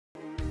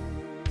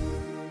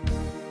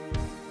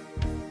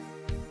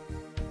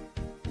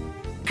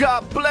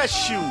God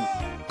bless you.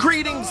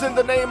 Greetings in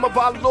the name of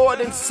our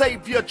Lord and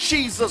Savior,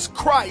 Jesus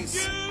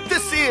Christ.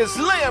 This is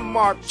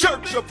Landmark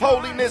Church of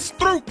Holiness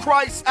through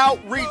Christ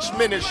Outreach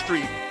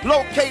Ministry,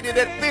 located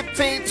at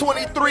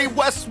 1523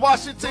 West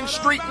Washington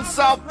Street in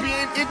South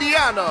Bend,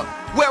 Indiana,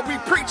 where we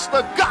preach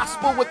the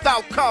gospel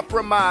without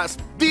compromise,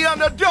 the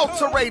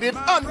unadulterated,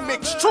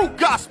 unmixed, true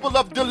gospel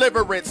of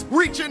deliverance,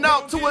 reaching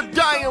out to a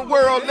dying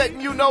world,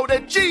 letting you know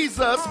that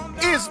Jesus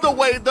is the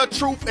way, the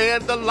truth,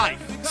 and the life.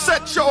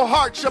 Set your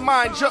heart, your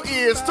mind, your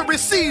ears to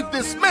receive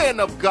this man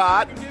of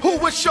God who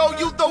will show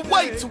you the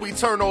way to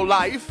eternal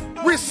life.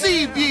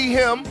 Receive ye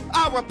him,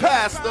 our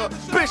pastor,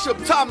 Bishop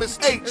Thomas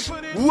H.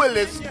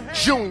 Willis,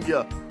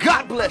 Jr.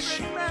 God bless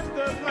you.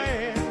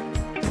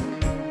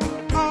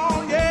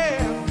 Oh, yeah.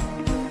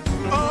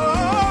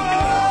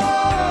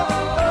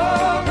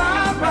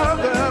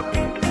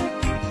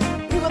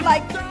 We would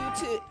like you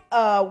to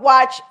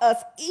watch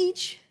us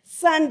each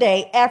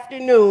Sunday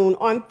afternoon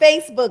on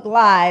Facebook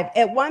Live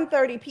at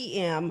 1:30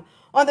 p.m.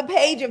 on the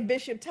page of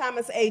Bishop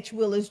Thomas H.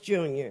 Willis,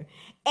 Jr.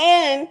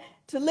 and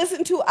to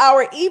listen to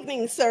our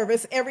evening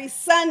service every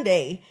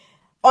Sunday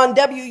on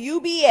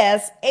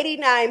WUBS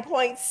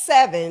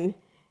 89.7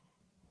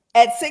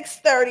 at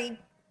 6:30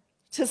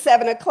 to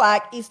 7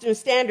 o'clock Eastern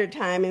Standard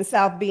Time in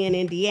South Bend,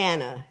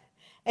 Indiana.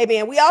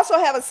 Amen. We also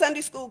have a Sunday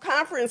school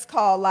conference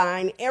call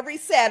line every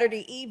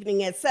Saturday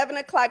evening at 7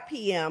 o'clock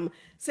p.m.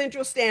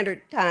 Central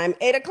Standard Time,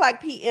 8 o'clock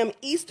p.m.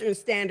 Eastern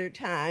Standard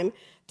Time,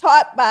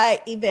 taught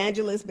by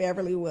Evangelist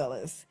Beverly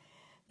Willis.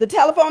 The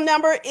telephone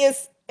number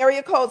is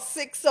area code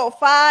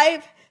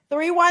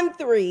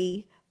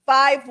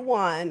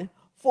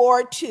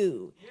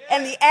 605-313-5142,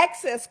 and the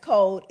access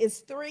code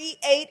is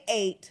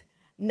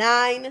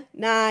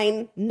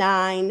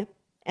 388-999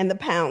 and the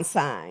pound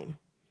sign.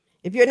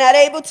 If you're not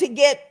able to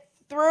get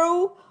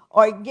through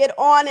or get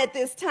on at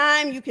this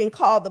time, you can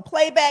call the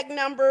playback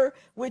number,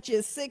 which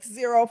is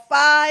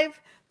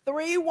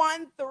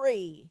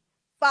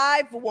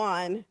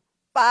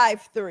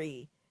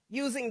 605-313-5153,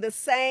 using the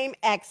same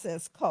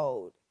access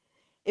code.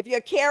 If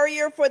your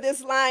carrier for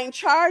this line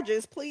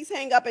charges, please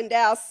hang up and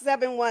dial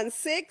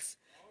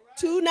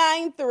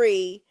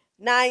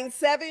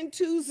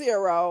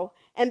 716-293-9720,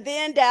 and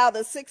then dial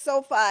the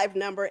 605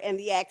 number and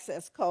the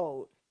access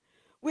code.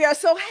 We are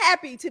so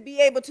happy to be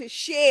able to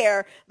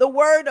share the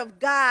word of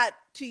God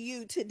to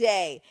you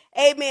today.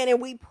 Amen. And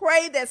we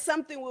pray that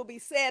something will be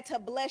said to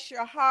bless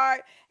your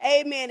heart.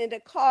 Amen. And to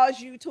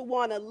cause you to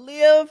want to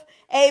live,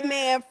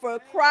 amen, for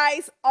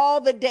Christ all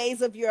the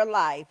days of your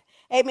life.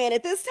 Amen.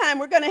 At this time,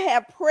 we're going to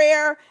have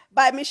prayer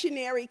by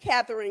missionary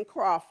Catherine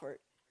Crawford.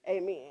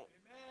 Amen. Amen. Amen.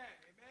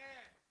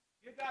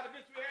 Give God a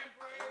victory and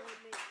praise.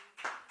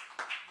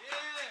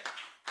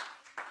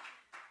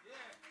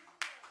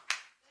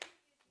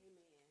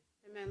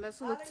 Amen. Amen.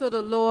 Let's look to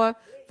the Lord.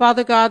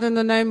 Father God, in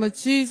the name of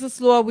Jesus,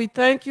 Lord, we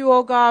thank you,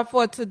 oh God,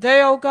 for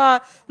today, oh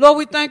God. Lord,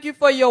 we thank you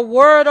for your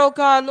word, oh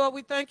God. Lord,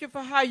 we thank you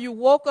for how you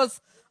woke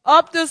us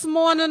up this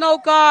morning, oh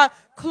God,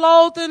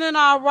 clothing in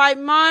our right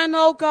mind,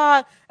 oh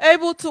God,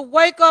 able to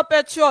wake up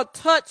at your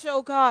touch,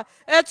 oh God,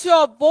 at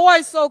your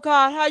voice, oh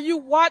God, how you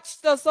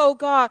watched us, oh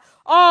God,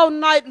 all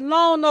night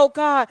long, oh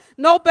God.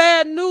 No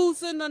bad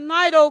news in the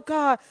night, oh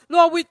God.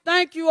 Lord, we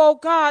thank you, oh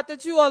God,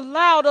 that you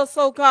allowed us,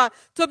 oh God,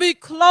 to be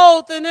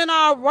clothed and in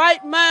our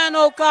right mind,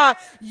 oh God,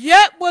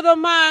 yet with a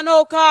mind,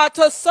 oh God,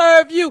 to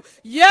serve you,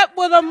 yet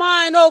with a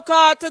mind, oh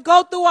God, to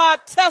go through our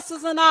tests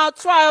and our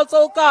trials,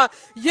 oh God,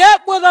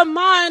 yet with a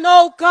mind,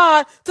 oh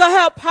God, to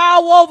have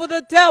power over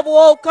the devil,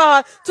 oh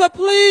God, to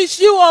please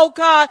you, oh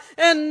God,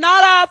 and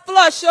not our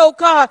flesh, oh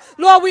God.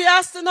 Lord, we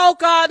ask, oh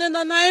God, in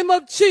the name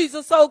of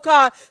Jesus, oh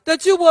God,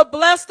 that you will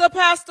bless the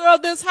pastor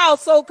of this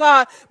house, oh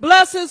God.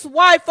 Bless his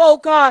wife, oh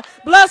God.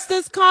 Bless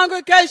this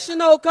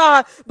congregation, oh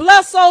God.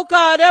 Bless, oh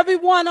God,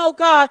 everyone, oh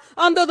God,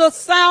 under the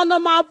sound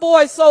of my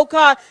voice, oh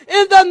God.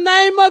 In the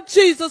name of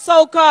Jesus,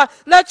 oh God,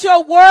 let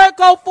your word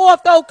go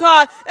forth, oh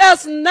God,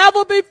 as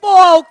never before,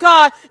 oh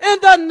God. In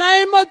the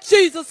name of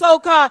Jesus, oh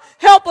God,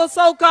 help us,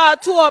 oh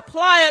God, to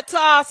apply it to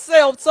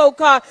ourselves, oh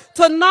God,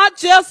 to not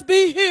just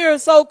be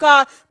hearers, oh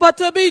God, but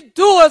to be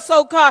doers,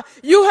 oh God.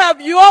 You have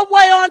your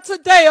way on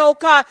today, oh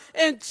God,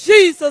 in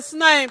Jesus'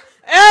 name.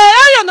 Glory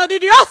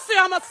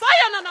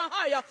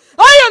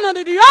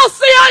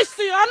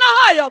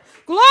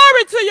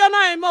to your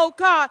name, oh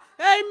God.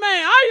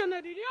 Amen.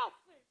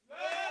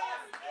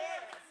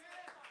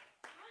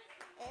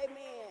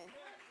 Amen.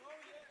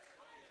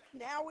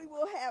 Now we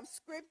will have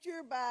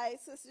scripture by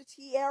Sister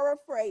Tiara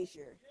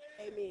Frazier.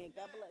 Amen.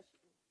 God bless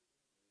you.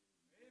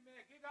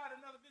 Amen. Give God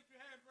another victory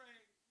hand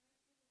praise.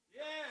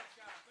 Yes,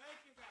 God. Thank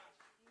you, God.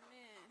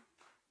 Amen.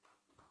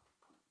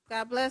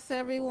 God bless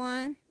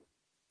everyone.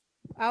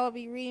 I will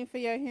be reading for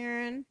your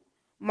hearing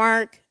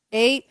Mark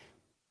 8,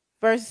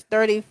 verse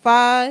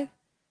 35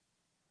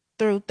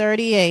 through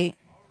 38.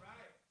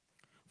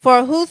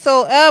 For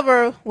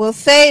whosoever will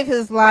save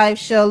his life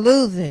shall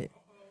lose it.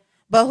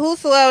 But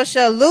whosoever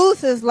shall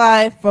lose his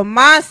life for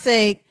my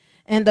sake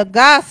and the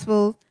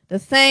gospel, the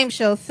same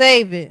shall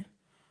save it.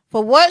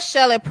 For what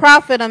shall it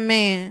profit a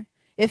man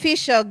if he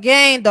shall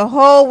gain the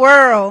whole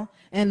world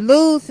and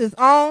lose his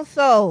own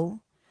soul?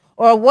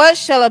 Or what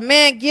shall a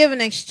man give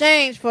in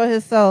exchange for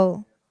his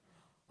soul?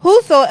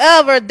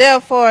 Whosoever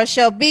therefore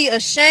shall be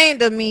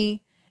ashamed of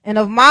me and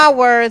of my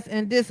words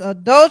in this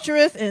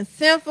adulterous and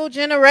sinful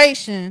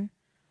generation,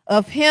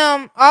 of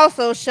him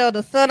also shall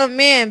the Son of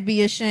Man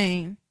be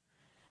ashamed,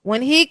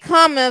 when he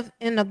cometh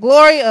in the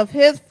glory of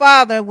his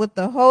Father with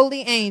the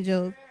holy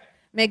angels.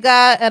 May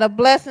God add a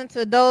blessing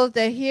to those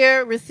that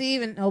hear,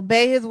 receive, and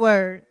obey his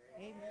word.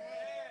 Amen.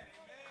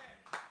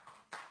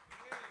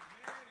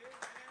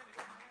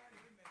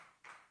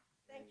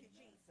 Thank you,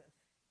 Jesus.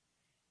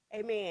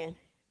 Amen.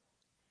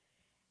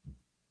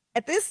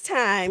 At this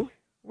time,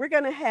 we're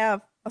going to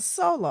have a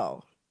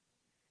solo.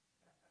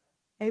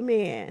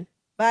 Amen.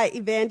 By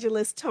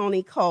evangelist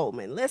Tony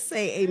Coleman. Let's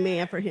say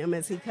amen for him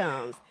as he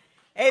comes.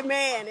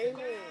 Amen. Amen.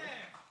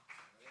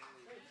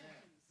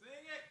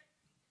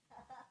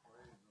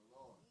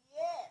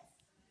 Yes.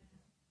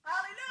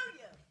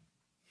 Hallelujah.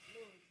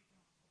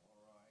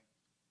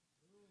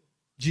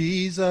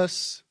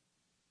 Jesus,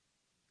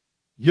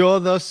 you're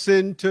the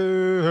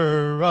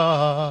center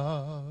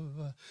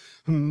of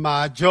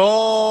my joy.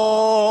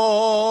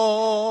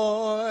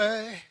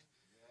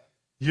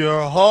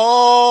 You're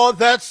all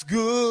that's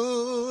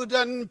good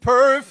and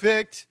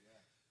perfect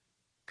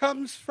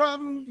comes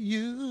from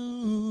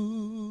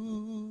you.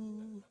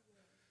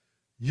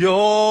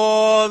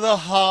 You're the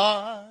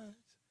heart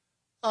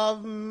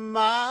of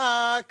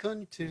my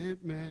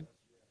contentment,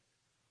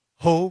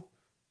 hope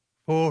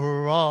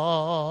for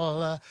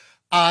all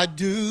I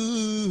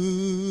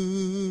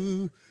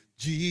do.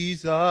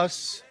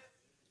 Jesus,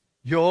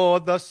 you're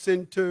the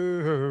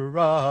center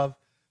of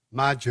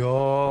my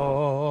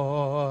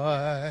joy.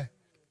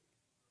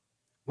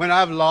 When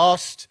I've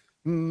lost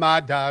my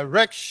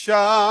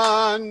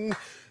direction,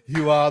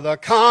 you are the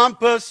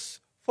compass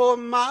for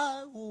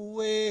my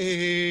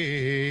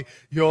way.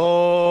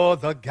 You're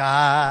the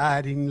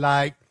guiding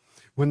light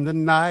when the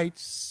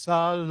nights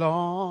are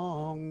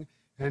long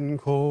and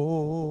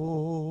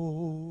cold.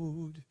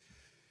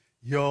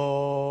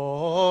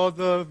 You're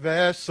the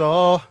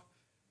vessel.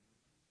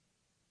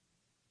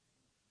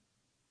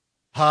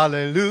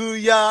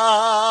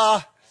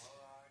 Hallelujah.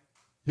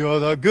 You're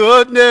the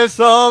goodness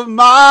of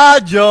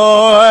my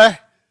joy.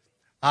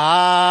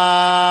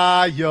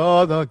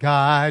 You're the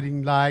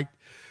guiding light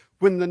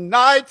when the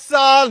nights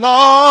are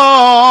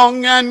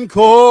long and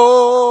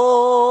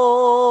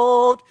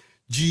cold.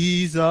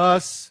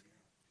 Jesus,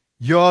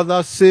 you're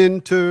the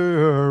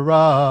center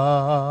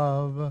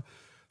of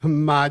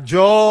my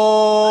joy.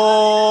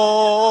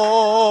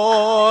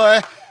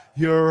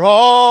 You're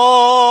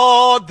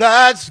all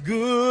that's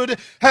good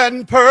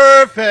and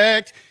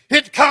perfect.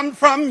 It comes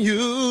from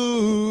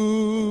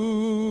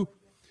you.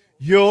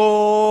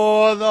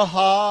 You're the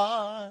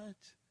heart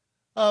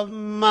of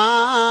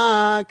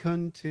my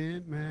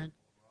contentment,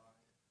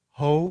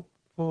 hope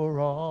for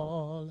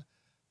all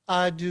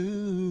I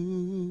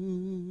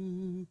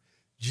do.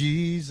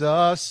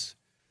 Jesus,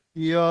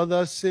 you're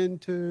the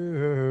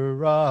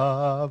center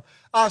of.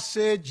 I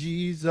said,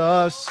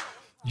 Jesus,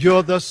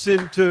 you're the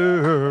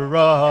center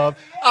of.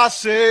 I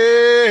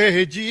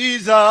say,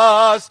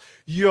 Jesus,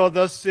 you're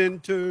the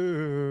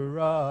center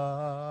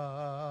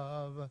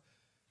of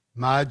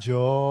my joy.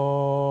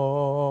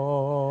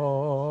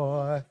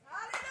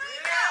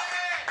 Hallelujah.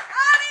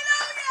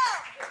 Hallelujah.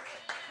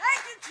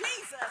 Thank you,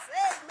 Jesus.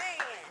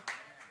 Amen.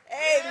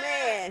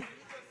 Amen.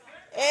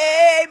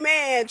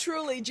 Amen.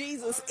 Truly,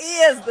 Jesus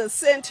is the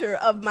center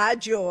of my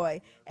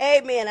joy.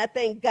 Amen. I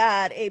thank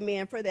God,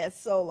 amen, for that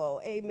solo.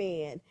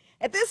 Amen.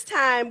 At this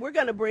time, we're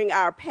going to bring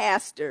our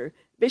pastor,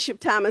 Bishop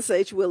Thomas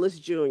H. Willis,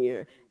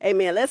 Jr.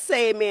 Amen. Let's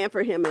say amen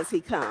for him as he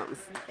comes.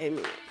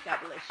 Amen. God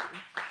bless you.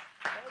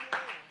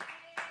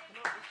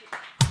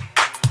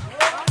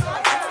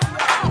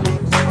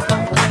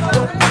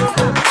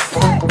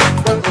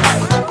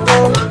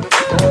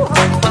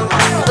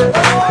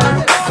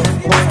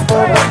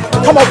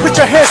 Come on, put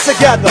your hands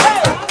together.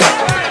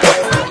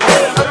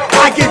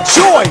 I get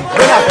joy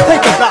when I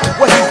think about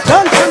what he's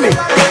done for me.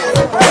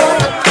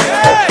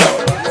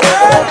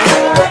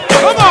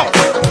 Come on,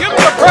 give him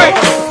the praise.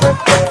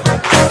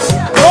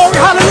 Glory,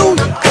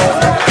 hallelujah.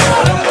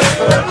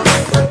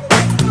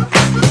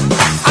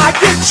 I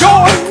get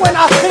joy when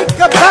I think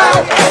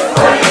about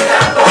what he's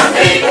done for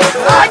me.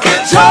 I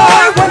get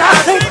joy when I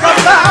think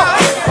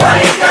about what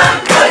he's done,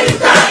 what he's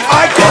done.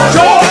 I get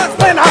joy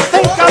when I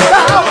think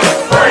about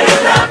what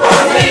he's done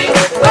for me.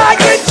 I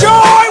get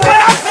joy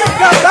when I think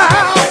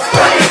about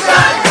what he's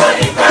done, what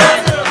he's done.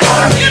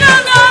 You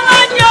don't know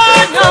what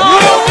God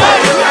knows.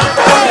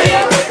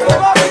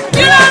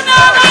 You don't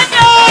know what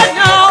God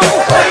knows.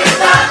 What he's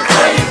done,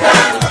 what he's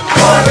done.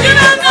 You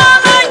don't know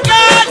what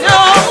God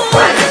knows.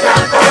 What he's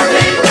done for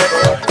me.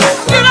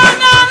 You don't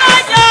know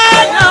what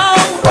God knows.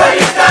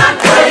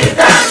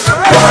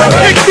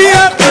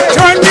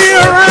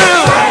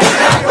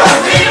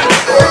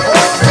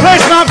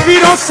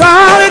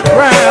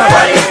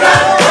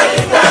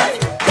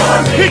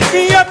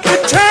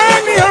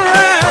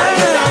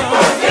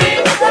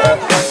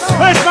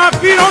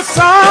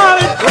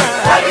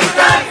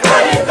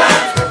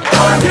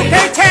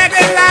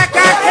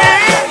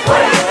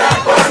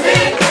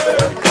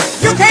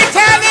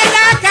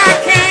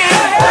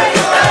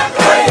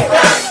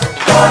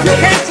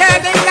 can't tell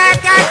them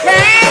like I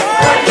can.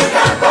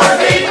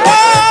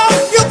 Oh,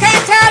 you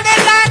can't tell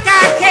them like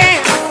I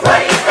can.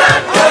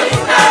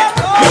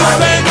 You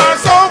saved my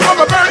soul from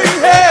a burning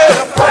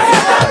hell.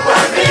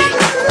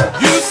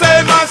 You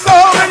saved my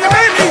soul and you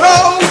made me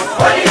whole.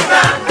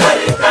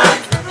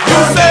 You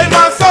saved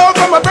my soul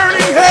from a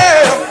burning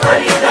hell.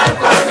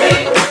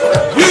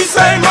 You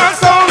saved my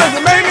soul and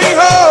you made me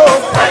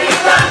whole.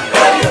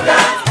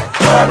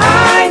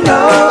 I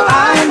know,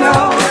 I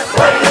know.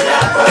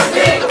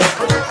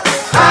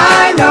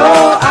 I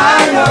know,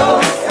 I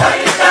know.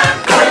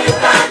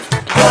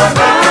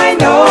 I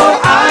know,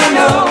 I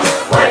know.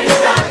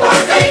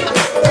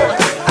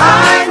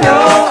 I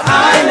know,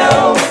 I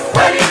know.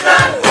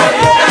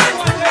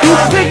 You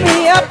pick me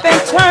up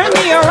and turn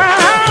me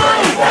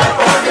around,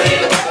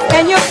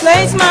 and you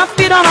place my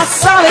feet on a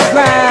solid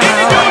ground.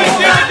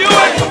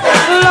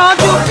 Lord,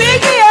 you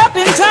pick me up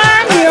and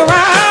turn me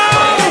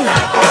around,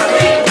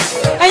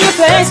 and you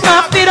place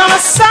my feet on a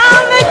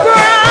solid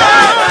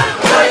ground.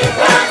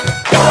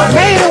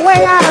 Made a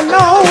way out of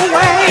no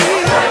way.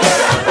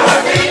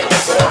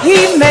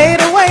 He made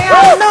a way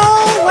out of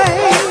no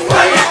way.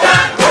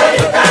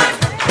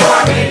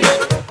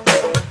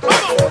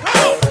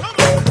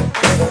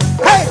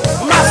 Hey,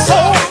 my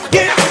soul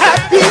get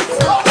happy.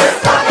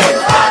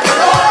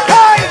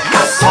 Hey,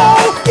 my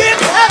soul get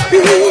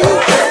happy.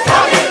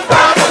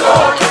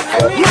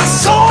 My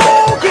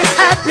soul get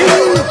happy.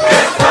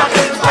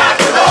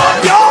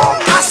 Yo,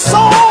 my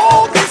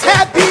soul gets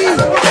happy.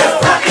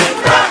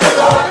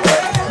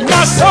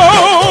 My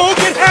soul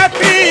get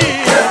happy.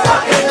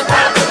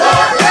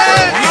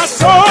 My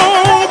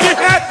soul get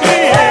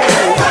happy.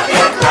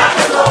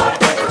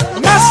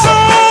 My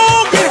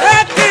soul get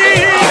happy.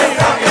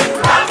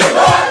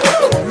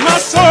 My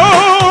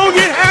soul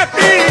get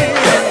happy.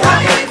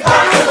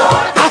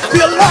 I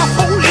feel the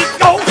Holy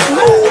Ghost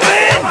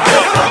moving.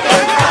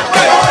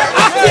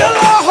 I feel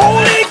the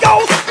Holy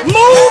Ghost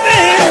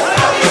moving.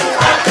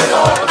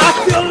 I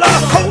feel the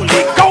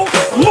Holy Ghost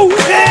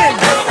moving.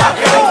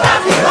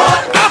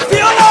 I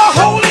feel the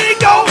Holy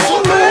Ghost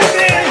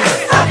moving.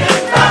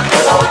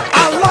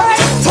 I love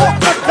to talk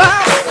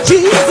about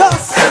Jesus.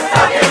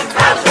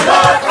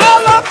 I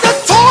love to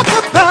talk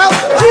about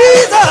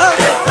Jesus.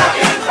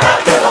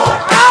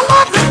 I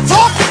love to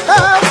talk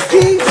about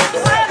Jesus.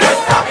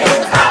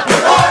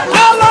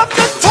 I love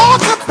to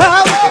talk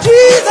about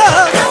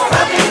Jesus.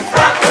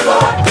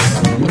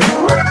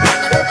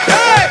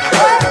 Hey!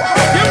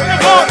 Give him the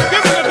glory,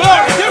 give him the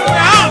glory, give him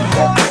the honor.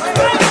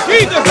 He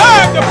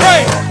deserves the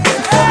praise.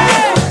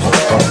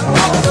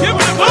 Give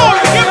him the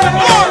glory, give him the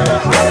glory.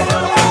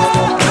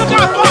 Look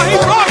how far he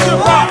brought you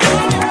from.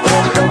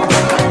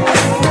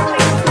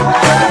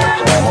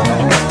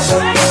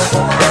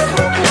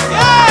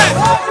 Yes!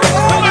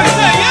 Somebody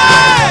say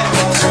yes!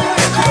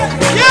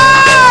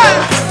 Yes!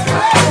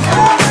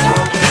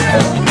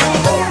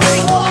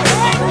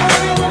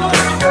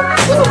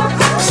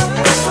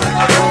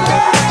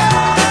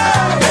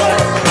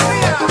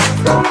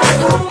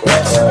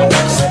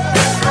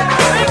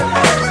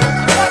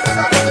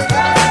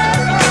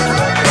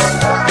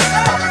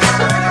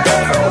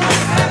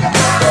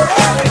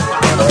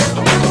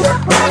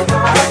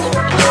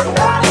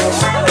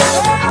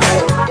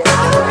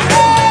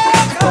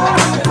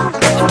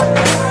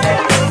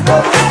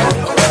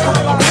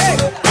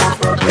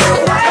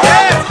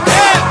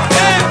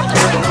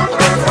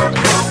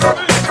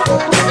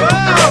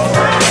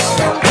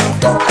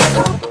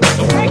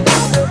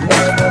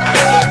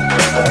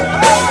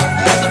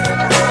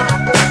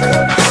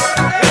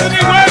 Isn't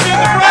he worthy of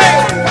the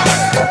praise?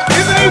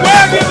 Isn't he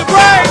worthy of the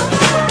praise?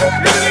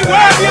 Isn't he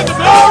worthy of the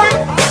glory?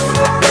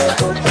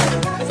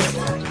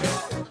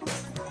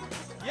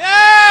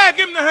 Yeah,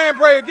 give him the hand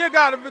praise. Give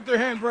God a victory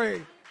hand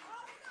praise.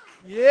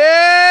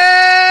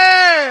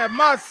 Yeah,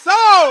 my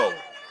soul.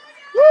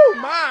 Woo,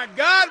 my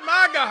God,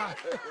 my God.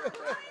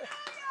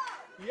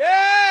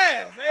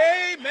 Yes,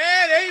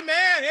 amen,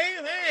 amen,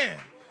 amen.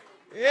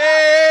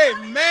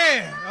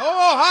 Amen.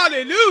 Oh,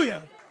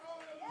 hallelujah.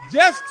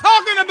 Just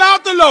talking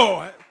about the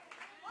Lord,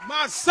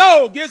 my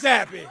soul gets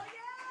happy.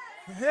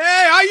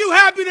 Hey, are you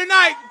happy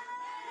tonight?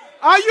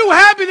 Are you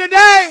happy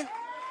today?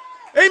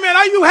 Amen.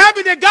 Are you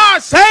happy that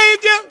God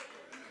saved you?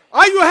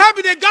 Are you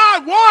happy that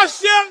God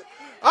washed you?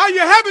 Are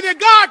you happy that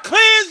God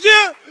cleansed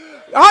you?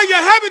 Are you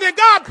happy that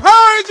God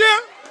purged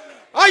you?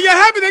 Are you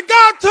happy that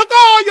God took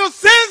all your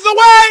sins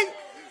away?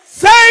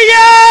 Say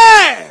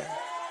yes.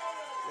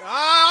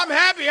 I'm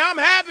happy, I'm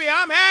happy,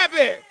 I'm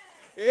happy.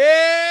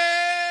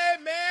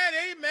 Amen,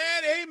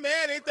 amen,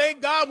 amen. And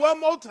thank God one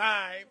more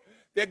time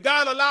that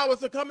God allow us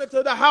to come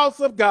into the house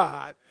of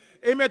God.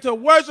 Amen, to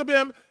worship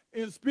him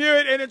in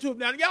spirit and in truth.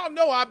 Now, y'all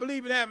know I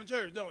believe in having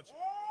church, don't you?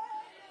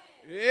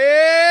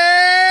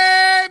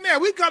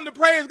 Amen. We come to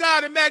praise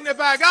God and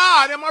magnify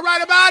God. Am I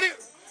right about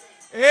it?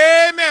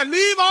 Amen.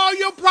 Leave all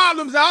your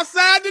problems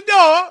outside the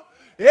door.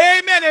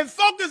 Amen. And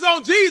focus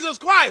on Jesus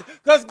Christ.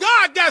 Because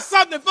God got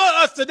something for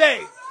us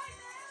today.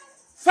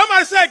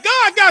 Somebody said,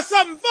 God got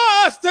something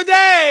for us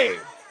today.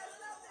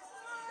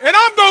 And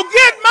I'm going to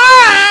get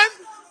mine.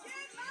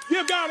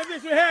 Give God a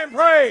victory hand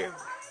praise.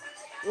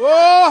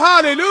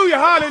 Oh, hallelujah,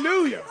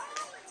 hallelujah.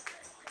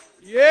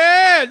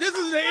 Yeah, this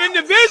is an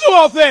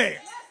individual thing.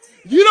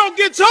 You don't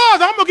get yours,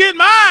 I'm going to get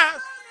mine.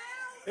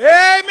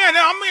 Amen.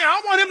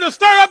 I want him to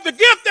stir up the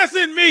gift that's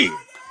in me.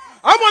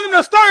 I want him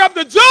to stir up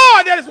the joy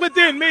that is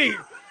within me.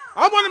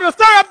 I want him to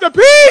stir up the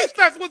peace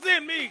that's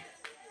within me.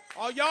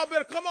 Oh, y'all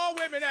better come on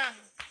with me now.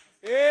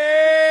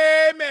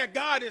 Amen.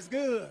 God is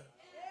good.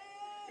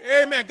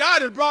 Amen.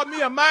 God has brought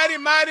me a mighty,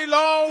 mighty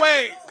long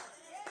way.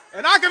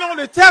 And I can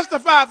only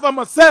testify for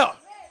myself.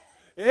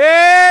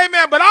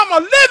 Amen. But I'm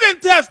a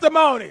living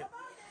testimony.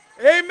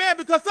 Amen.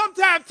 Because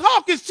sometimes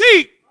talk is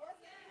cheap.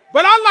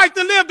 But I like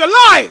to live the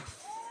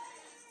life.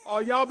 Oh,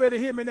 y'all better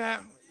hear me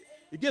now.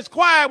 It gets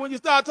quiet when you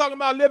start talking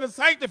about living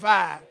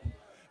sanctified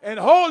and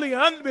holy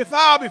and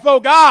undefiled before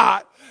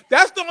God.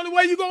 That's the only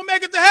way you're going to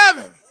make it to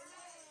heaven,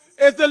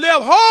 is to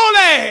live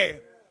holy.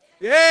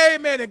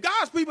 Amen. And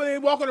God's people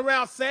ain't walking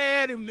around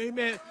sad and,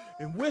 amen,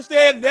 and wish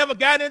they had never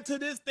got into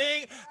this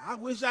thing. I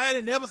wish I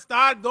had never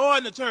started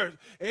going to church.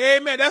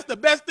 Amen. That's the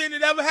best thing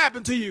that ever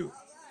happened to you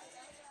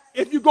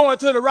if you're going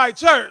to the right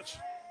church.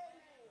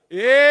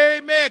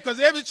 Amen. Because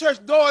every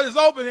church door is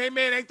open,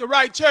 amen, ain't the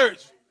right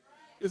church.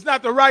 It's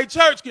not the right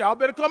church. Y'all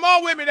better come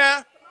on with me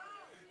now.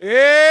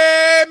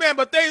 Amen.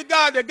 But thank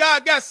God that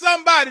God got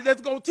somebody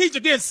that's going to teach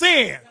against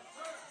sin.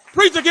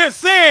 Preach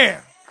against sin.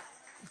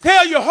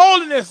 Tell you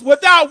holiness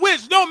without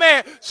which no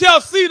man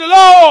shall see the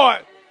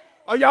Lord.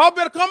 Oh, y'all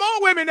better come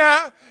on with me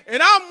now.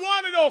 And I'm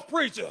one of those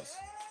preachers.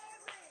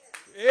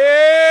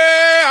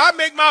 Yeah, I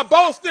make my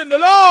boast in the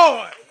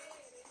Lord.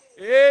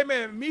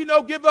 Amen. Me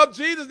no give up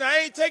Jesus. I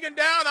ain't taking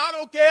down. I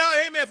don't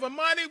care. Amen. For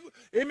money.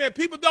 Amen.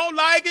 People don't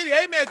like it.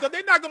 Amen. Because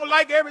they're not going to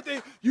like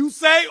everything you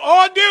say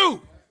or do.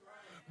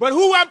 But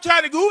who I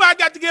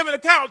got to give an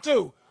account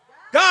to?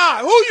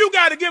 God. Who you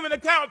got to give an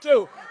account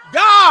to?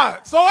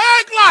 God. So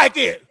act like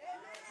it.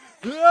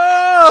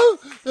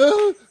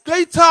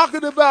 They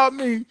talking about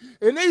me.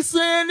 And they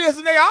saying this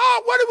and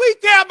what do we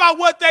care about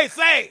what they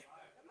say?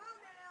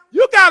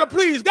 You got to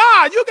please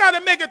God. You got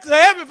to make it to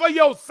heaven for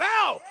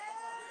yourself.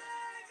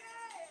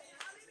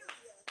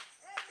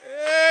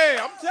 Hey,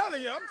 I'm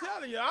telling you,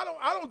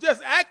 I don't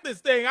just act this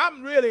thing.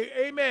 I'm really,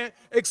 amen,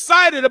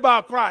 excited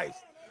about Christ.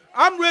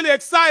 I'm really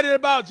excited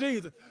about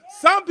Jesus.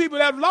 Some people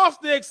have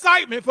lost the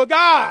excitement for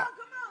God.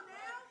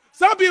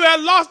 Some people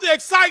have lost the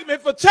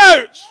excitement for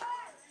church.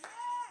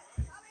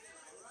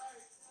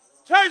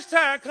 Church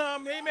time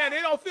comes, amen,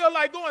 they don't feel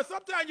like going.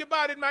 Sometimes your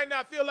body might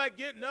not feel like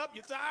getting up.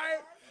 You're tired.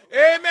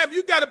 Amen.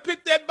 You got to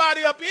pick that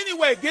body up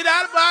anyway. Get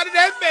out of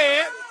that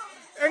bed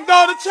and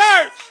go to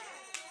church.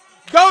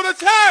 Go to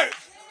church.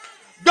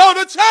 Go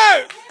to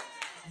church.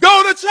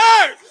 Go to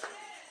church.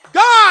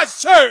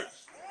 God's church.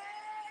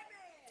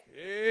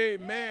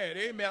 Amen.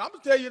 Amen. I'm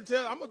going to tell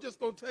you, I'm just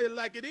going to tell you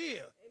like it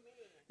is.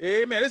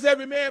 Amen. It's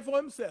every man for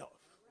himself.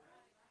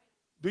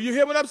 Do you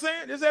hear what I'm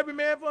saying? It's every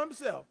man for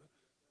himself.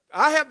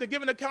 I have to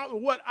give an account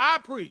of what I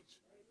preach.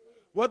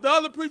 What the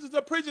other preachers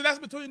are preaching, that's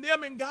between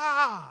them and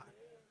God.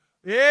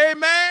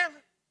 Amen.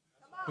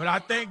 But I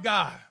thank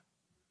God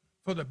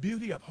for the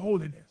beauty of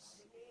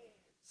holiness,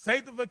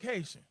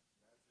 sanctification.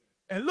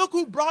 And look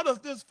who brought us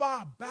this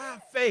far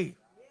by faith,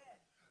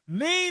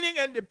 leaning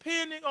and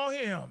depending on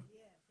him.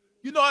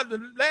 You know,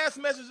 the last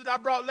message that I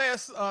brought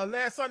last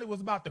Sunday was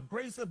about the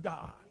grace of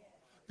God,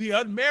 the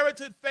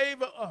unmerited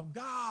favor of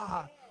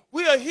God.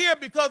 We are here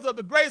because of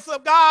the grace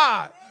of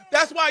God.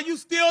 That's why you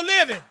still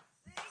living.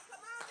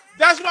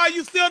 That's why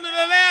you still in the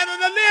land of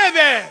the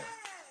living.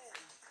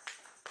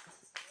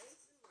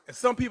 And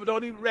some people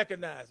don't even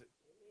recognize it.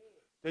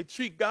 They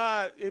treat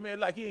God, amen,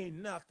 like he ain't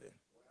nothing.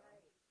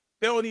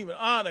 They don't even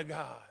honor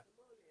God.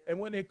 And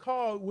when they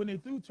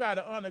do try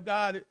to honor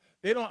God,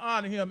 they don't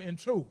honor him in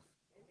truth.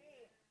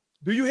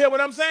 Do you hear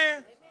what I'm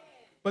saying?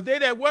 But they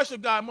that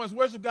worship God must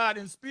worship God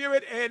in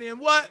spirit and in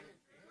what?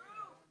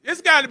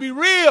 It's got to be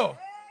real.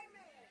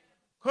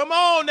 Come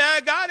on now.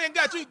 God ain't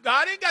got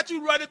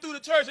you running through the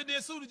church, and then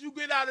as soon as you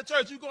get out of the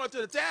church, you going to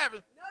the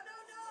tavern. No.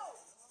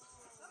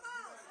 Come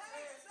on.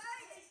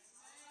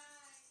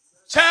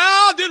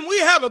 Child, didn't we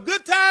have a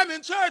good time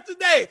in church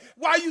today?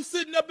 Why you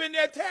sitting up in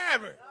that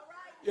tavern?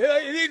 Yeah,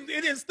 it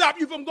didn't stop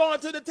you from going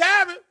to the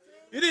tavern.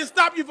 It didn't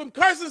stop you from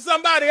cursing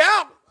somebody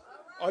out.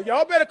 Oh,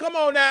 y'all better come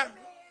on now.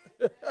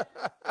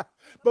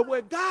 But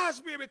when God's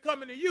Spirit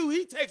coming to you,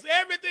 he takes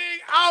everything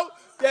out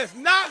that's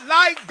not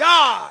like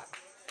God.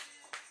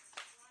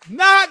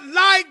 Not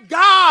like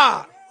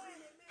God.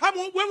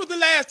 When was the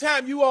last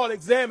time you all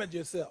examined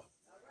yourself?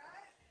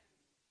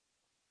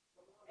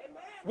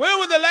 When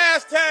was the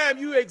last time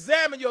you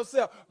examined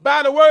yourself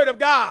by the word of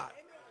God?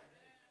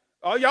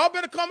 Oh, y'all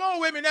better come on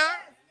with me now.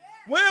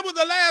 When was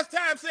the last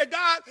time said,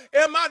 God,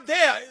 am I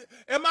there?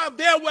 Am I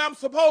there where I'm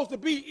supposed to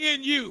be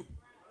in you?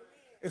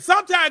 And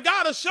sometimes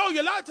God will show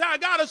you, a lot of times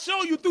God will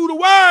show you through the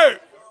word.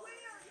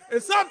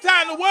 And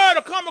sometimes the word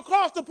will come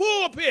across the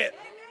pulpit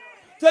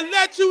to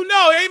let you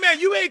know, amen,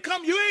 you ain't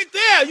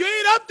there, you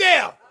ain't up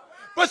there.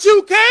 But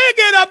you can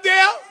get up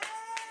there.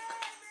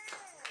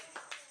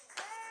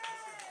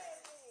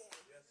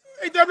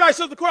 Ain't that right,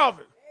 Sister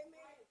Crawford?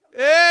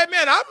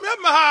 Amen. I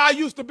remember how I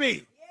used to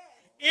be.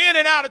 In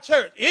and out of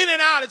church, in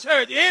and out of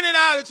church, in and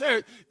out of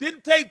church.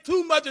 Didn't take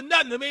too much of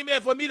nothing,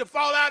 amen, for me to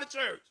fall out of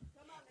church.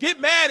 Get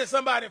mad at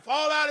somebody and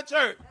fall out of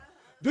church.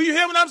 Do you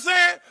hear what I'm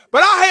saying?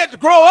 But I had to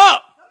grow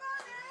up.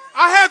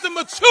 I had to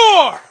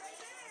mature.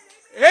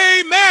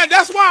 Amen.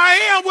 That's why I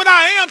am what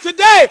I am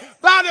today,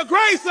 by the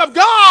grace of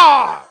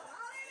God.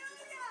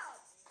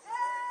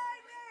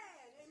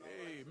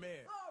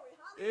 Amen.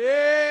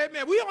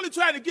 Amen. We only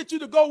trying to get you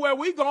to go where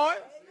we going.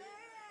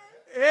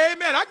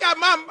 Amen. I got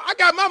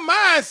my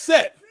mind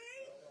set.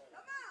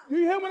 You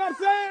hear what I'm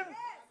saying?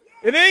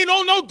 It ain't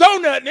on no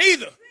donut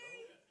neither.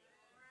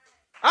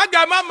 I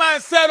got my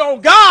mind set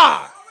on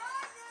God.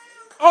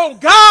 On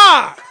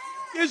God.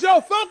 Is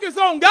your focus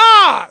on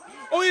God?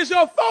 Or is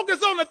your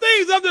focus on the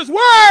things of this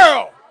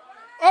world?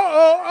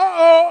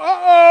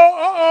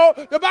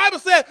 The Bible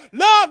said,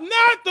 love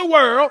not the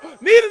world,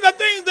 neither the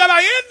things that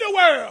are in the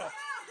world.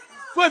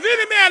 For if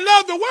any man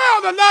love the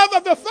world, the love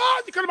of the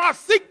Father,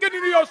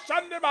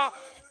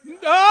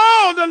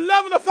 no, the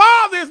love of the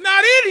Father is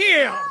not in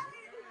him.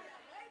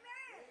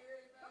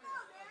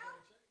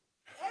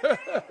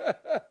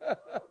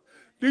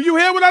 Do you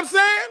hear what I'm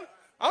saying?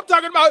 I'm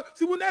talking about,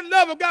 see, when that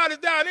love of God is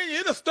down in you,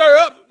 it'll stir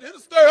up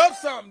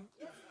something.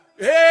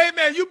 Hey,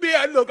 man,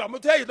 look, I'm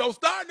going to tell you, don't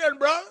start nothing,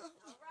 brother.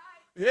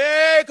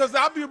 Yeah, because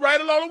I'll be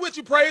right along with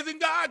you, praising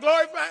God,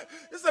 glorifying.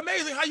 It's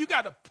amazing how you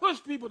got to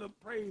push people to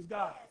praise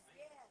God.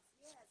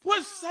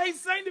 Push, say,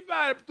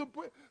 sanctify.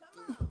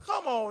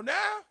 Come on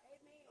now.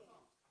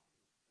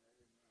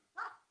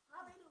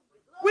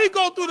 We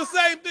go through the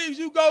same things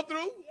you go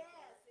through.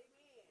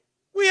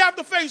 We have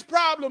to face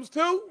problems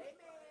too.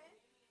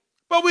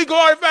 But we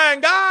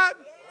glorifying God.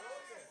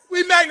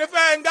 We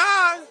magnifying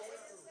God.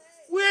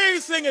 We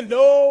ain't singing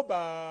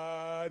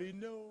nobody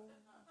knows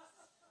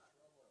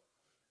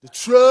the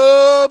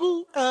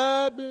trouble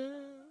I've been.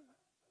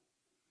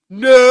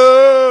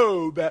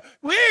 Nobody.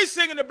 We ain't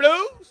singing the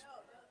blues.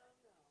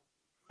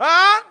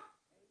 Huh?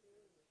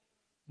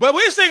 But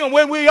we're singing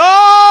when we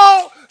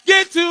all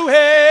get to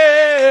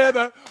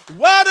heaven.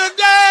 What a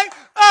day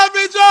of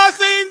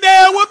rejoicing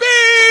there will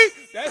be.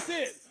 That's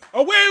it.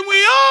 Or when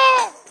we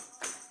all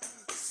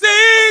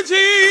see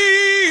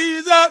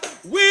Jesus,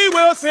 we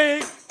will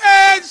sing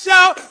and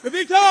shout the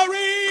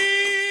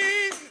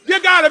victory.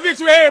 Give God a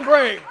victory and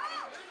praise.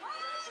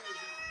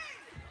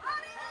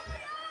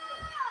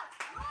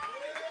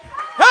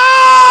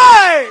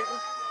 Hey!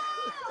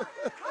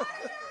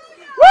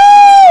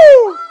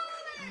 Woo!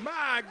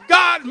 My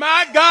God,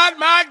 my God,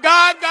 my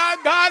God,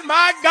 God, God,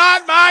 my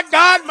God, my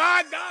God,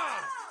 my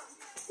God.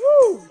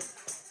 Woo!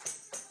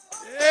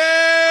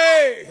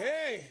 Hey,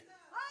 hey.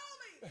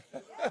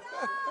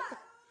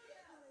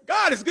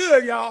 God is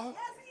good, y'all.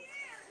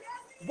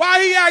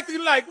 Why he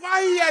acting like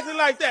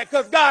that?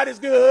 Because God is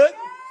good.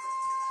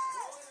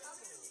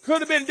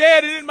 Could have been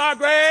dead and in my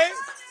grave,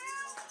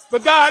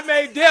 but God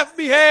made death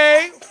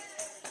behave.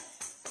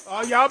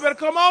 Oh, y'all better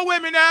come on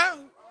with me now.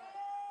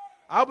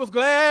 I was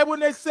glad when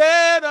they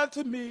said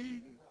unto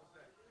me.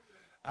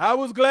 I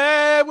was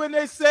glad when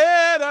they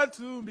said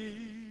unto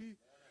me.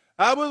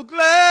 I was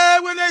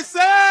glad when they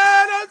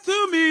said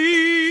unto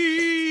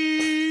me.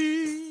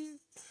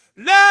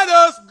 Let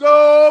us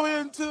go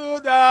into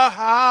the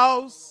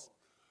house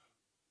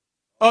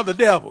of the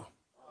devil,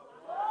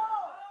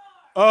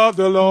 of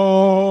the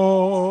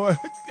Lord.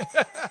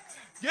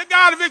 Give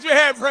God a victory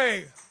hand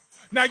praise.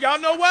 Now, y'all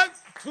know what?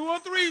 2 or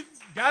 3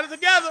 got it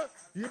together.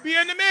 You'll be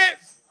in the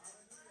midst.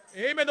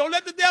 Amen. Don't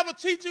let the devil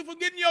cheat you for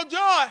getting your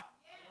joy,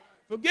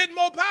 for getting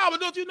more power.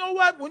 Don't you know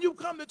what? When you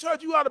come to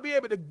church, you ought to be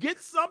able to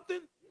get something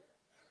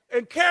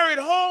and carry it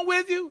home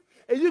with you,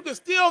 and you can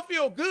still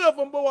feel good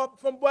from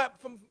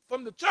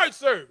the church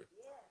service.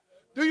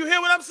 Do you hear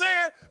what I'm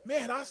saying?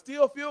 Man, I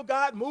still feel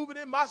God moving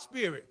in my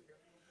spirit.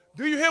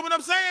 Do you hear what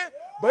I'm saying?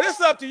 But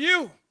it's up to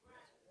you.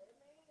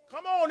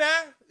 Come on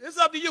now. It's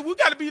up to you. We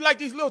got to be like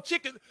these little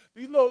chickens,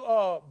 these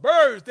little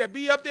birds that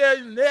be up there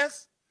in the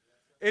nest,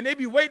 and they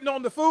be waiting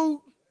on the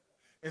food.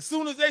 As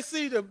soon as they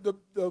see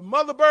the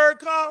mother bird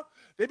come,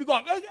 they be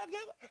going,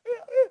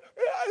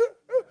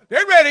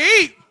 they're ready to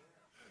eat.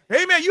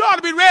 Amen. You ought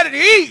to be ready to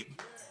eat.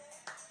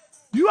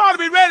 You ought to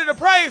be ready to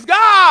praise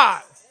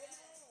God.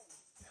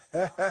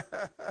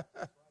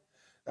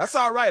 That's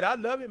all right. I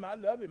love him. I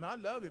love him. I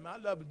love him. I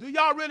love him. Do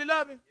y'all really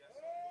love him?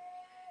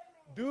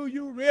 Do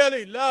you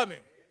really love him?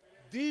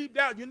 Deep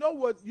down, you know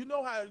what? You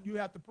know how you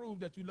have to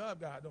prove that you love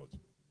God, don't you?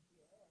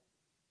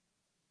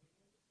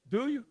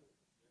 Do you?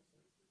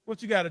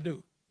 What you got to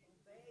do?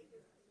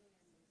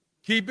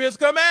 Keep his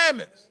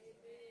commandments.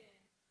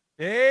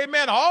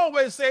 Amen. I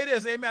always say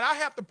this. Amen. I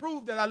have to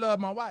prove that I love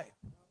my wife.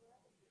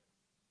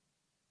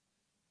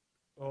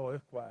 Oh,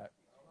 it's quiet.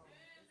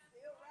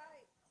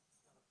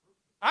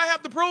 I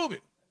have to prove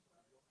it.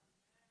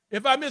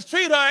 If I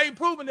mistreat her, I ain't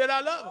proving that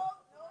I love her.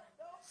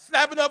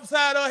 Slapping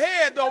upside her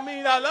head don't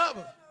mean I love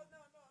her.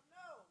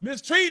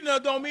 Mistreating her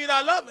don't mean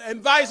I love her,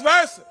 and vice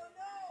versa.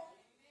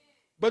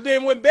 But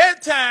then when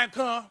bedtime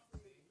comes,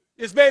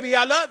 it's baby,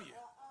 I love you.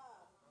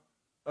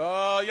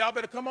 Y'all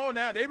better come on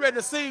now. They ready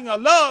to sing a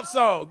love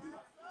song.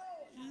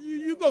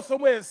 You go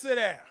somewhere and sit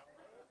down.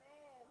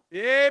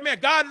 Amen.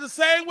 God is the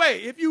same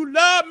way. If you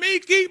love me,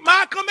 keep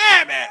my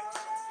commandments.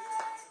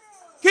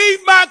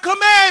 Keep my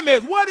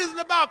commandments. What is it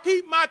about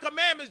keep my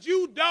commandments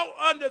you don't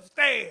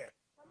understand?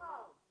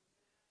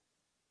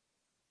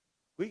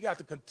 We got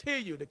to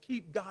continue to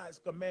keep God's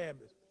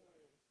commandments.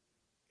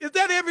 Is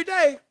that every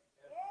day?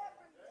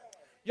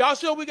 Y'all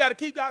sure we got to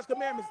keep God's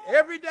commandments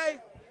every day?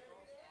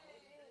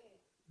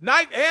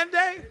 Night and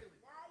day?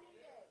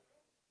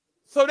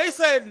 So they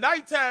say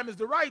nighttime is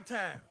the right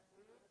time.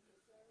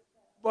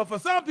 But for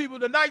some people,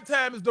 the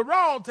nighttime is the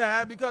wrong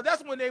time because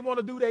that's when they want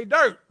to do their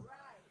dirt.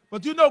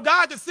 But you know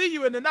God can see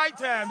you in the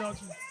nighttime,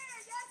 don't you?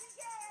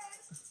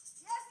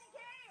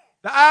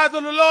 The eyes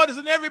of the Lord is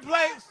in every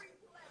place,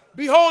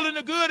 beholding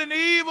the good and the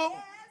evil.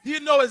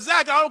 You know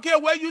exactly. I don't care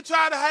where you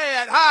try to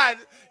hide.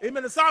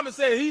 Amen. The psalmist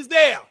said he's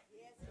there.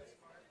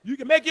 You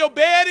can make your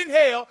bed in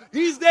hell.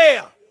 He's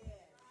there.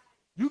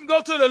 You can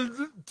go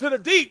to the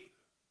deep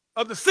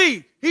of the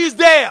sea. He's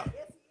there.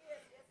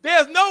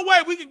 There's no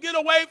way we can get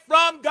away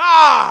from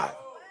God.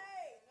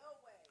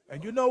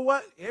 And you know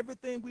what?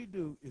 Everything we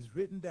do is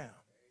written down.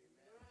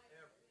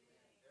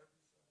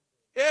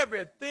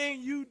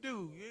 Everything you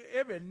do,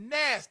 every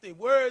nasty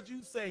word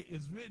you say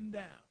is written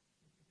down.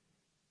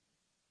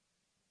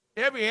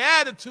 Every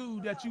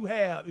attitude that you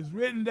have is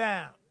written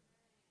down.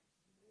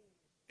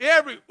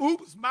 Every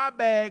oops, my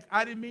bag,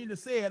 I didn't mean to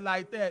say it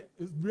like that,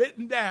 is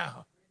written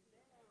down.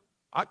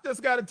 I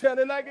just got to tell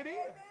it like it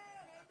is.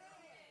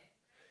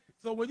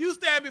 So when you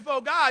stand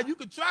before God, you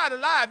can try to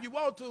lie if you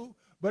want to,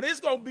 but it's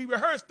going to be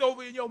rehearsed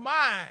over in your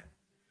mind.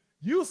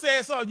 You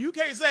said something. You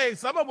can't say,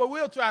 some of them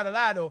will try to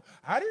lie, though.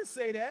 I didn't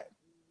say that.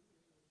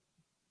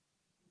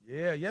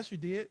 Yeah, yes, you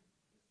did.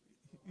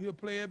 You'll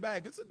play it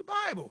back. It's in the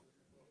Bible.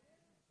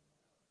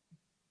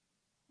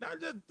 Now,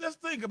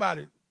 just think about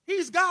it.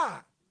 He's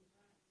God.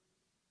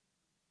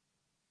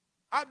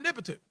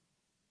 Omnipotent.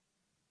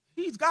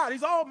 He's God.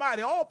 He's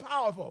almighty,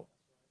 all-powerful.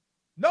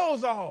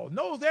 Knows all,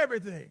 knows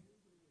everything.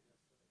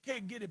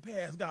 Can't get it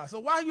past God. So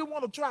why you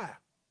want to try?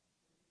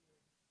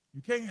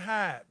 You can't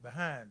hide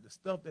behind the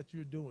stuff that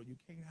you're doing. You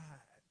can't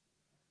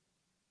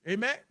hide.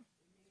 Amen?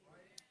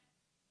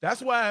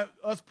 That's why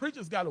us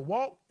preachers got to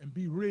walk and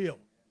be real.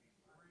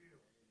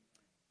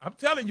 I'm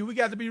telling you, we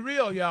got to be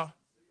real, y'all.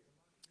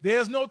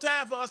 There's no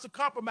time for us to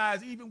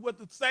compromise, even with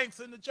the saints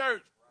in the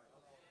church.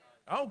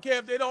 I don't care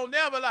if they don't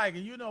never like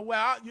it. You know,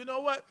 well, you know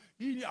what?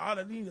 You ought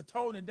to need to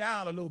tone it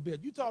down a little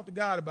bit. You talk to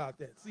God about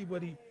that. See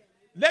what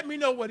let me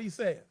know what he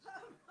says.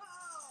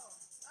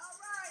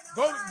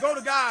 Go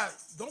to God.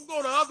 Don't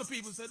go to other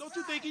people and say, don't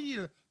you think he need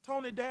to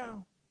tone it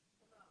down?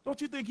 Don't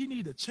you think he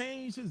need to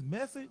change his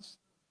message?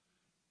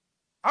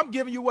 I'm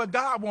giving you what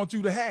God wants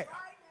you to have.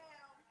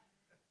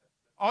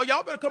 Oh,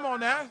 y'all better come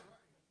on now.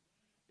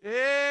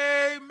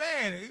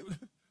 Amen.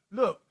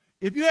 Look,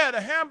 if you had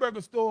a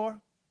hamburger store,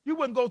 you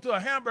wouldn't go to a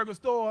hamburger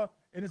store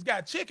and it's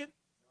got chicken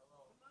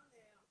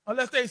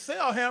unless they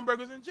sell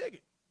hamburgers and chicken.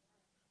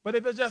 But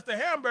if it's just a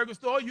hamburger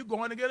store, you're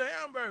going to get a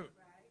hamburger.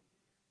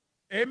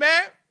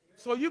 Amen?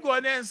 So you go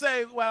in there and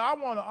say, well, I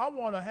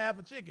want a half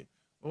a chicken.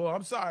 Oh,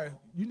 I'm sorry.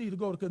 You need to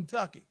go to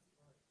Kentucky.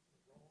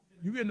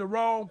 You're in the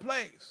wrong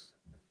place.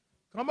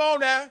 Come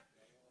on now.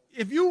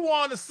 If you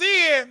want to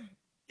sin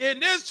in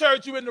this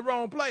church, you're in the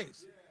wrong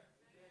place.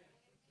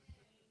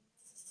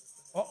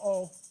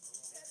 Uh-oh.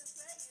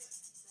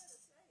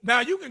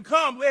 Now, you can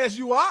come as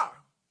you are,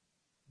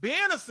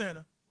 being a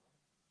sinner,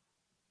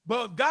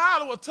 but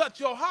God will touch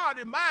your heart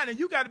and mind, and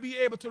you got to be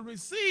able to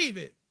receive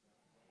it.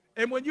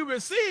 And when you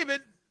receive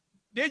it,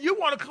 then you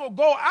want to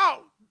go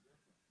out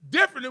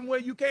different than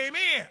when you came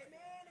in.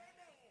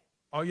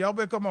 Oh, y'all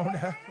better come on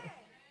now.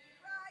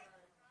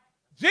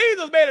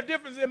 Jesus made a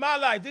difference in my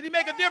life. Did he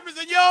make a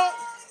difference in yours?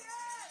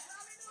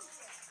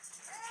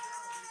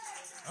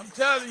 I'm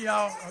telling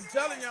y'all.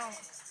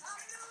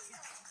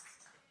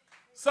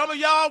 Some of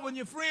y'all, when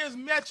your friends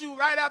met you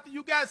right after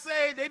you got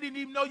saved, they didn't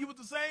even know you was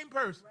the same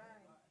person.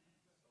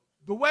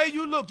 The way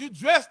you looked, you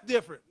dressed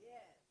different.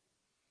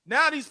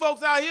 Now these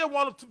folks out here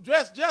want to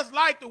dress just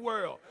like the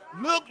world,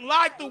 look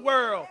like the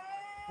world,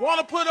 want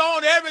to put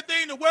on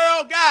everything the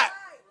world got.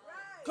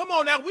 Come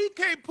on now, we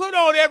can't put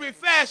on every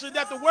fashion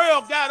that the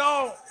world got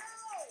on.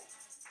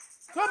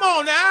 Come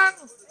on now.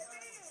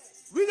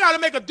 We got to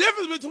make a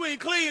difference between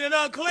clean and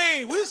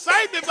unclean. We're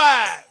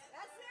sanctified.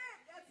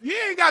 You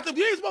ain't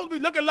supposed to be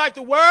looking like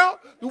the world.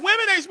 The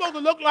women ain't supposed to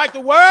look like the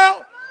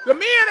world. The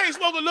men ain't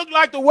supposed to look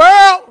like the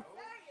world.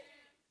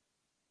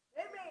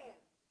 Amen.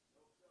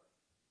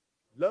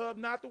 Love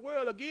not the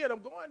world. Again, I'm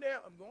going there.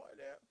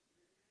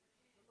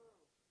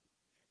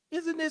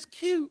 Isn't this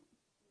cute?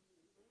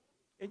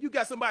 And you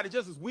got somebody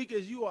just as weak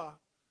as you are.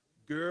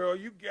 Girl,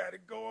 you got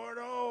it going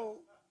on.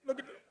 Look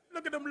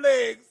at them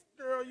legs.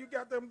 Girl, you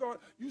got them going.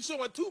 You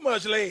showing too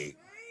much leg.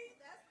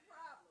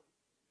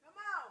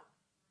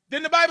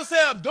 Then the Bible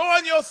says,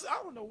 adorn yourself.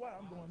 I don't know why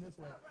I'm going this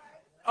way.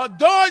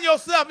 Adorn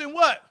yourself in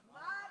what?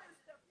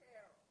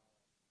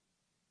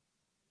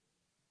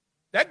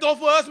 That go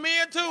for us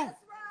men too.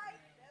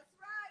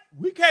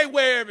 We can't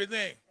wear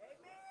everything.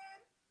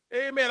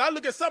 Amen. I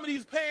look at some of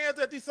these pants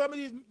that some of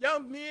these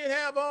young men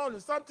have on,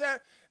 and sometimes,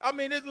 I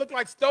mean, it look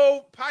like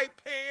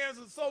stovepipe pants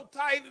and so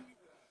tight,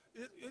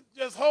 and it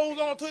just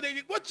holds on to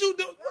it. What you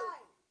do?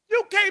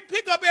 You can't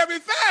pick up every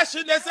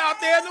fashion that's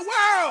out there in the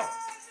world.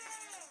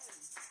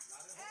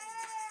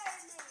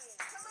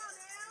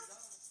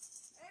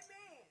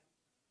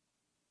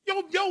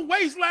 Your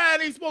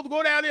waistline ain't supposed to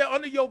go down there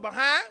under your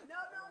behind.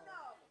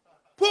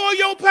 Pull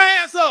your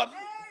pants up.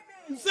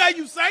 You say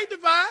you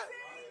sanctified.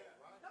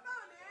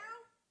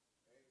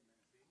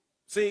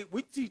 See,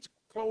 we teach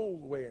clothes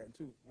wearing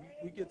too.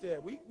 We get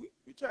that. We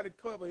try to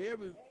cover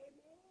every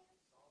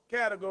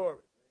category.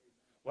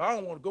 Well, I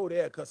don't want to go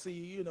there because, see,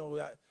 you know,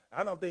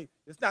 I don't think,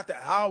 it's not the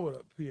outward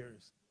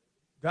appearance.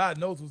 God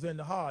knows what's in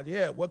the heart.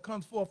 Yeah, what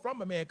comes forth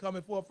from a man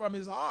coming forth from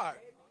his heart.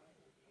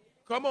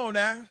 Come on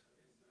now.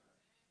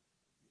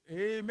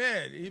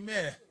 Amen.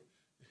 Amen.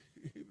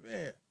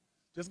 Amen.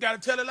 Just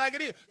got to tell it like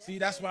it is. See,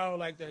 that's why I don't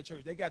like that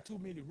church. They got too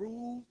many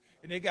rules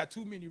and they got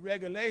too many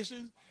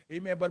regulations.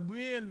 Amen. But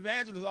we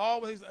evangelists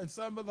always, and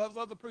some of us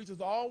other preachers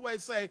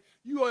always say,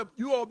 you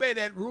obey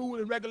that rule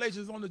and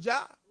regulations on the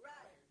job.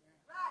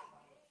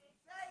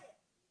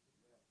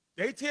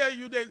 They tell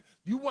you that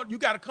you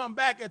got to come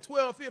back at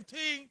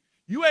 12:15.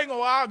 You ain't going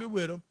to argue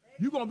with them.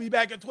 You're going to be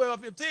back at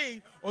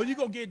 12:15 or you're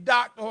going to get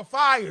docked or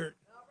fired.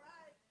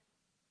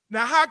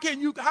 Now, how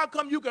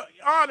come you can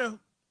honor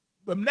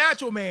the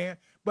natural man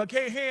but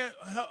can't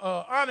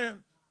honor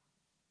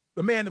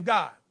the man of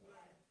God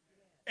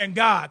and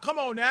God? Come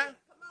on now.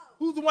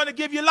 Who's the one to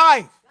give you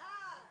life?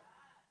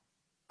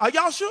 Are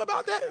y'all sure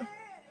about that?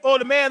 Or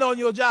the man on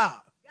your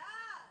job?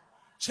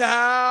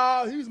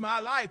 Child, he's my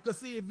life. Because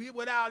see,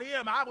 without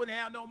him, I wouldn't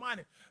have no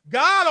money.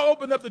 God will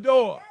open up the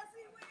door.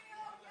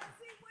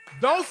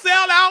 Don't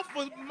sell out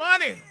for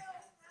money.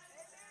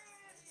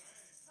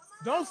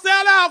 Don't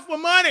sell out for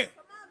money.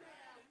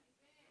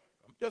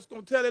 I'm just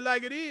going to tell it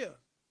like it is.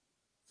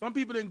 Some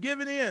people didn't give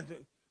it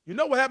in. You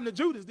know what happened to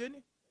Judas, didn't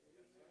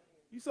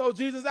he? He sold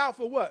Jesus out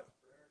for what?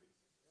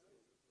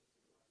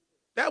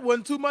 That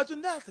wasn't too much of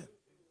nothing.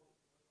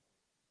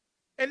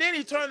 And then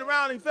he turned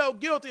around and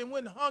felt guilty and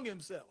went and hung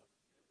himself.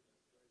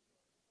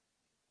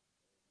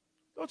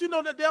 Don't you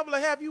know the devil will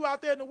have you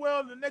out there in the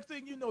world, and the next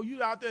thing you know,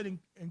 you out there and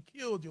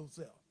killed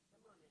yourself.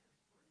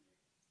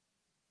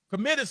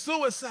 Committed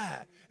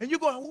suicide. And you're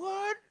going,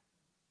 what?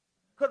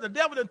 Because the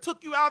devil done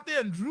took you out there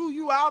and drew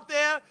you out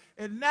there,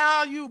 and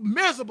now you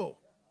miserable.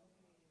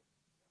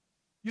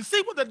 You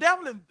see what the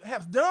devil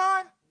has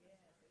done?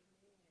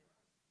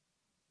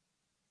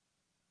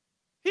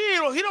 He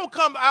don't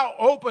come out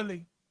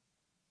openly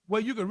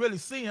where you can really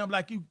see him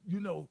like you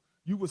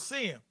would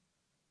see him.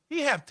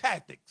 He have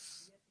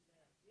tactics.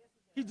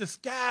 He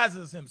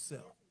disguises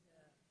himself.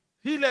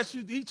 He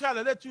try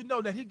to let you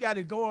know that he got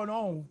it going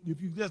on if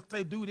you just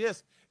say do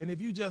this and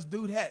if you just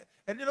do that.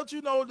 And then don't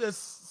you know that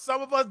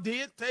some of us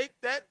did take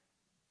that?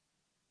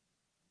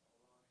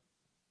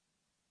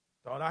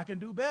 Thought I can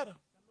do better.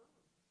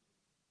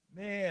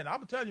 Man,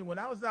 I'm telling you, when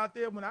I was out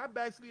there, when I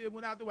backslid,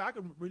 went out there, I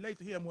can relate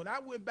to him. When I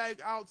went back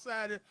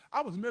outside,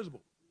 I was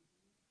miserable.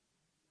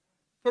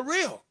 For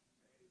real.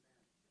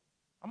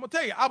 I'm going to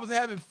tell you, I was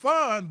having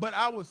fun, but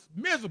I was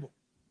miserable.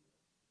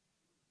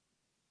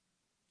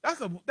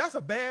 That's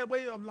a bad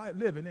way of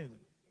living, isn't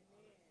it?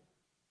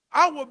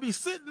 I would be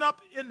sitting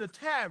up in the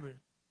tavern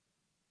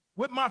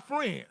with my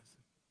friends,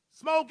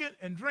 smoking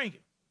and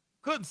drinking.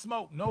 Couldn't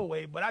smoke no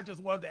way, but I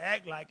just wanted to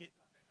act like it,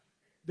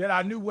 that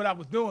I knew what I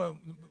was doing,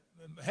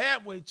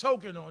 halfway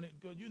choking on it,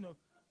 because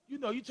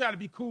you try to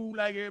be cool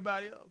like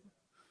everybody else.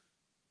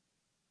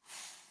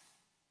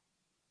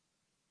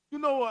 You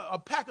know, a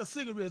pack of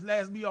cigarettes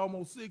lasts me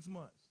almost 6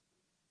 months.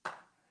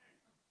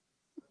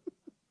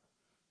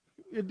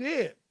 It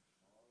did.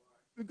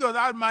 Because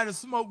I might have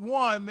smoked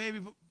one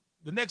maybe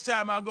the next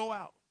time I go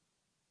out.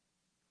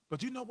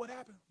 But you know what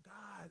happened?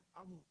 God,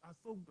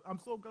 I'm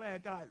so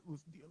glad God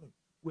was dealing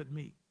with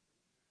me.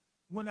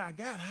 When I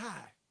got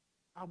high,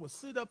 I would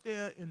sit up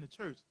there in the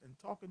church and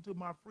talking to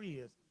my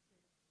friends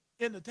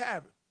in the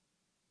tavern.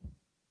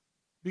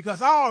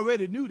 Because I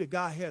already knew that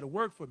God had to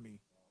work for me.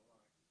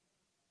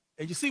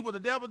 And you see what the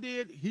devil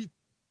did? He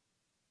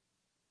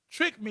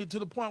tricked me to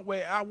the point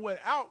where I went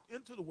out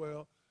into the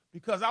world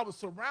because I was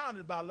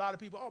surrounded by a lot of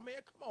people. Oh, man,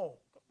 come on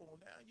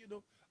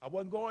now, I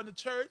wasn't going to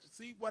church.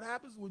 See what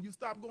happens when you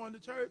stop going to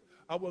church?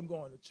 I wasn't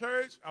going to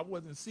church. I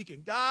wasn't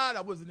seeking God.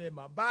 I wasn't in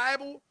my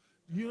Bible.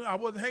 I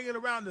wasn't hanging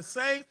around the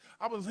saints.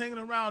 I was hanging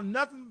around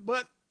nothing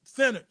but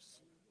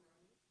sinners.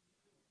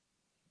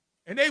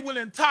 And they will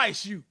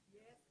entice you.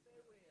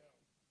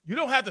 You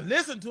don't have to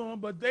listen to them,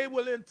 but they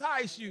will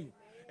entice you.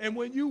 And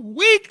when you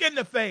weak in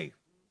the faith,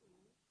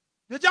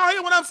 did y'all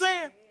hear what I'm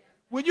saying?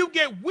 When you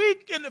get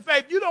weak in the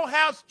faith, you don't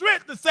have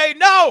strength to say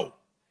no.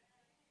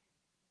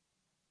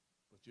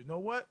 But you know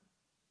what?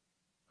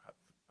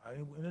 I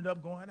ended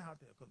up going out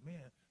there because, man,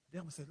 the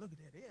devil said, look at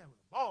that. They having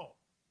a ball.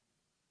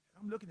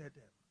 I'm looking at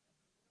that.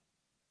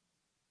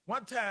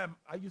 One time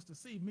I used to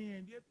see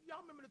men.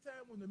 Y'all remember the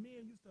time when the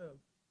men used to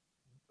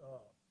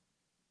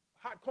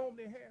hot comb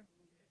their hair?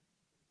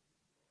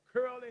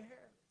 curly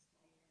hair.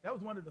 That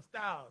was one of the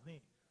styles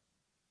then.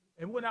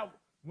 And when I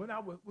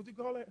was, what you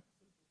call that?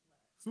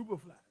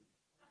 Superfly.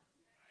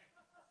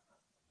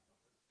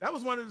 That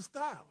was one of the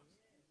styles.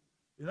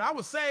 And I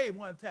was saved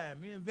one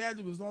time. Me and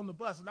Evangelist was on the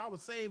bus, and I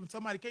was saved, and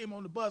somebody came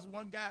on the bus,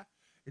 one guy,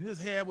 and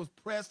his hair was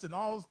pressed and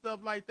all stuff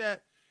like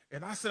that.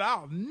 And I said,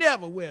 I'll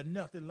never wear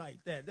nothing like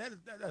that.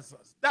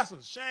 That's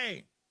a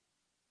shame.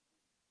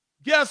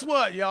 Guess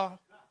what, y'all?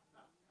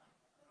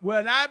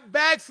 When I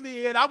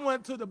backslid, I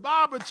went to the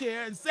barber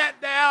chair and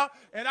sat down,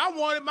 and I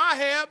wanted my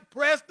hair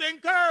pressed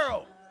and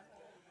curled.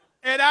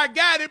 And I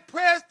got it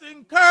pressed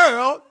and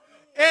curled,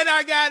 and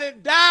I got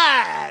it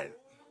dyed.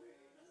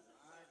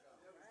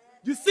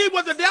 You see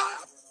what the devil,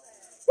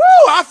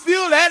 woo, I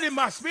feel that in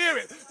my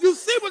spirit. You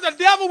see what the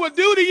devil will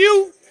do to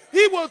you?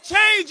 He will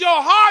change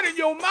your heart and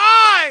your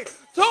mind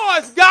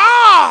towards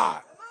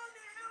God.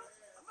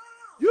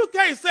 You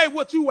can't say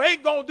what you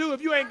ain't going to do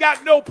if you ain't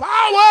got no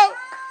power.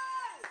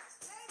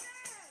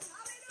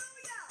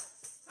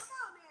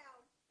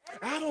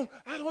 I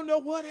don't know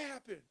what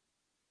happened.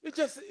 It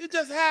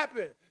just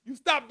happened. You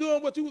stopped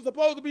doing what you were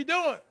supposed to be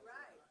doing.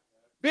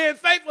 Being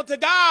faithful to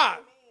God.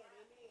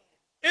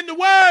 In the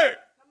Word.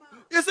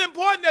 It's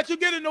important that you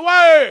get in the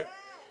Word.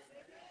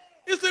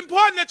 It's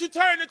important that you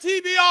turn the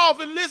TV off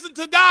and listen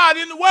to God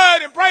in the Word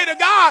and pray to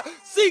God.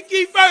 Seek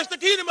ye first the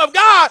kingdom of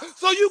God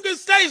so you can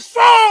stay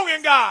strong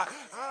in God.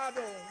 I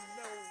don't know.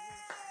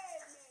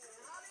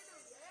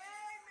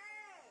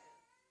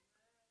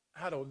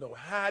 I don't know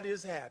how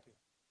this happened.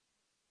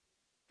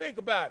 Think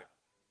about it.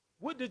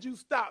 What did you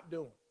stop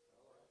doing?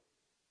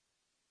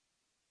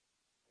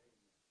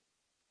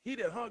 He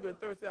that hunger and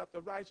thirst after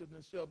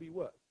righteousness shall be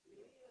what?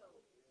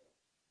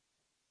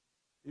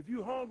 If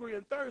you hungry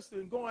and thirsty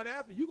and going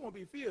after, you're going to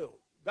be filled.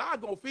 God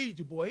going to feed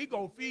you, boy. He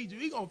going to feed you.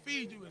 He going to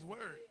feed you his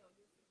word.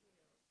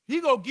 He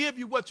going to give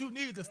you what you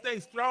need to stay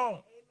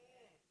strong.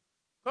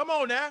 Come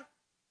on now.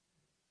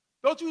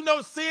 Don't you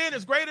know sin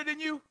is greater than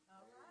you?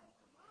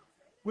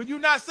 When you're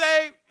not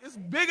saved, it's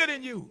bigger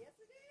than you.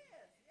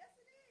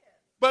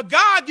 But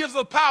God gives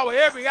us power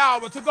every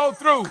hour to go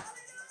through.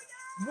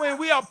 When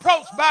we are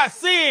approached by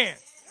sin,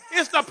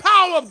 it's the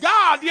power of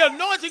God, the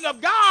anointing of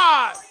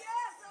God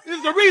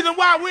is the reason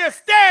why we're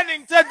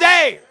standing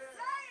today.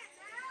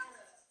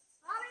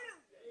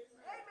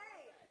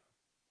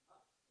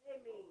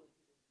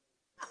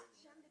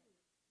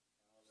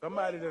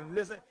 Somebody doesn't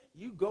listen.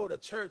 You go to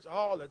church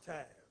all the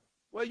time.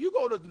 Well, you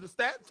go to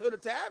the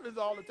taverns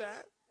all the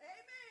time.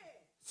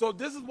 So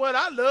this is what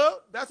I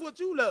love. That's what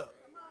you love.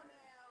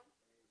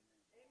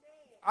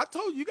 I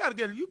told you, you got to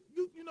get, you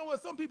know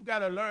what, some people got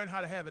to learn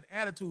how to have an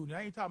attitude. And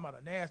I ain't talking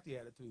about a nasty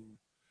attitude.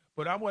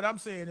 But what I'm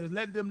saying is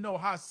let them know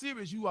how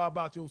serious you are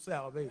about your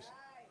salvation.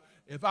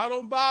 If I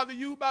don't bother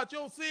you about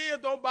your sins,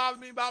 don't bother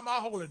me about my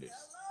holiness.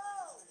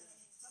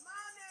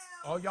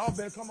 Oh, y'all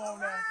better come on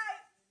now.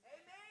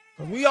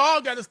 Because we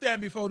all got to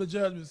stand before the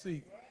judgment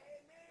seat.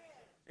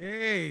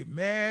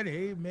 Amen,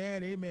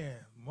 amen, amen.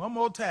 One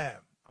more time.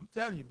 I'm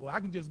telling you, boy, I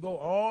can just go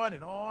on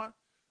and on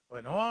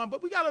and on.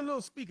 But we got a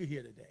little speaker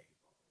here today.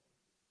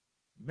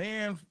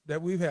 Man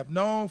that we have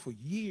known for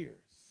years.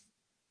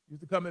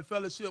 Used to come and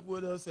fellowship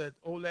with us at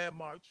Old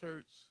Landmark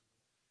Church.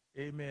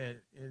 Amen.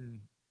 And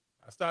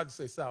I started to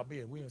say South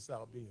Bend. We in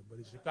South Bend, but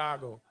in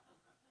Chicago,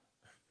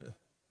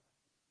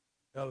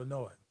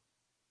 Illinois.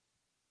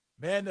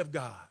 Man of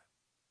God.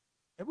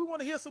 And we want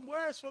to hear some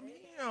words from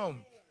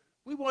him.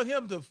 We want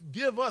him to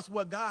give us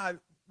what God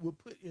will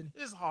put in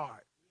his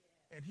heart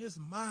and his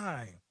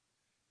mind.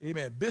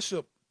 Amen.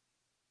 Bishop,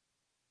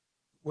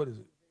 what is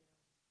it?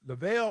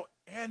 Lavelle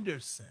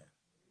Anderson.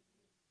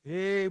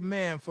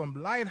 Amen.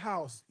 From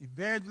Lighthouse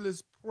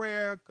Evangelist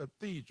Prayer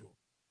Cathedral.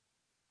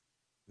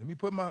 Let me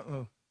put my,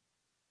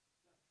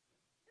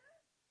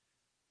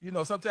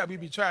 sometimes we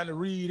be trying to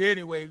read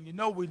anyway. You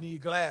know we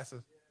need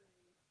glasses.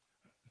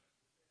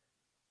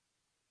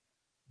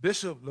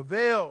 Bishop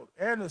Lavelle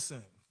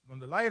Anderson from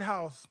the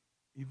Lighthouse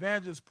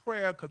Evangelist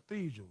Prayer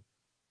Cathedral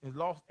in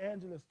Los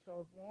Angeles,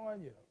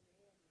 California.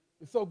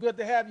 It's so good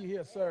to have you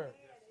here, sir.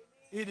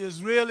 It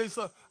is really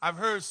so. I've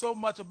heard so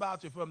much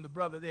about you from the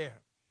brother there.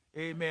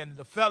 Amen.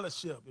 The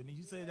fellowship. And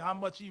he said how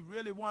much he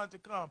really wanted to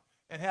come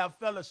and have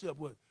fellowship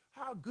with.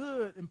 How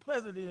good and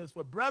pleasant it is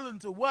for brethren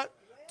to what?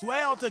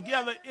 Dwell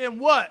together in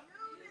what?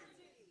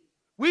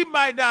 We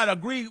might not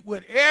agree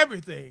with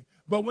everything,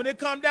 but when it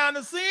comes down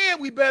to sin,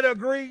 we better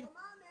agree.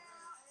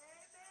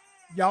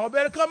 Y'all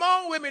better come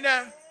on with me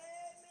now.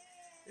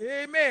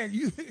 Amen.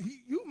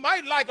 You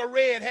might like a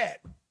red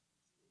hat.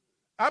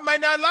 I might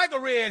not like a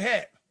red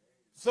hat.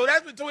 So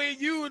that's between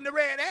you and the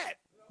red hat.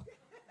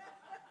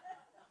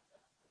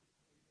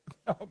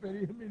 Y'all better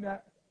hear me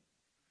now.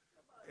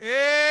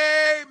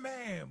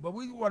 Amen. But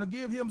we want to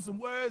give him some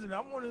words, and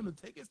I want him to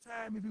take his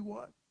time if he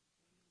wants.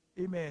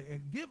 Amen.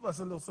 And give us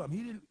a little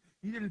something.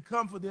 He didn't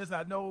come for this,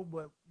 I know,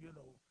 but,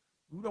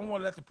 we don't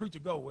want to let the preacher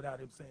go without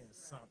him saying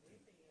something.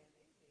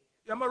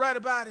 Am I right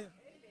about it?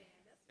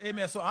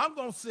 Amen. So I'm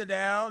going to sit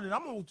down, and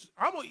I'm going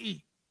to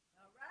eat.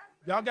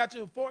 Y'all got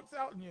your forks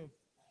out and your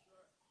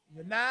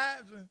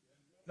knives?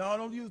 No,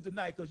 don't use the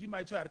knife because you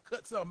might try to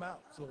cut something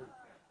out. So,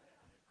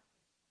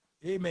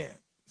 amen.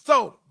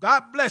 So,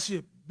 God bless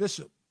you,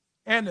 Bishop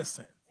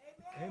Anderson.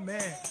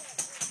 Amen.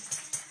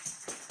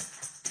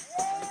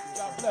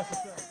 God bless you,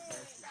 sir.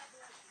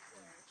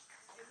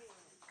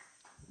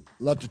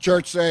 Let the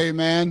church say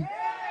amen.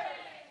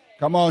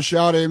 Come on,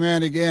 shout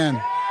amen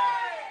again.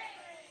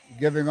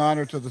 Giving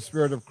honor to the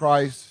Spirit of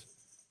Christ,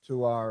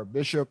 to our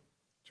bishop,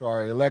 to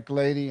our elect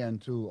lady,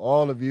 and to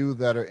all of you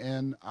that are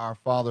in our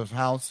Father's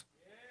house.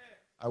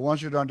 I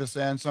want you to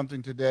understand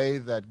something today,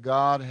 that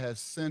God has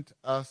sent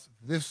us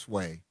this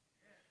way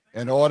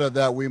in order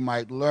that we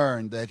might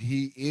learn that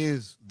he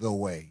is the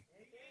way,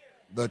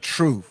 the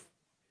truth,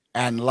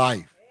 and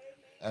life,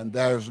 and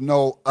there's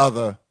no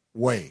other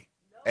way.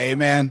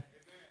 Amen.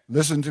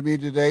 Listen to me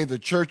today. The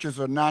churches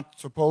are not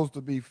supposed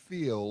to be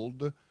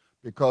filled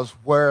because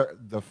where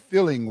the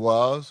filling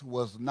was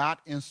not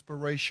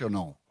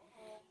inspirational.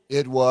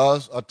 It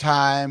was a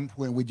time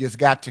when we just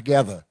got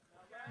together,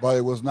 but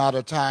it was not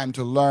a time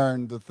to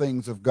learn the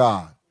things of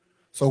God.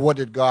 So what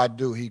did God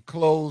do? He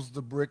closed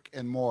the brick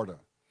and mortar,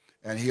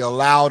 and he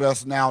allowed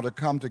us now to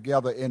come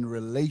together in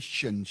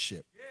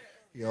relationship.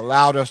 He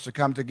allowed us to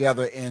come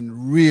together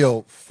in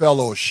real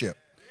fellowship.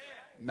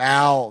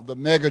 Now the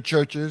mega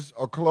churches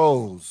are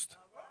closed,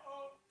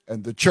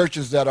 and the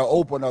churches that are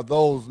open are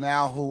those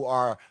now who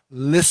are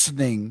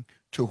listening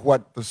to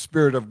what the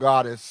Spirit of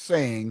God is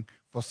saying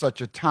for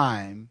such a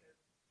time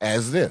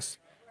as this.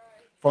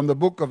 From the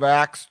book of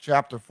Acts,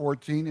 chapter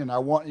 14, and I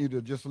want you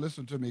to just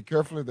listen to me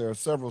carefully. There are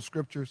several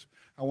scriptures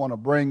I want to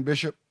bring,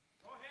 Bishop,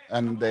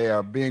 and they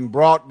are being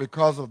brought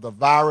because of the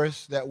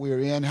virus that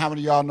we're in. How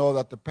many of y'all know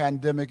that the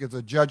pandemic is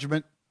a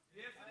judgment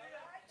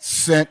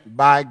sent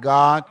by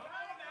God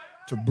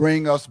to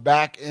bring us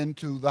back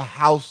into the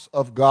house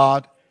of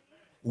God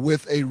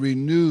with a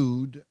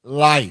renewed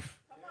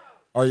life?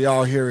 Are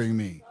y'all hearing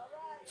me?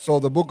 So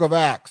the book of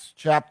Acts,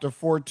 chapter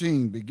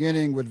 14,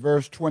 beginning with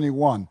verse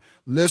 21,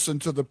 listen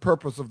to the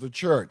purpose of the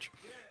church.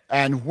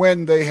 And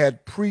when they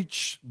had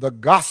preached the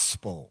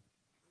gospel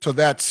to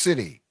that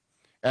city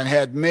and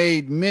had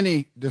made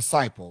many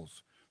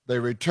disciples, they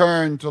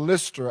returned to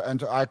Lystra and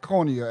to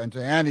Iconium and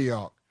to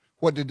Antioch.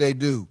 What did they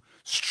do?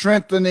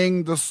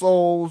 Strengthening the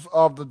souls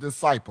of the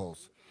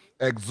disciples,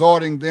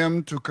 exhorting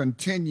them to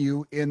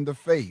continue in the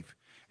faith,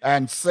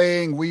 and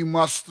saying we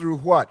must through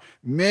what?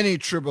 Many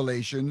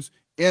tribulations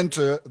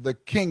enter the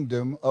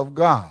kingdom of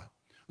God.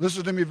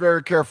 Listen to me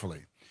very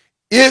carefully.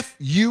 If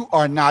you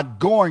are not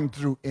going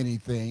through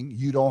anything,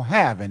 you don't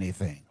have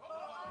anything.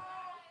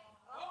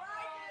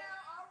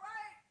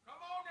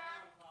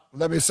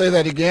 Let me say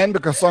that again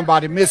because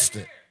somebody missed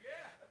it.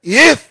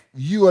 If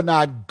you are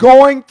not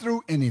going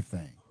through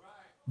anything,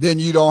 then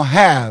you don't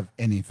have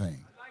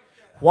anything.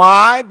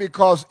 Why?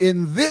 Because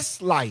in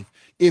this life,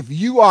 if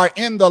you are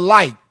in the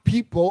light,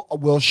 people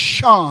will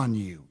shun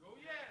you.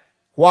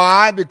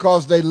 Why?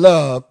 Because they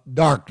love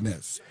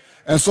darkness.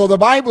 And so the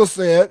Bible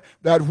said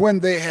that when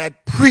they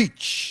had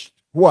preached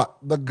what?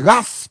 The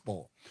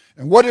gospel.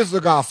 And what is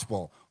the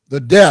gospel?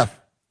 The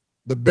death,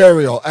 the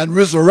burial, and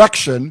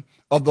resurrection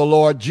of the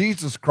Lord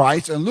Jesus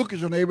Christ. And look at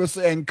your neighbor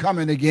saying,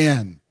 coming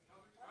again.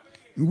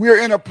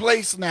 We're in a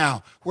place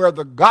now where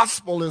the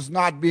gospel is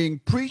not being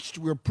preached.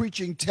 We're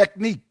preaching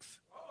techniques.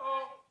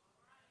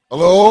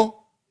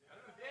 Hello?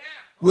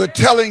 We're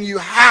telling you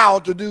how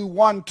to do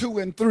 1, 2,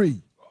 and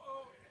 3.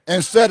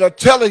 Instead of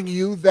telling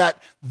you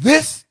that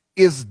this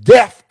is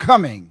death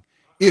coming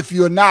if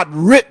you're not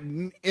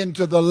written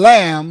into the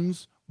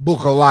Lamb's book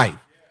of life.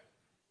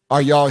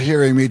 Are y'all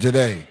hearing me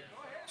today?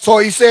 So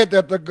he said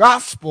that the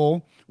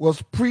gospel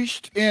was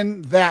preached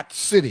in that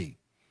city.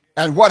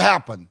 And what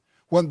happened?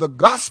 When the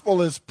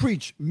gospel is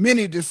preached,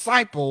 many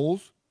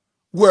disciples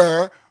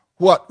were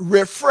what?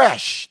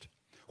 Refreshed.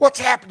 What's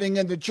happening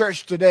in the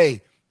church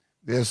today?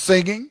 They're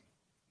singing.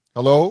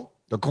 Hello?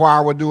 The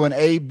choir were doing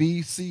A,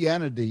 B, C,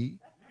 and a D.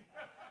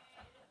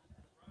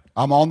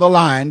 I'm on the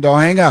line.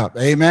 Don't hang up.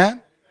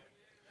 Amen?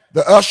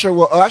 The usher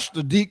will ush,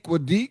 the deacon will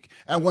deacon,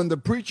 and when the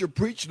preacher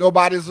preached,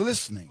 nobody's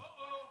listening.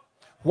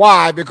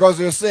 Why? Because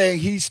they're saying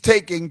he's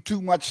taking too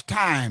much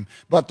time.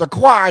 But the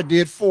choir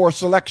did 4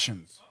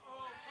 selections.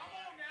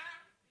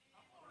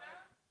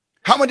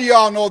 How many of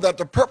y'all know that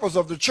the purpose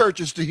of the church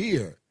is to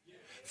hear?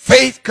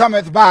 Faith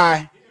cometh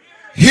by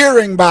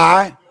hearing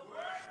by.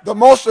 The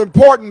most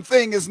important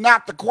thing is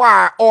not the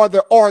choir or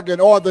the organ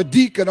or the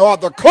deacon or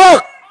the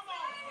clerk.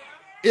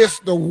 It's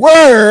the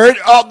word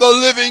of the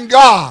living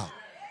God.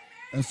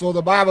 And so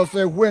the Bible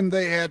said when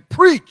they had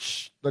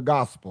preached the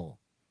gospel,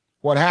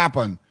 what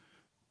happened?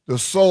 The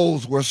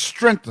souls were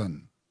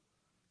strengthened,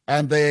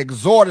 and they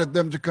exhorted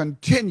them to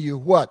continue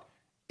what?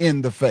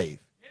 In the faith.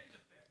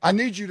 I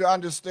need you to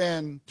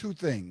understand 2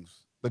 things.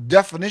 The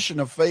definition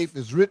of faith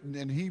is written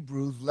in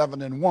Hebrews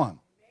 11:1.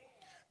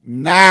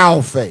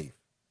 Now faith.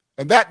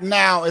 And that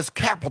now is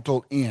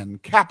capital N,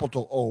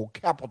 capital O,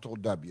 capital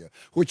W,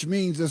 which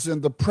means it's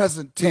in the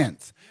present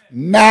tense.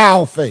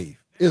 Now faith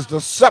is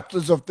the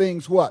substance of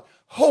things what?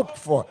 Hoped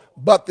for,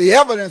 but the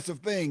evidence of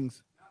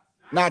things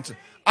not.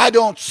 I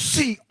don't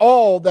see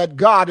all that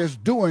God is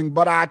doing,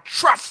 but I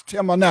trust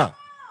him enough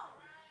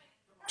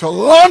to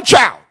launch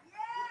out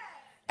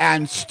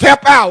and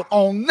step out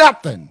on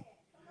nothing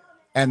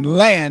and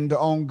land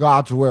on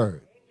God's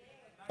word.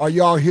 Are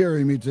y'all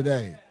hearing me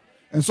today?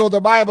 And so the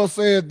Bible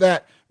says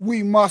that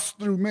we must,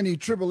 through many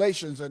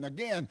tribulations, and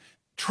again,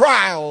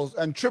 trials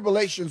and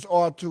tribulations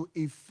are to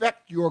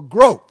effect your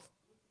growth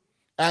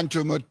and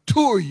to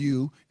mature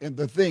you in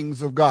the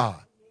things of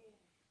God.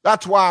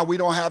 That's why we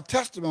don't have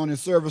testimony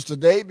service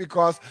today,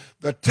 because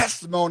the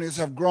testimonies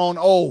have grown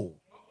old.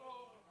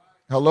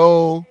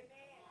 Hello?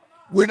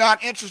 We're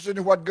not interested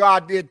in what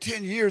God did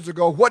 10 years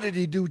ago. What did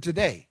he do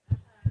today?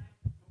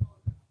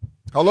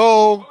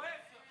 Hello?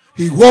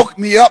 He woke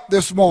me up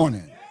this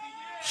morning,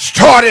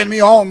 started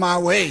me on my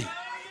way.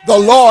 The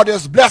Lord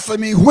is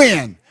blessing me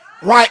when?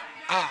 Right?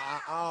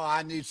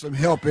 I need some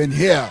help in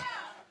here.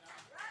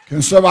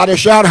 Can somebody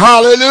shout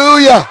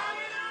hallelujah?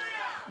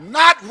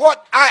 Not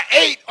what I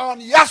ate on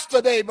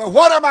yesterday, but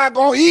what am I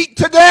going to eat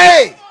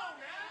today?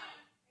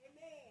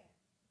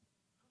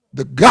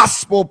 The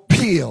gospel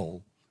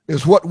pill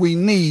is what we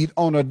need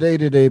on a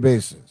day-to-day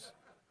basis.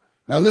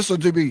 Now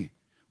listen to me.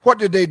 What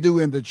did they do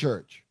in the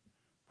church?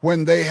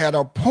 When they had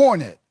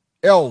appointed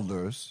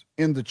elders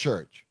in the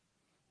church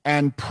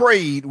and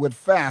prayed with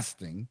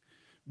fasting,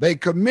 they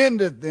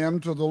commended them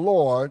to the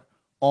Lord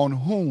on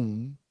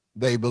whom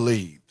they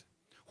believed.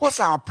 What's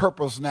our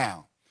purpose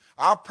now?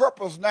 Our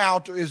purpose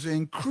now is to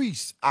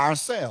increase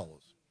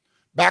ourselves.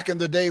 Back in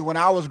the day when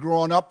I was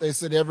growing up, they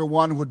said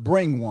everyone would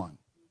bring one.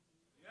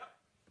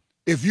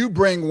 If you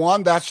bring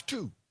one, that's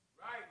two.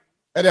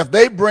 And if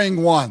they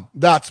bring one,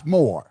 that's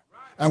more.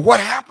 And what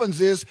happens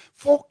is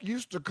folk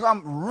used to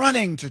come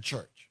running to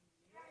church.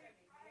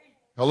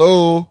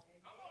 Hello?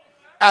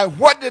 And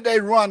what did they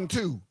run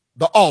to?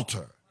 The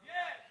altar.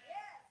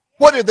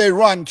 What did they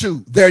run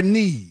to? Their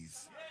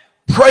knees.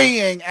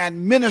 Praying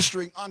and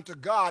ministering unto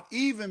God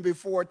even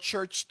before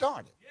church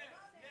started.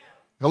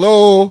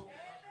 Hello?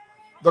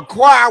 The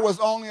choir was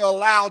only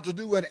allowed to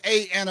do an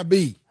A and a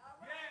B.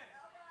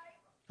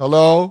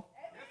 Hello?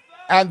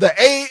 And the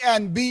A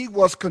and B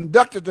was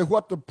conducted to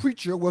what the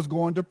preacher was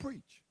going to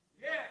preach.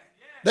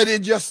 They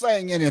didn't just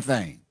sing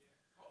anything.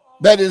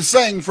 They didn't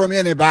sing from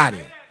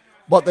anybody.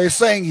 But they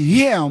sang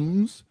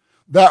hymns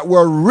that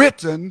were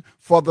written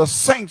for the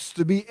saints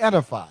to be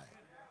edified.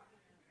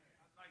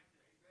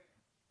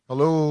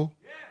 Hello?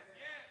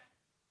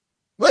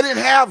 They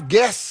didn't have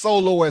guest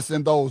soloists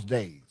in those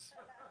days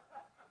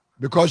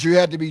because you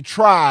had to be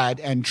tried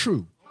and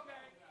true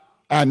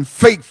and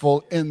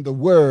faithful in the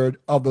word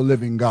of the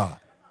living God.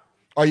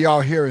 Are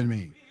y'all hearing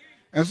me?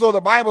 And so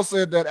the Bible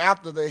said that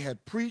after they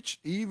had preached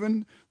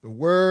even the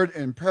word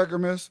in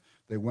Pergamos,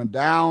 they went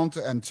down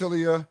to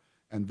Antioch,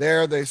 and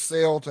there they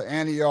sailed to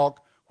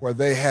Antioch, where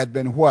they had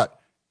been what?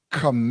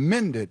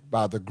 Commended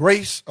by the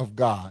grace of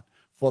God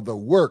for the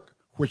work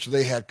which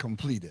they had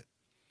completed.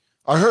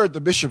 I heard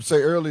the bishop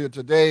say earlier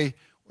today,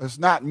 it's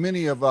not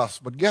many of us,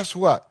 but guess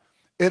what?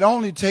 It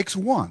only takes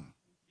one.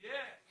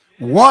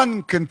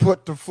 One can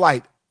put to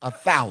flight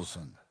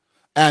 1,000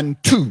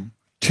 and 2,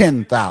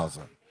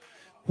 10,000.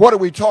 What are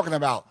we talking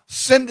about?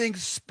 Sending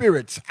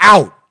spirits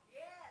out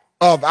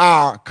of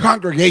our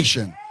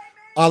congregation,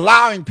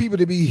 allowing people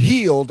to be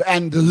healed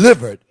and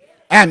delivered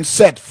and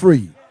set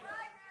free.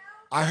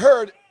 I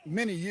heard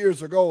many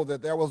years ago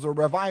that there was a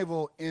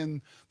revival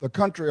in the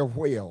country of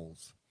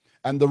Wales,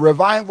 and the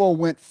revival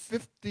went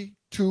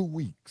 52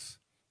 weeks,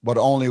 but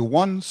only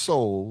one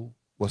soul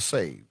was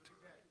saved.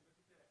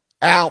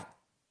 Out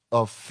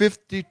of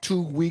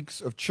 52 weeks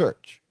of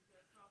church,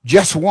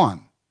 just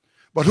one.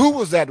 But who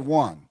was that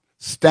one?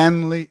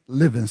 Stanley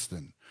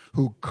Livingston,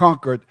 who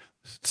conquered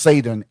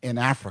Satan in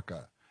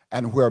Africa,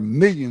 and where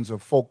millions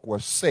of folk were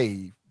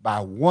saved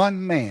by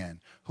one man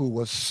who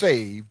was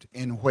saved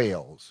in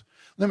Wales.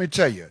 Let me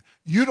tell you,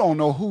 you don't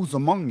know who's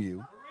among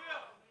you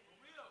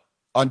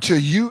until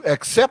you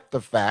accept the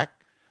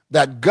fact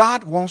that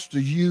God wants to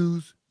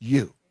use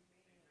you.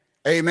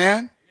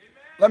 Amen?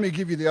 Let me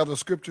give you the other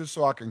scriptures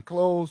so I can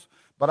close,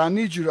 but I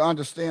need you to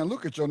understand.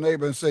 Look at your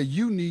neighbor and say,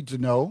 you need to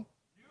know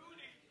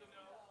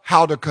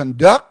how to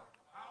conduct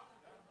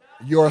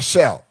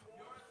yourself.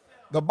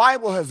 The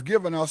Bible has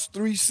given us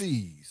 3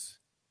 C's: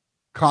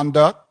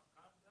 conduct,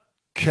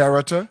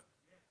 character,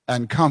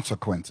 and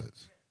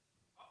consequences.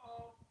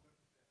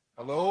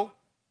 Hello?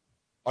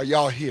 Are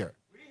y'all here?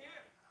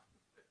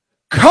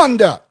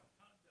 Conduct,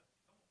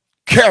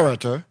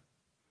 character,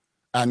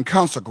 and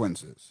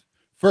consequences.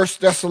 1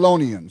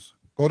 Thessalonians.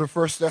 Go to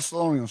 1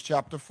 Thessalonians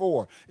chapter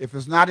 4. If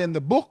it's not in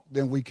the book,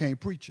 then we can't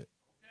preach it.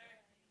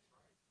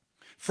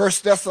 1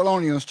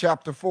 Thessalonians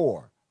chapter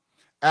 4.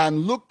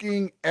 And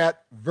looking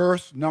at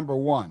verse number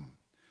 1.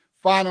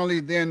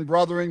 Finally, then,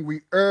 brethren,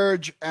 we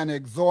urge and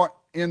exhort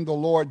in the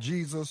Lord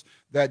Jesus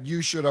that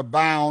you should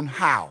abound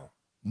how?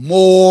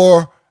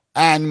 More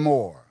and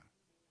more.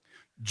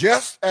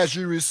 Just as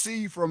you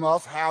receive from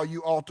us how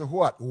you ought to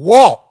what?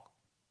 Walk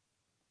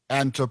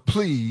and to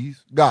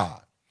please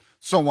God.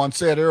 Someone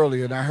said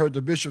earlier, and I heard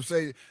the bishop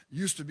say,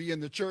 used to be in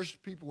the church,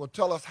 people would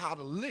tell us how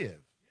to live.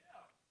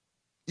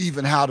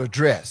 even how to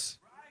dress.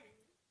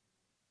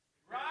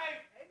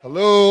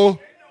 Hello?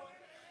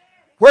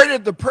 Where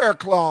did the prayer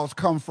clause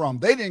come from?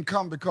 They didn't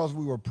come because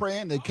we were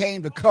praying. They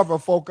came to cover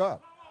folk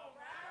up.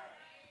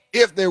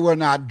 If they were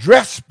not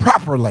dressed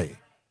properly,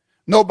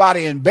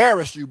 nobody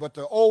embarrassed you, but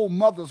the old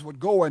mothers would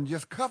go and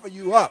just cover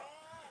you up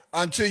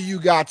until you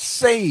got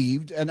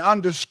saved and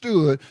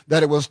understood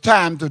that it was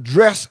time to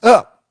dress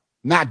up,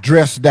 not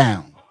dress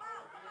down.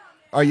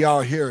 Are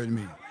y'all hearing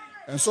me?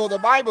 And so the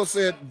Bible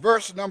said,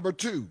 verse number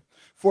 2,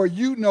 for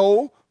you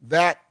know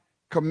that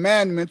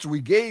commandments we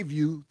gave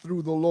you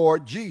through the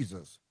Lord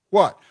Jesus.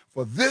 What?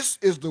 For this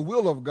is the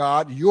will of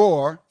God,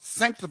 your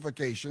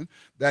sanctification,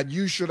 that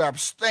you should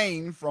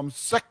abstain from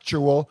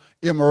sexual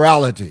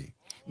immorality.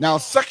 Now,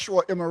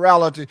 sexual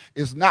immorality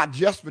is not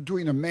just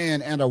between a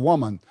man and a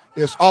woman.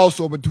 It's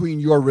also between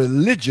your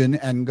religion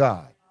and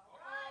God.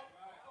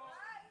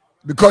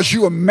 Because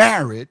you are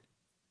married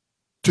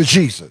to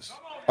Jesus.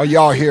 Are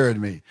y'all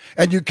hearing me?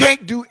 And you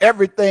can't do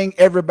everything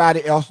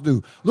everybody else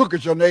do. Look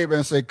at your neighbor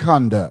and say,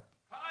 conduct.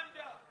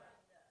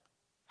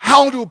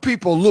 How do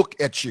people look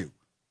at you?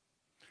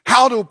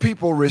 How do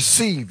people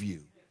receive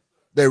you?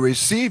 They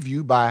receive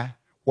you by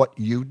what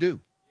you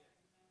do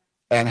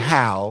and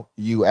how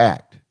you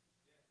act.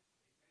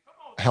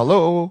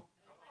 Hello?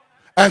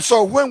 And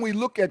so when we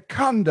look at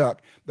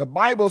conduct, the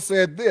Bible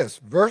said this,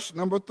 verse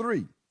number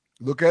 3.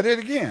 Look at it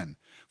again.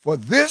 For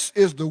this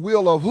is the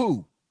will of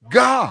who?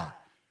 God.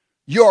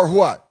 Your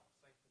what?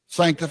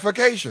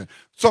 Sanctification.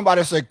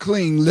 Somebody say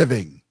clean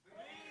living.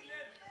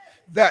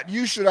 That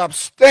you should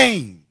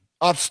abstain.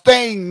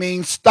 Abstain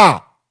means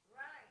stop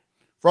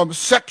from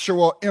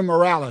sexual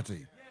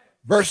immorality.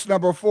 Verse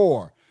number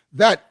 4,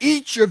 that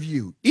each of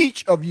you,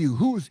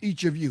 who's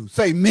each of you?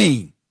 Say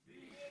me.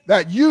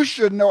 That you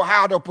should know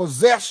how to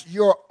possess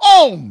your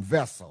own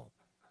vessel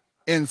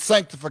in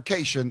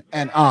sanctification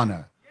and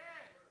honor.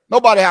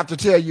 Nobody have to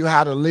tell you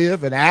how to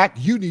live and act.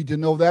 You need to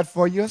know that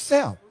for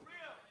yourself.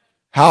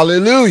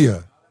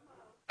 Hallelujah.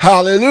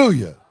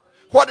 Hallelujah.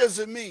 What does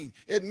it mean?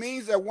 It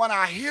means that when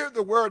I hear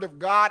the word of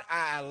God,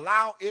 I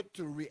allow it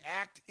to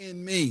react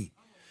in me.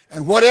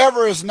 And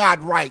whatever is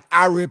not right,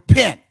 I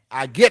repent.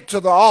 I get to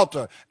the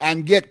altar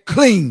and get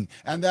clean.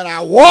 And then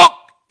I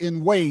walk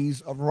in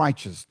ways of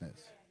righteousness,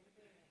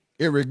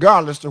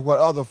 irregardless of what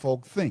other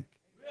folk think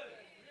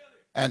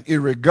and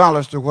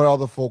irregardless of what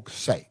other folks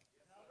say.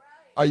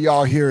 Are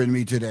y'all hearing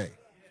me today?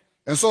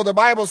 And so the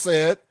Bible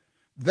said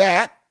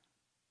that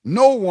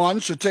no one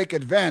should take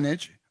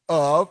advantage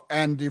of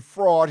and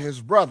defraud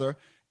his brother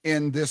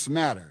in this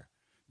matter,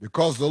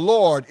 because the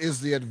Lord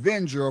is the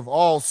avenger of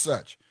all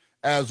such,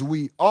 as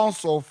we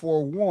also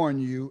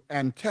forewarn you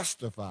and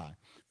testify.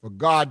 For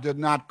God did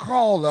not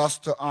call us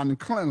to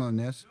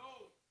uncleanliness,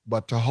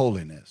 but to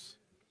holiness.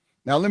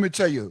 Now let me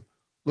tell you,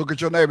 look at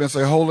your neighbor and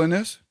say,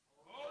 holiness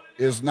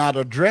is not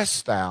a dress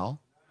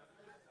style,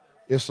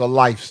 it's a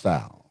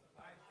lifestyle.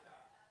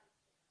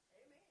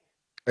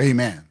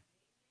 Amen.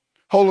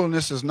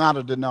 Holiness is not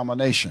a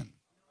denomination.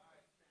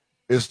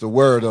 It's the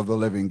word of the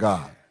living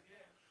God.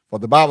 For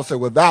the Bible said,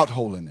 without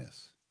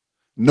holiness,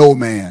 no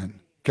man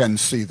can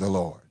see the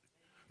Lord.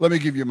 Let me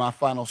give you my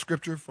final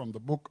scripture from the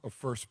book of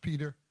 1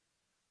 Peter.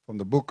 From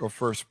the book of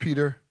 1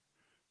 Peter,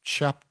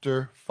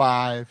 chapter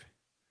 5.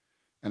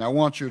 And I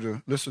want you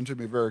to listen to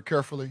me very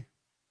carefully.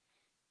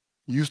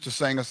 I used to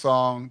sing a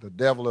song, the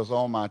devil is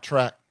on my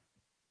track,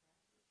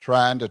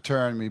 trying to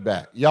turn me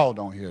back. Y'all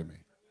don't hear me.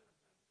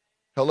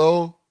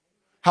 Hello?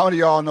 How many of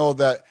y'all know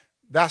that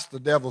that's the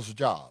devil's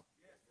job?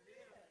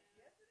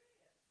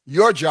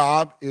 Your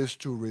job is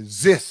to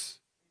resist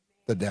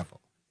the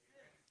devil.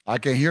 I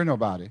can't hear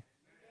nobody.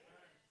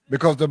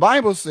 Because the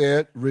Bible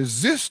said,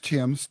 resist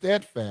him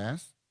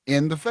steadfast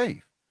in the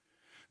faith,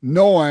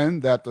 knowing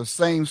that the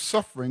same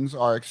sufferings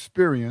are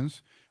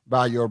experienced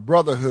by your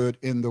brotherhood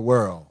in the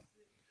world.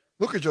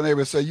 Look at your neighbor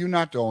and say, you're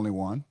not the only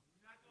one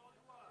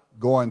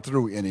going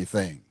through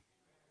anything.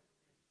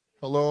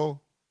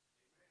 Hello?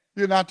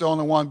 You're not the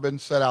only one been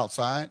set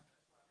outside.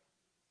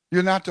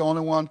 You're not the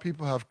only one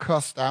people have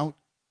cussed out.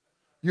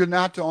 You're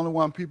not the only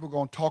one people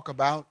going to talk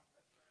about.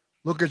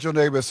 Look at your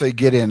neighbor and say,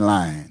 get in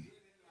line.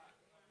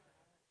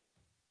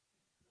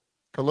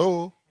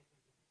 Hello?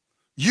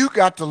 You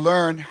got to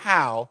learn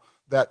how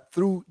that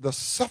through the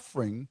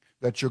suffering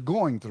that you're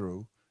going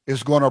through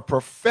is going to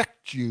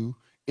perfect you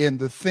in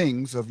the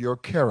things of your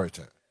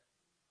character.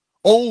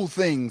 Old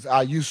things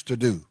I used to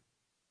do,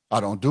 I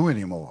don't do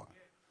anymore.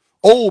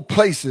 Old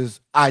places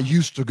I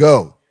used to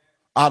go,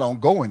 I don't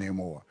go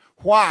anymore.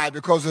 Why?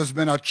 Because there's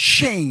been a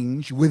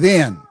change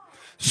within.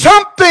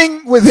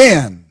 Something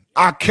within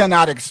I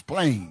cannot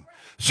explain.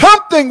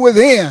 Something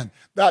within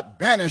that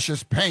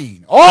banishes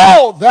pain.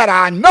 All that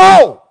I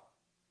know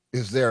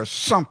is there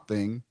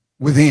something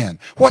within.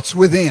 What's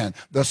within?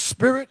 The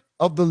Spirit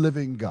of the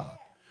living God,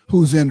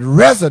 who's in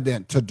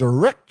resident to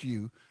direct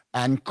you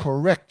and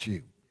correct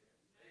you.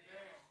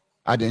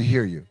 I didn't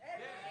hear you.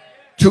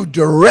 To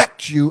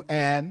direct you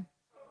and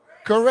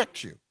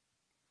correct you.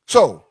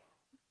 So,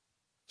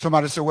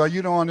 somebody said, well,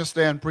 you don't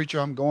understand, preacher,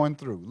 I'm going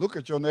through. Look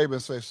at your neighbor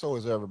and say, so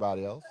is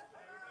everybody else.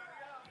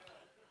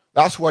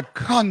 That's what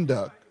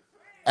conduct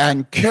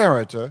and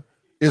character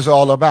is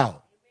all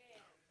about.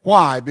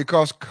 Why?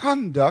 Because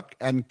conduct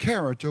and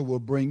character will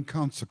bring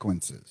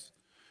consequences.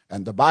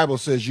 And the Bible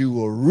says you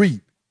will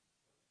reap.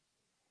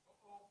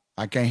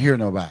 I can't hear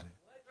nobody.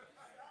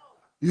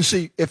 You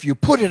see, if you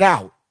put it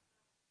out,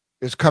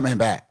 it's coming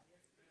back.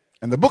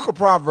 And the book of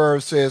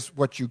Proverbs says,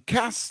 what you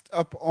cast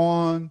up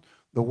on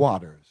the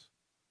waters,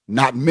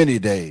 not many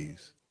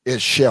days,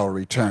 it shall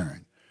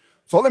return.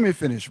 So let me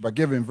finish by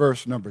giving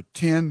verse number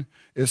 10.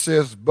 It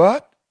says,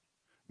 but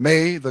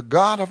may the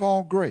God of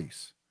all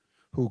grace,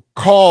 who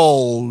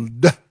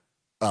called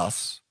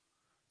us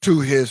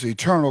to his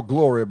eternal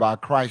glory by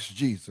Christ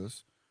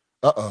Jesus,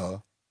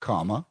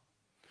 comma,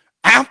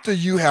 after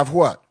you have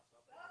what?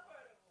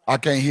 I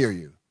can't hear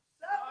you.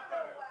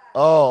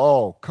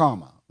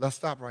 Comma. Let's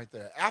stop right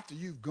there. After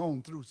you've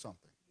gone through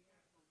something,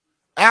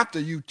 after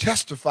you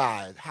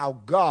testified how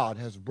God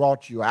has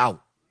brought you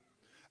out,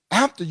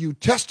 after you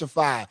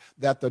testify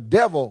that the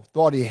devil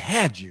thought he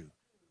had you,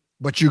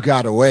 but you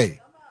got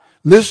away.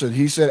 Listen,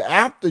 he said,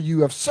 after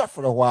you have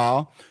suffered a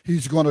while,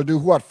 he's going to do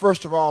what?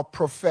 First of all,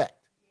 perfect.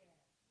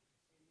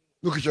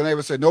 Look at your neighbor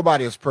and say,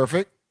 nobody is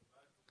perfect,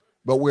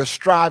 but we're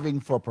striving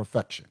for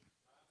perfection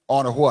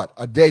on a what?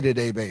 A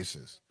day-to-day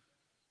basis.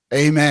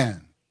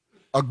 Amen.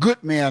 A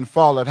good man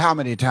falleth how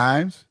many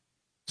times?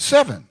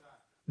 7.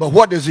 But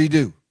what does he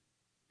do?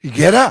 He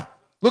get up.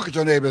 Look at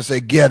your neighbor and say,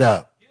 get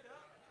up.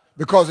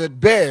 Because it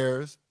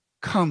bears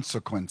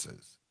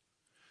consequences.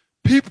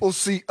 People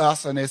see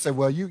us and they say,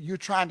 well, you're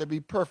trying to be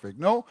perfect.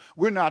 No,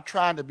 we're not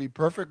trying to be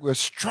perfect. We're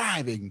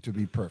striving to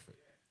be perfect.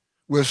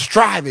 We're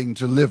striving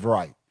to live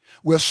right.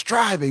 We're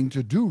striving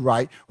to do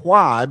right.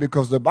 Why?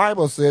 Because the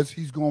Bible says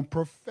he's going to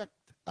perfect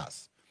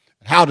us.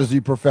 How does he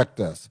perfect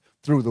us?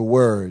 Through the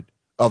word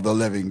of the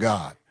living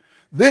God.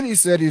 Then he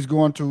said he's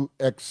going to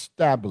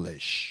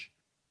establish.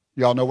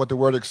 Y'all know what the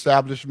word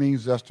establish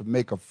means? That's to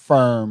make a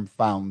firm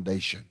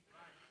foundation.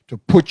 To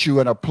put you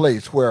in a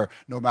place where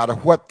no matter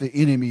what the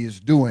enemy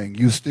is doing,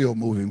 you're still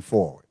moving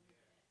forward.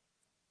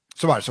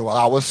 Somebody said, well,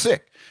 I was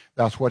sick.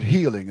 That's what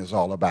healing is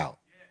all about.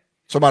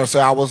 Somebody say,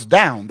 I was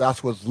down.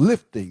 That's what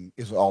lifting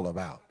is all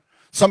about.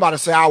 Somebody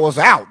say, I was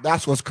out.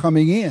 That's what's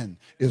coming in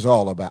is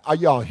all about. Are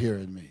y'all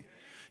hearing me?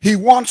 He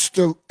wants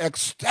to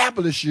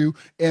establish you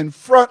in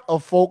front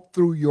of folk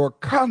through your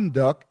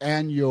conduct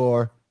and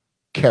your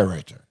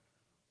character.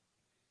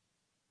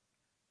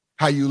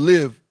 How you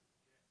live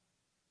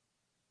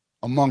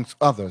amongst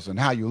others and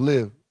how you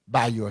live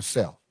by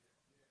yourself.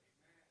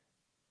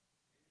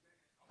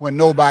 When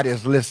nobody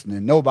is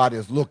listening, nobody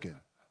is looking.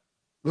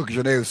 Look at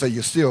your neighbor and say,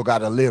 you still got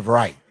to live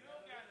right.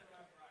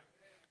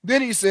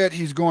 Then he said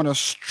he's going to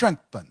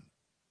strengthen.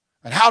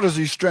 And how does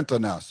he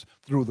strengthen us?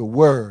 Through the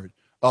word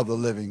of the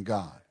living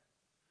God.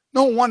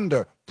 No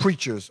wonder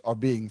preachers are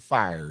being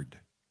fired.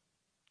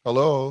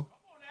 Hello?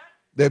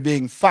 They're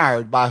being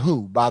fired by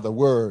who? By the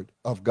word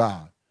of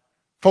God.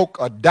 Folk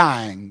are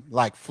dying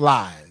like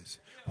flies.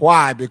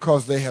 Why?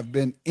 Because they have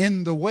been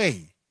in the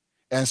way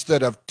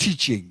instead of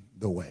teaching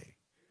the way.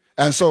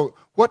 And so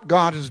what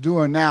God is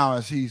doing now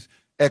is he's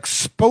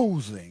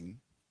exposing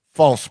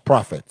false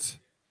prophets.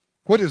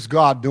 What is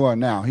God doing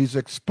now? He's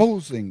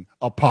exposing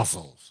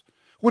apostles.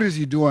 What is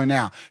he doing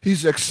now?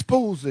 He's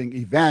exposing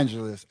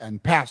evangelists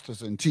and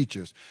pastors and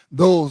teachers,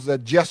 those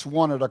that just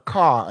wanted a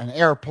car, an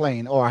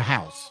airplane, or a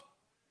house,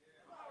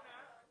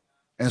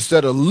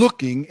 instead of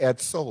looking at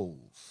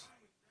souls.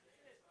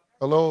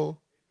 Hello?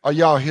 Are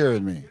y'all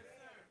hearing me?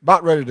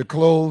 About ready to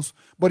close.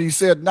 But he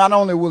said not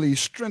only will he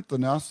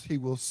strengthen us, he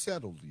will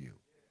settle you.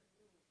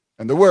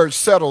 And the word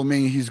settle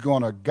means he's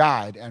going to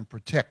guide and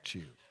protect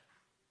you.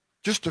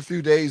 Just a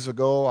few days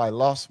ago, I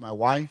lost my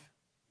wife.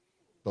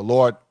 The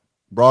Lord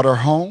brought her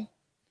home.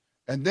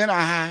 And then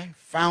I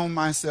found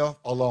myself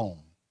alone.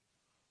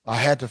 I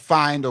had to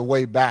find a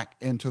way back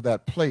into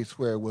that place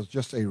where it was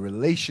just a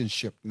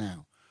relationship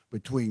now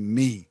between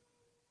me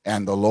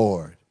and the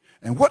Lord.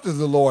 And what does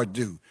the Lord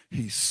do?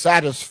 He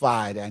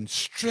satisfied and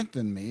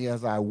strengthened me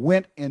as I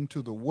went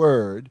into the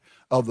word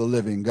of the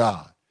living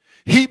God.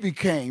 He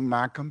became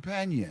my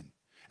companion.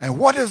 And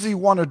what does he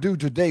want to do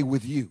today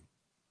with you?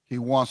 He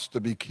wants to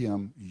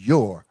become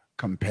your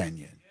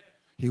companion.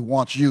 He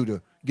wants you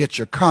to get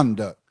your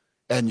conduct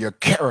and your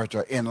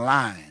character in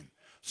line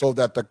so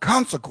that the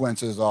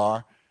consequences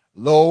are,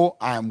 lo,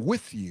 I am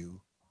with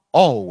you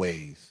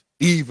always,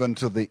 even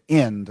to the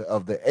end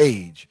of the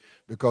age,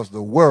 because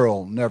the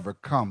world never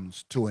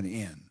comes to an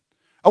end.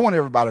 I want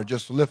everybody to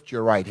just lift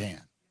your right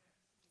hand.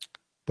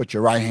 Put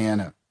your right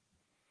hand up.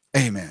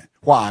 Amen.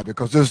 Why?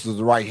 Because this is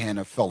the right hand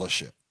of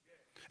fellowship.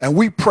 And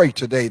we pray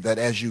today that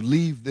as you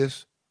leave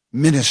this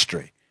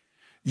ministry,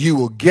 you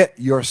will get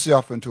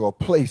yourself into a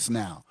place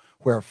now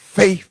where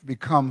faith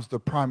becomes the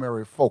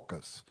primary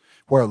focus,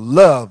 where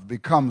love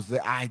becomes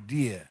the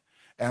idea,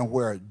 and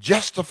where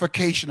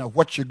justification of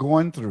what you're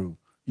going through,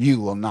 you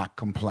will not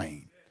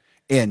complain.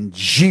 In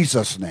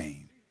Jesus'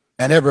 name.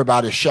 And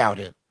everybody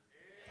shouted.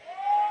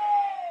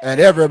 And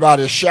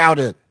everybody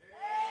shouted.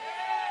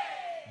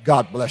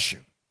 God bless you.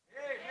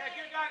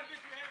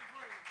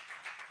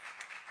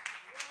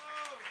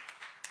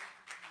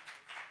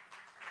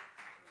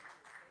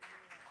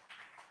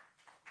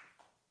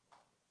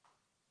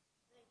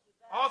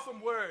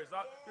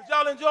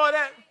 y'all enjoy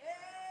that?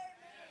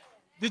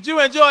 Did you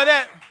enjoy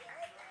that?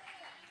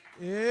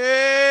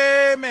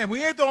 Amen.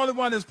 We ain't the only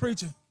one that's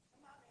preaching.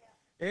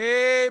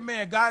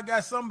 Amen. God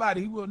got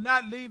somebody. He will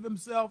not leave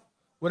himself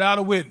without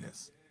a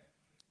witness.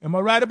 Am I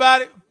right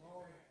about it?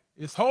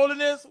 It's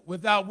holiness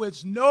without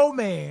which no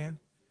man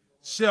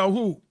shall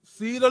who?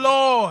 See the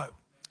Lord.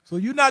 So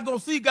you're not going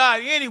to see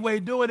God anyway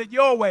doing it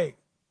your way.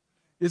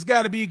 It's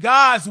got to be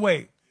God's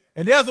way.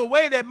 And there's a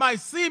way that might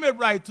seem it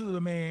right to the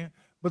man,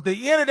 but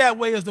the end of that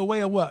way is the way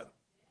of what?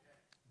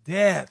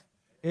 Death.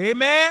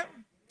 Amen.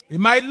 It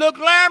might look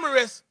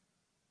glamorous.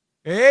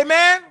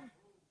 Amen.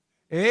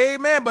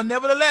 Amen. But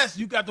nevertheless,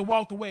 you got to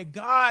walk the way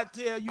God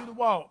tells you to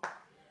walk.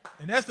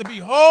 And that's to be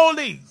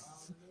holy,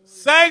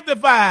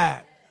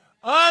 sanctified,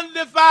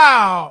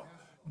 undefiled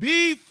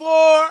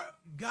before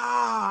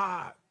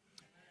God.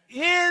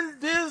 In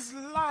this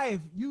life,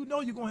 you know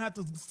you're going to have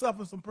to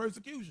suffer some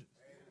persecution.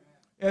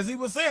 As he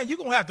was saying, you're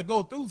going to have to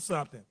go through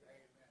something.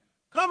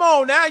 Come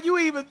on now,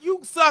 you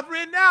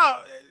suffering now.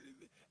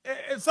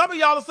 And some of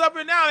y'all are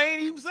suffering now,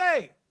 ain't even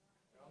saved.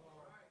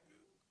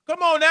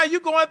 Come on now, you're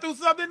going through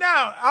something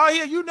now. Out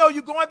here, you know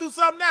you're going through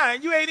something now,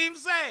 and you ain't even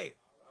saved.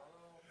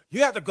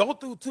 You have to go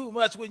through too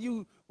much when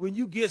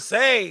you get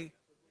saved.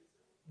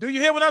 Do you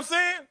hear what I'm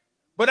saying?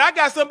 But I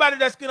got somebody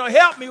that's going to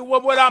help me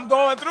with what I'm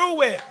going through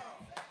with.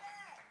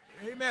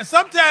 Amen.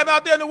 Sometimes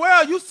out there in the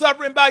world, you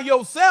suffering by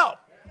yourself.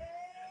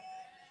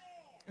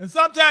 And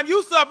sometimes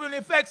you suffering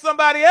affects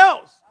somebody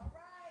else.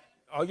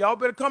 Oh, y'all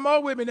better come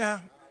on with me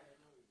now.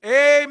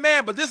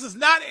 Amen. But this is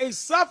not a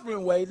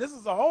suffering way. This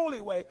is a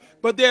holy way.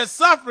 But there's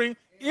suffering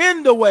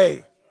in the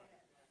way.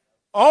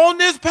 On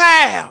this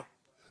path.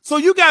 So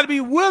you got to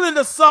be willing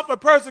to suffer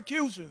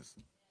persecutions.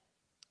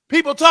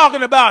 People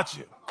talking about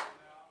you.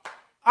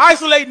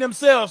 Isolating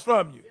themselves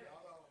from you.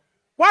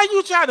 Why are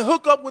you trying to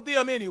hook up with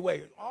them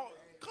anyway? Oh,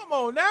 come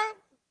on now.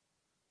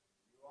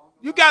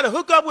 You got to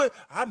hook up with,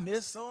 I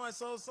miss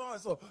so-and-so,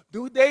 so-and-so.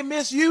 Do they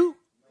miss you?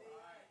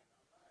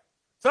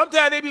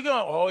 Sometimes they be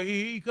going, oh,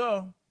 here he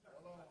come.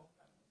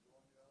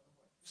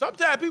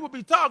 Sometimes people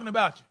be talking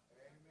about you.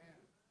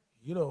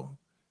 You know,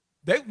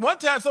 one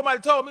time somebody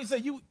told me,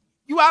 said, you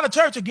out of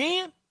church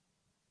again?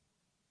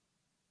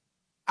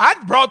 I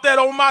brought that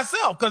on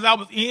myself because I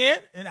was in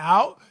and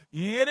out.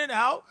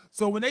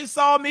 So when they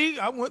saw me,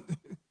 I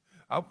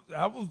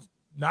was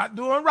not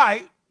doing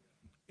right.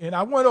 And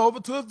I went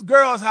over to this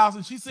girl's house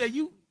and she said,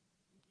 you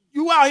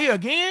out here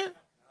again?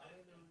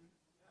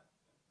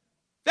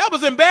 That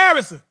was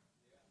embarrassing.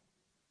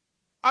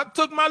 I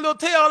took my little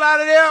tail out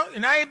of there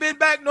and I ain't been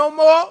back no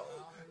more.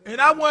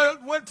 And I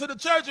went to the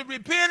church and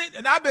repented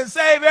and I've been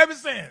saved ever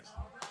since.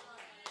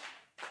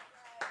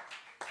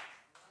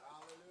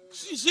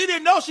 She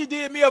didn't know she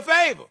did me a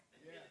favor.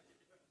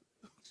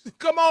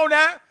 Come on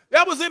now.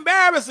 That was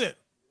embarrassing.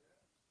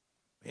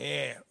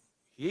 Man,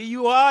 here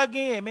you are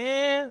again,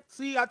 man.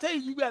 See, I tell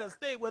you, you got to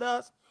stay with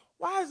us.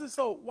 Why is it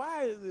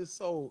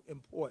so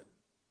important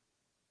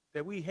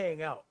that we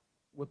hang out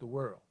with the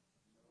world?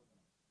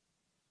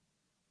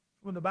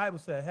 When the Bible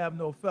said, have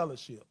no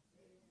fellowship.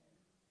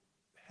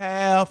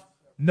 Have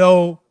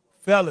no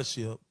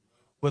fellowship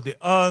with the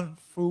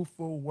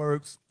unfruitful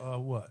works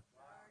of what?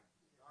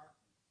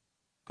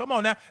 Come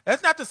on now.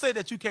 That's not to say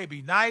that you can't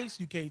be nice.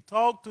 You can't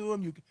talk to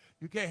them.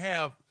 You can't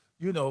have,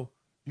 you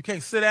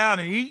can't sit down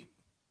and eat.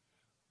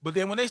 But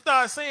then when they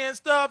start saying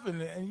stuff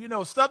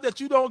and stuff that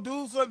you don't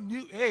do,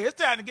 hey,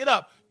 it's time to get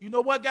up. You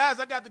know what, guys?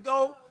 I got to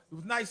go. It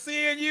was nice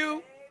seeing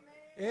you.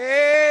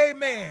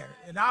 Amen.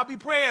 And I'll be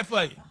praying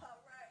for you.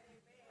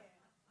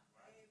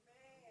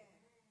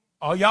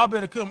 Oh, y'all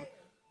better come.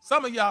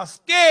 Some of y'all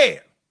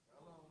scared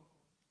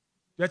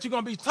that you're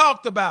going to be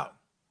talked about.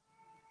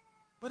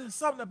 But it's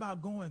something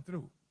about going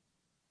through.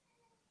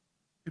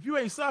 If you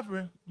ain't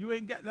suffering, you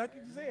ain't got, like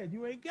you said,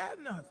 you ain't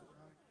got nothing.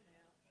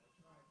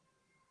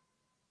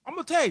 I'm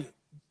going to tell you,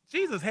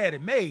 Jesus had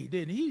it made,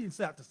 didn't he? He didn't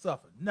have to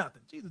suffer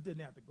nothing. Jesus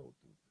didn't have to go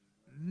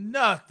through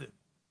nothing.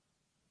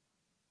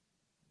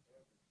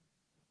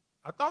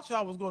 I thought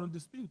y'all was going to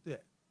dispute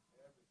that.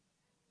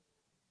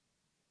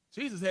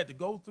 Jesus had to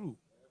go through.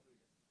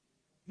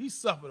 He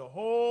suffered a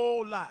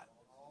whole lot.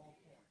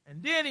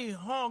 And then he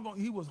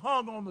was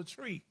hung on the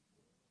tree.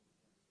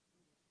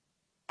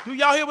 Do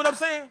y'all hear what I'm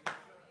saying?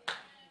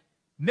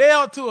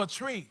 Nailed to a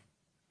tree.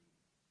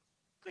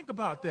 Think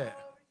about that.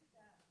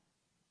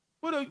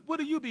 What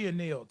are you being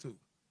nailed to?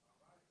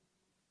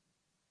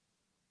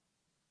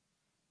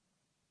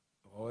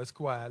 Oh, it's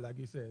quiet, like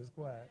you said, it's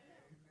quiet.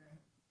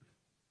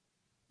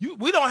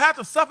 We don't have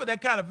to suffer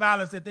that kind of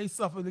violence that they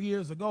suffered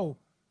years ago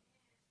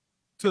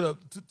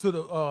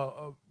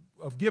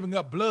of giving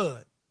up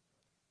blood.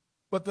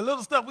 But the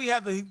little stuff we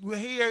have to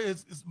hear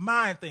is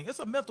mind thing. It's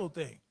a mental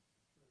thing.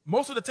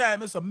 Most of the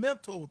time, it's a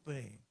mental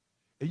thing.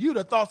 And you'd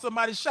have thought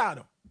somebody shot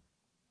him.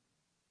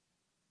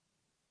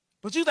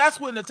 But that's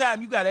when the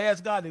time you got to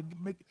ask God to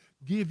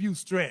give you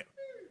strength.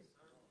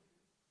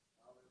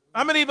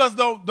 How many of us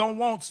don't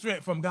want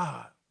strength from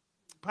God?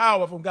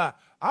 Power from God.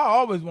 I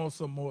always want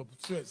some more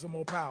strength, some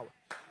more power.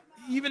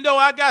 Even though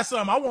I got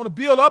some, I want to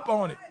build up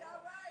on it.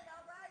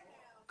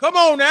 Come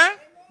on now.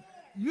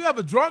 You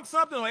ever drunk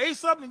something or ate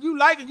something you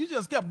like and you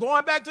just kept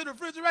going back to the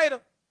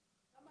refrigerator?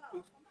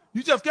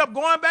 You just kept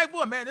going back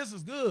for it. Man, this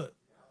is good.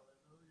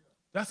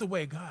 That's the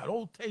way God.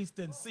 Oh, taste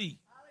and see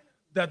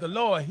that the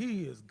Lord,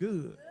 he is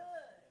good.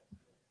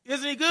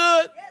 Isn't he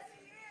good?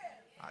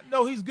 I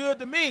know he's good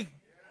to me.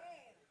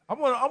 I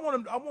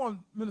want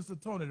Minister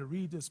Tony to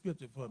read this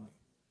scripture for me.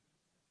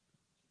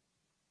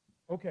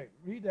 Okay,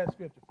 read that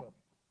scripture for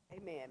me.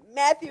 Amen.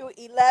 Matthew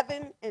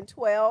 11 and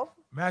 12.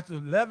 Matthew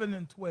 11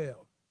 and 12.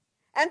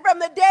 And from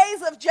the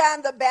days of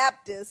John the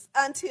Baptist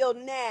until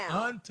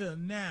now. Until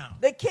now.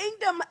 The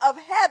kingdom of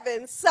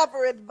heaven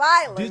suffereth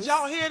violence. Did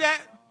y'all hear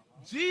that?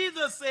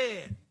 Jesus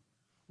said,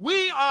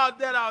 we are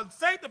that are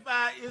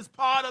sanctified is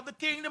part of the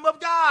kingdom of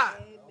God.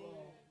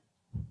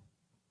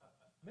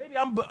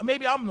 Amen.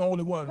 Maybe I'm the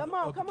only one of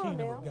the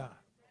kingdom of God.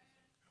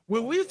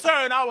 When we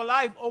turn our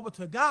life over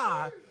to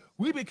God,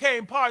 we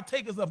became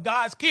partakers of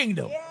God's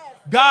kingdom,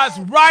 God's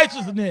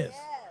righteousness.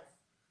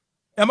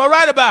 Am I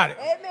right about it?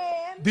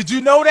 Amen. Did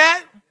you know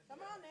that? Come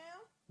on now.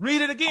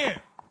 Read it again.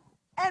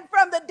 And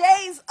from the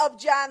days of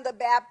John the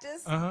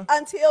Baptist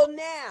until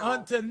now.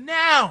 Until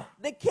now.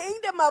 The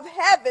kingdom of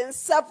heaven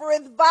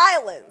suffereth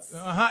violence.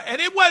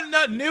 And it wasn't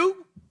nothing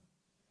new.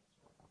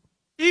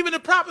 Even the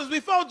prophets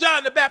before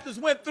John the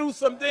Baptist went through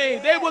some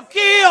things. They were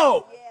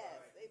killed.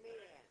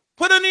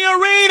 Put in the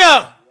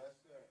arena.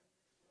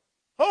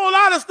 Whole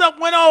lot of stuff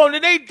went on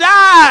and they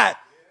died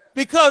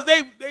because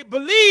they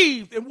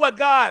believed in what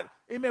God,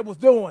 amen, was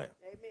doing.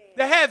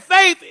 They had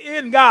faith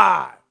in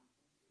God.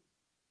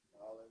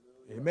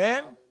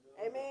 Amen.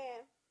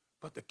 Amen.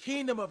 But the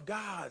kingdom of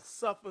God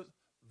suffers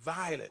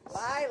violence.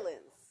 Violence.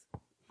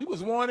 He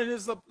was warning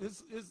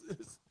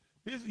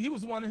he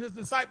was warning his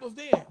disciples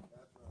then. I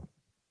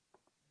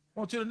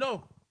want you to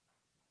know,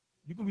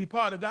 you can be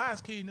part of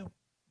God's kingdom.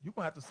 You're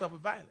going to have to suffer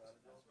violence.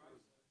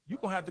 You're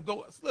going to have to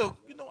go, look,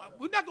 you know,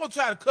 we're not going to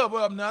try to cover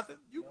up nothing.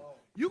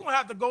 You're going to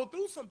have to go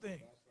through some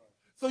things.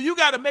 So you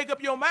got to make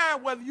up your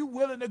mind whether you're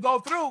willing to go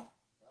through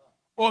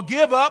or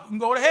give up and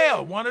go to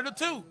hell, one of the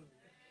two.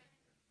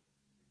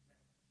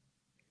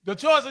 The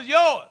choice is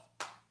yours.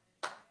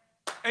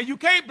 And you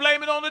can't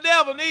blame it on the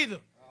devil neither.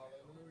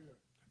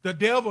 The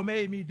devil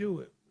made me do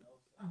it.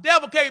 The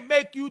devil can't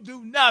make you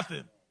do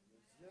nothing.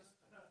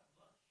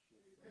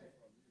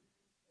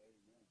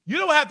 You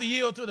don't have to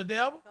yield to the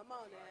devil. Come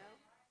on now.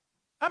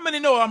 How many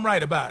know I'm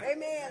right about it?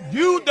 Amen.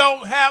 You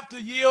don't have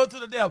to yield to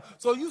the devil.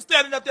 So you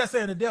standing up there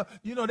saying the devil,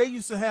 you know, they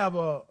used to have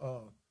a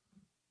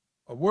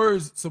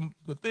words,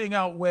 the thing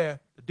out where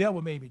the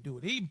devil made me do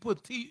it. He even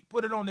put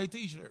it on their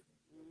t-shirt.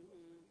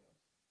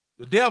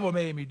 The devil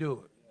made me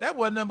do it. That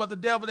wasn't nothing but the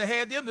devil that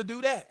had them to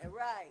do that.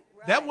 Right.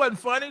 That wasn't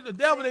funny. The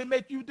devil didn't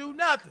make you do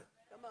nothing.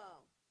 Come on.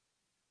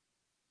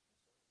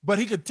 But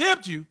he could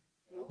tempt you,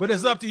 but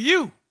it's up to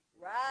you.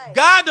 Right.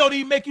 God don't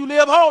even make you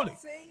live holy.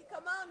 See,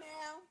 come on now.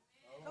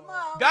 Come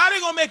on. God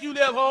ain't gonna make you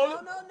live holy.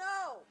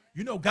 No.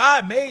 You know,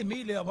 God made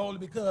me live holy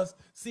because,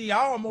 see,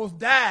 I almost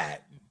died.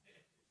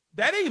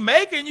 That ain't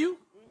making you.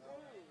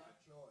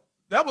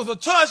 That was a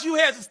choice you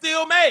had to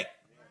still make.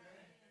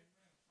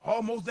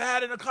 Almost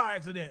died in a car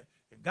accident.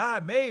 And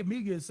God made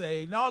me get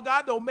saved. No,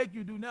 God don't make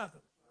you do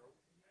nothing.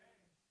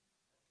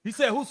 He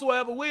said,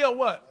 whosoever will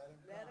what?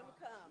 Let him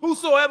come.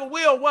 Whosoever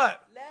will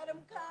what? Let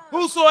him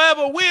come.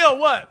 Whosoever will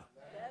what?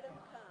 Let him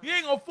come. He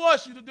ain't going to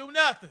force you to do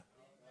nothing.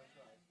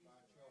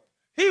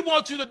 He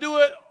wants you to do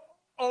it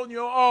on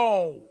your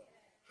own.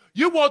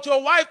 You want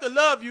your wife to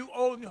love you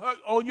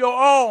on your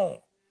own.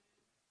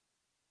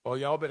 Oh,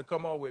 y'all better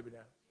come on with me now.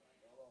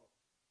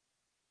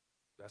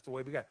 That's the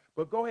way we got it.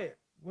 But go ahead.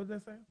 What's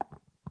that saying?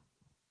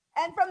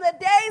 And from the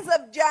days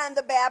of John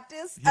the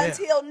Baptist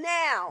until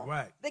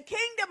now, the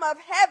kingdom of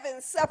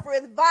heaven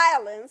suffereth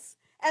violence,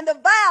 and the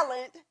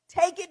violent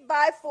take it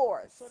by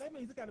force. So that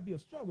means there's got to be a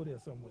struggle there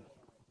somewhere.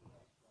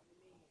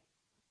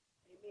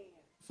 Amen.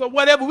 So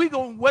whatever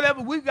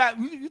we got,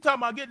 you talking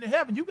about getting to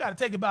heaven, you got to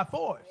take it by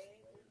force.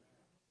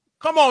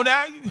 Come on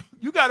now,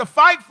 you got to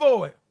fight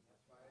for it.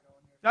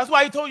 That's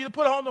why he told you to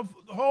put on the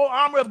whole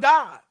armor of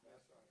God.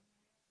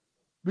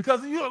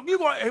 Because we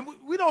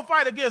don't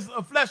fight against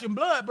flesh and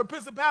blood, but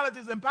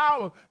principalities and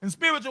power and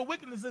spiritual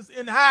wickednesses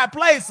in high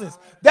places.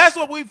 That's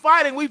what we're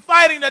fighting. We're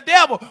fighting the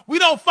devil. We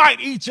don't fight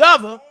each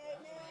other.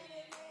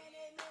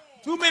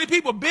 Too many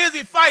people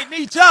busy fighting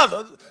each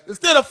other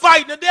instead of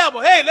fighting the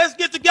devil. Hey, let's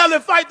get together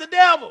and fight the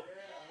devil.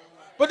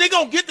 But they're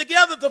going to get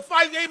together to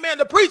fight, amen,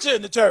 the preacher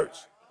in the church.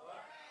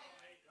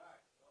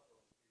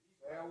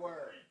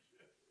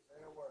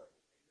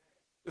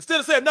 Instead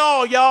of saying,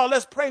 no, y'all,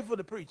 let's pray for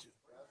the preacher.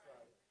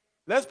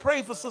 Let's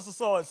pray for sister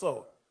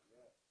so-and-so.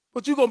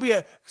 But you're going to be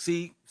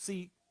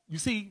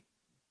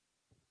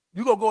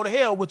you're going to go to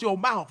hell with your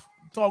mouth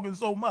talking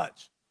so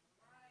much.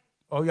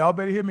 Oh, y'all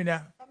better hear me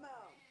now.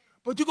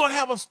 But you're going to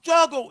have a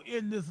struggle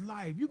in this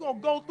life. You're going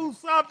to go through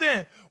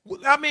something.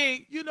 I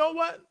mean, you know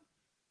what?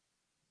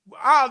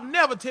 I'll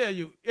never tell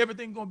you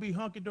everything's going to be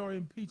hunky-dory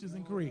and peaches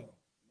and cream.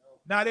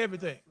 Not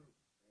everything.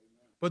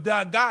 But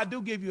God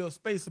do give you a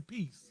space of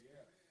peace.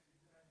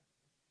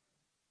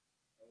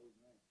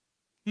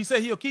 He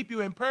said he'll keep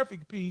you in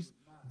perfect peace,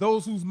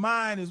 those whose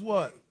mind is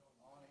what?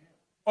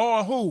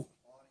 On who?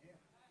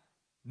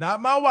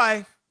 Not my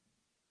wife,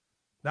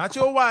 not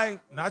your wife,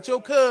 not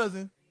your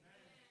cousin.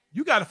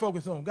 You got to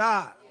focus on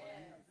God.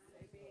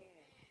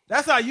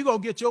 That's how you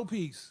going to get your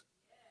peace.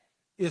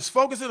 It's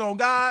focusing on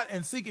God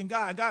and seeking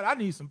God. God, I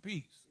need some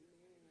peace.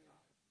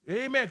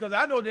 Amen. Because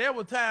I know there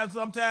were times,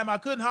 sometimes I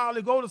couldn't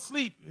hardly go to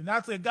sleep. And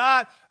I said,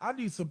 God, I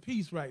need some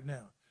peace right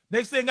now.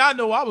 Next thing I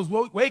know, I was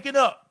waking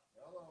up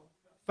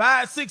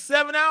 5, 6,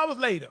 7 hours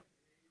later.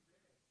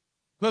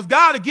 Because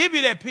God will give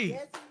you that peace.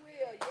 Yes, he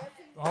will. Yes,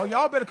 he will. Oh,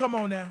 y'all better come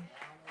on now.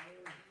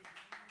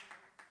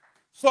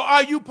 So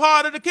are you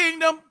part of the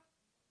kingdom?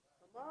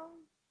 Come on.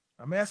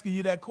 I'm asking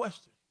you that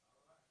question.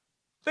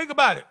 Think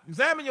about it.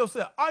 Examine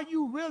yourself. Are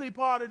you really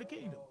part of the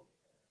kingdom?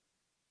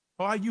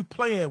 Or are you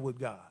playing with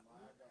God?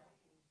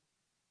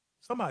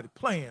 Somebody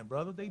playing,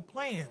 brother. They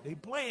playing.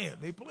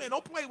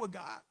 Don't play with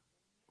God.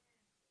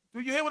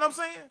 Do you hear what I'm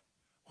saying?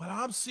 Well,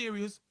 I'm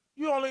serious.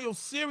 You only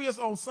serious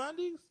on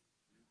Sundays?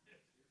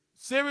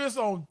 Serious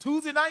on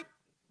Tuesday night?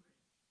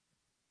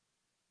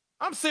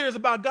 I'm serious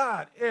about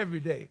God every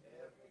day.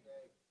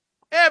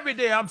 Every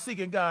day I'm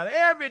seeking God.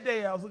 Every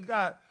day I was like,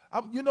 God,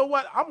 you know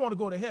what? I want to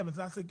go to heaven.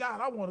 So I said,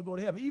 God, I want to go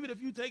to heaven. Even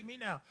if you take me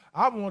now,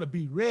 I want to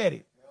be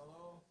ready.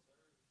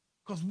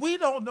 Because we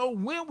don't know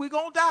when we're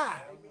going to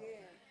die.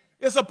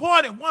 It's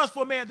appointed once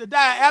for man to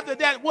die. After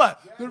that,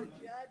 what?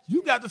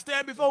 You got to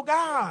stand before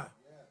God.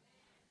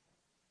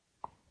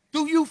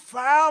 Do you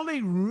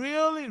finally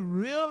really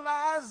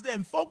realize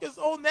and focus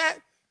on that?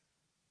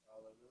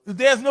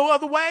 There's no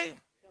other way.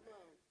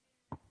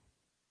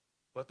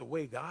 But the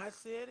way God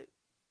said it.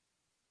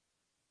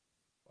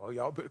 Oh,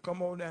 y'all better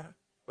come on now.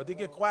 But they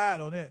get quiet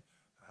on that.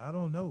 I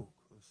don't know.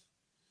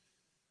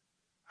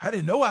 I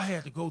didn't know I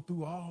had to go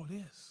through all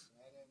this.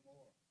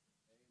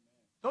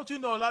 Don't you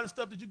know a lot of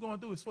stuff that you're going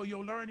through is for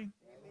your learning?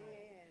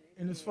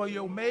 And it's for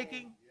your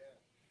making?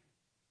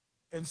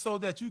 And so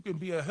that you can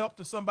be a help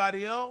to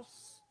somebody else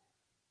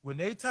when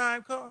their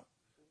time comes.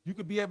 You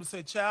could be able to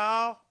say,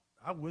 child,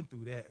 I went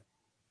through that.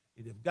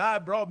 And if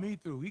God brought me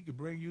through, he could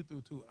bring you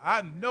through too.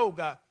 I know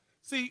God.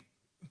 See,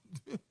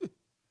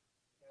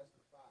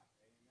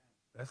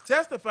 that's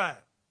testifying.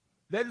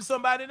 Letting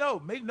somebody know.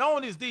 Make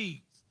known his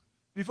deeds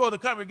before the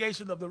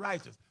congregation of the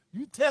righteous.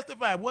 You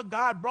testify what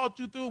God brought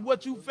you through,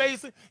 what you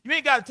facing. You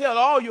ain't got to tell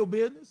all your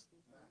business.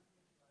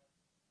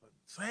 But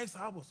saints,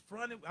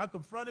 I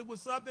confronted with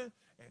something,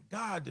 and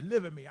God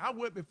delivered me. I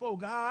went before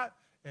God,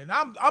 and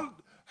I'm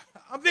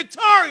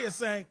victorious,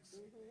 saints.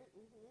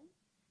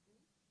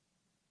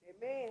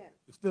 Amen.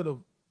 Instead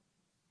of,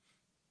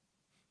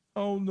 I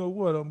don't know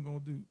what I'm going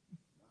to do.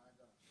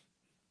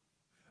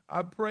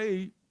 I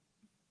prayed.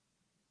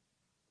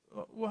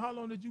 Well, how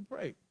long did you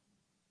pray?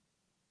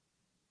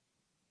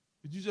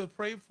 Did you just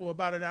pray for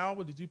about an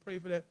hour? Did you pray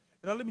for that?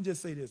 And let me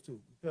just say this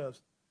too,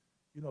 because,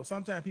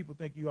 sometimes people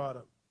think you ought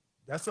to,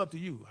 that's up to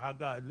you, how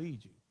God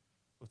leads you.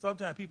 But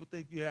sometimes people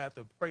think you have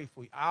to pray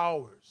for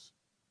hours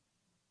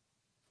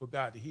for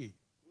God to hear you.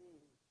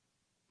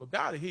 But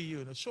God will hear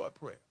you in a short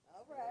prayer.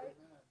 All right.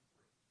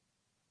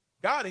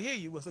 God will hear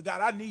you and say,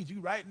 God, I need you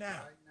right now.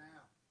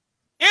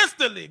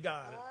 Instantly,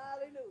 God.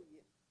 Hallelujah.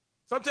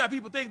 Sometimes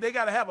people think they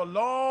got to have a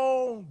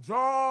long,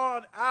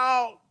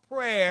 drawn-out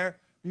prayer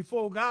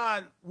before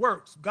God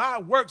works.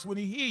 God works when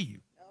he hears you.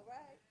 All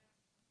right.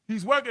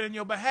 He's working in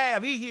your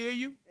behalf. He hears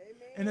you.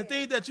 Amen. And the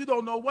thing that you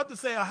don't know what to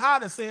say or how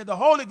to say it, the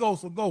Holy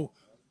Ghost will go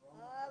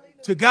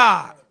Hallelujah. to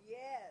God. Yes.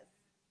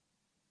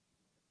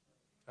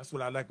 That's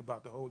what I like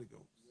about the Holy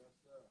Ghost.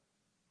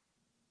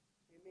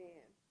 Amen.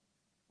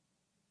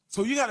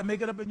 So you got to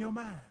make it up in your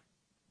mind.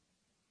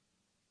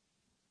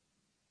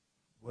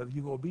 Whether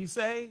you're going to be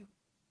saved,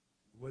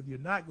 whether you're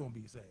not going to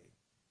be saved.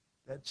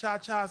 That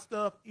cha-cha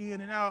stuff,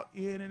 in and out,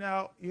 in and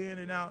out, in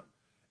and out.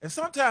 And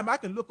sometimes I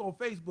can look on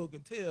Facebook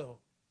and tell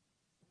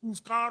who's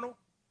carnal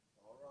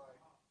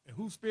and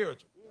who's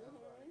spiritual.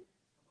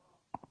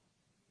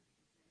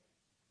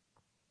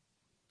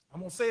 I'm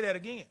going to say that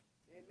again.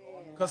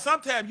 Because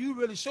sometimes you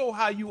really show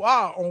how you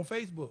are on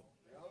Facebook.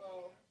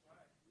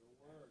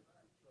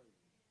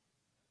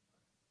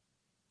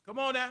 Come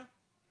on now.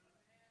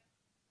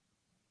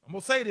 I'm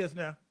going to say this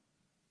now.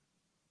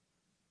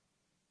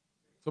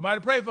 Somebody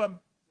pray for me.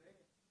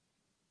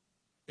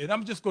 And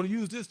I'm just going to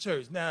use this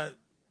church. Now,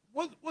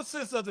 what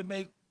sense does it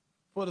make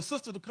for the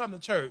sister to come to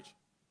church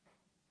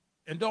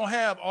and don't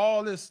have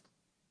all this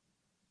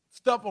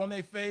stuff on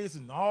their face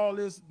and all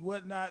this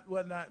whatnot.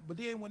 But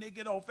then when they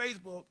get on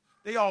Facebook,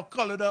 they all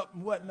colored up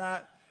and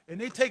whatnot,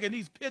 and they taking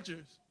these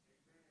pictures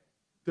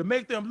to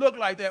make them look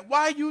like that.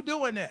 Why are you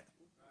doing that?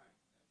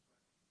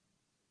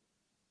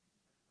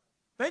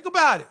 Think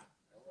about it.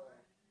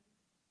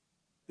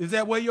 Is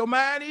that where your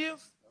mind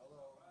is?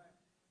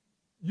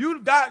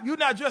 You're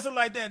not dressing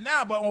like that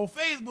now, but on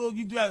Facebook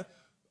you got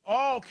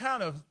all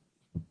kind of.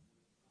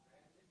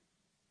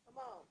 Come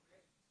on.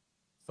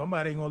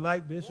 Somebody ain't gonna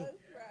like Bishop. That's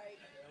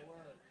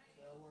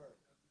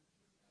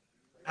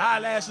right.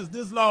 Eyelashes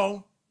this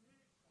long.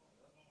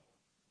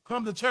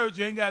 Come to church,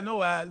 you ain't got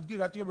no eyes. You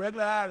got your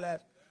regular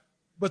eyelash.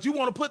 But you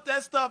want to put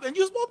that stuff, and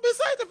you're supposed to be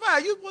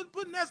sanctified. You're supposed to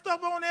putting that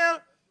stuff on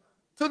there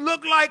to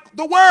look like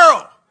the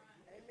world.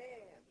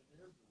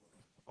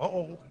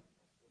 Uh-oh.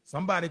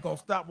 Somebody going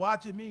to stop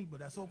watching me, but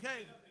that's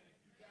okay.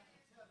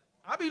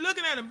 I be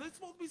looking at them. They're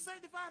supposed to be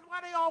sanctified.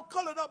 Why they all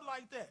colored up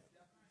like that?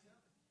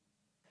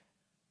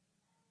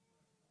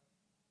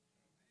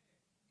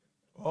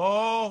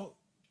 Oh,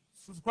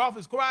 Sister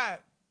Crawford's quiet.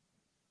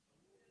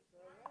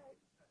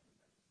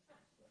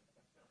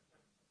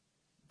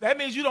 That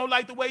means you don't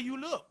like the way you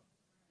look.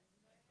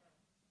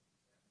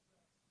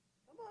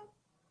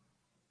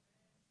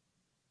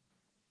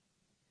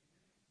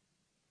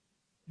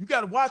 You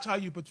got to watch how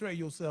you portray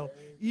yourself,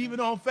 even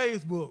on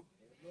Facebook.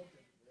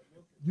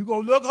 You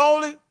going to look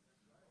holy?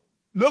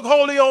 Look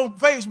holy on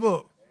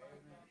Facebook.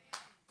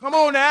 Come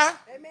on now.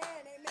 Amen.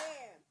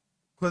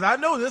 Because I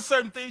know there's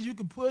certain things you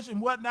can push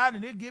and whatnot,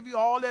 and it'll give you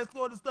all that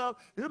sort of stuff.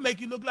 It'll make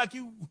you look like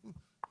you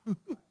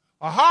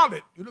a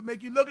harlot. It'll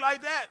make you look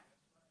like that.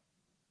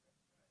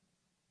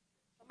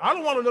 I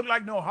don't want to look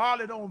like no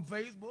harlot on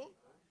Facebook.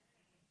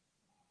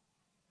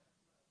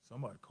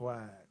 Somebody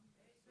quiet.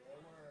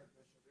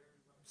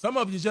 Some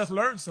of you just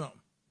learned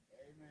something.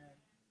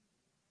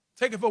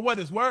 Take it for what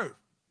it's worth.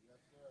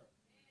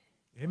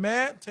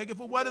 Amen. Take it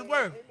for what it's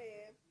worth.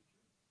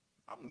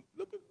 I'm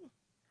looking.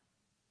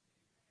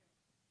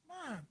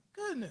 My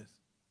goodness.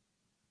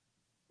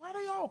 Why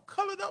they all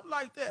colored up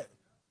like that?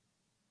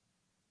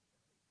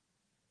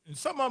 And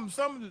some of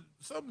the,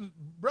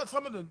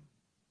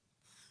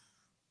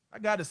 I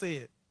gotta say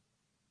it.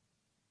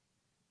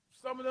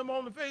 Some of them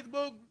on the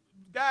Facebook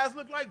guys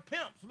look like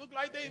pimps. Look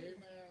like they. Amen.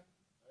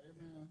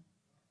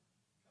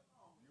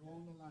 You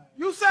on the line.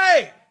 You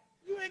say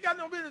you ain't got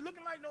no business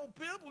looking like no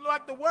pimp who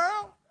like the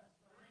world.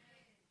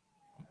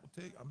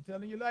 I'm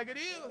telling you like it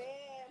is. Amen.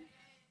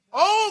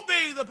 Old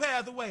things are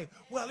passed away.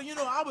 Well,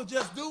 I was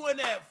just doing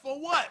that for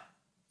what?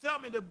 Tell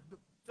me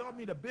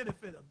the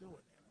benefit of doing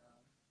that.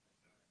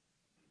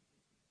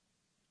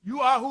 You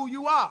are who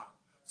you are.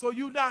 So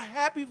you're not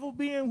happy for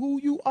being who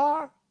you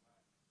are?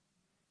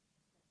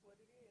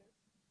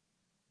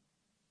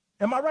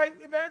 Am I right,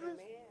 Evangelist?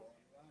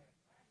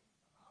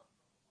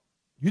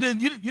 You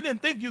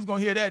didn't think you was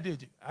gonna hear that,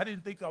 did you? I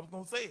didn't think I was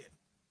gonna say it.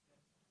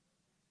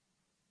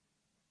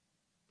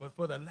 But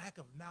for the lack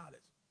of knowledge,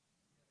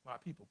 my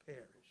people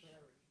perish.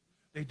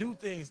 They do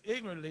things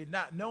ignorantly,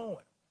 not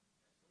knowing.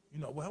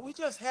 Well, we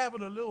just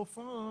having a little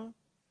fun.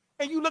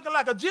 And you looking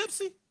like a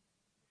gypsy?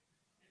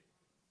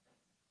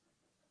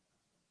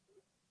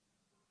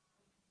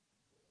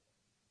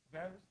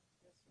 Guys,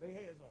 lay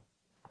hands on.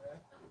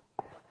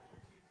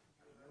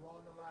 You're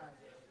on the line.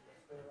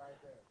 Stay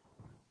right there.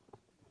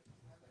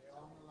 Stay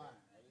on the line.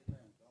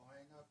 Amen. Don't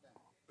hang up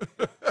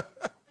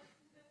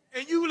now.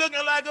 And you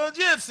looking like a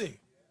gypsy.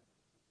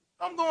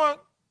 I'm going,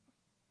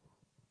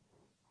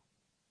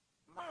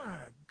 my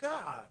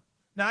God.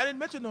 Now, I didn't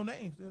mention no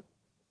names,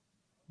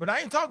 but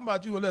I ain't talking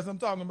about you unless I'm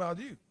talking about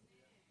you.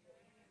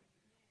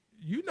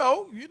 You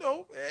know,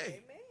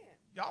 hey,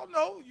 y'all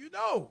know, you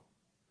know.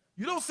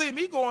 You don't see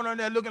me going on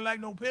there looking like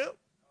no pimp.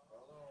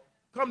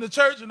 Come to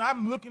church and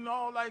I'm looking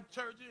all like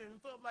churchy and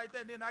stuff like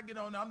that. Then I get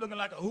on there, I'm looking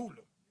like a hula.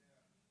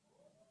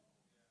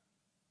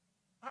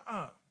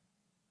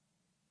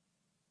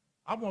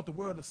 I want the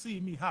world to see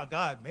me how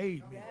God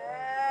made me.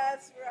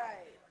 That's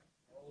right.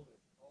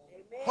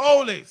 Amen.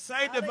 Holy,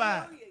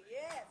 sanctified,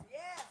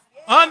 Yes.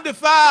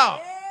 undefiled.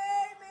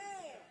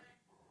 Amen.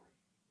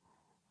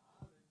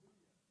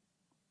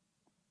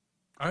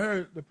 I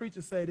heard the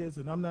preacher say this,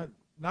 and I'm not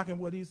knocking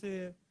what he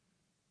said,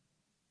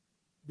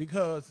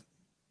 because,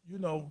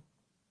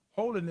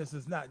 holiness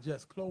is not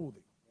just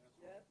clothing.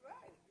 That's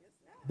right. It's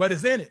not. But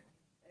it's in it.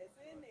 It's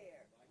in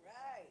there.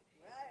 Right.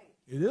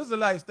 It is a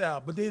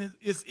lifestyle, but then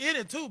it's in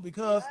it too,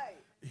 because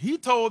he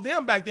told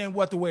them back then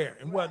what to wear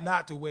and what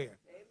not to wear. Amen.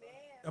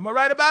 Am I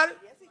right about it?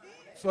 Yes, he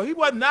did. So he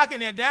wasn't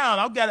knocking it down.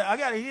 I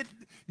gotta hit,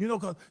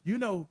 because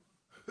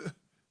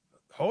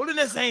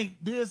holiness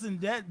ain't this and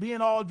that.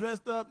 Being all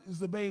dressed up is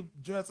the babe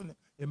dressing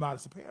in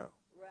modest apparel.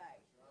 Right.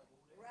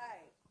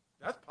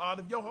 That's part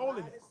of your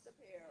holiness. Modest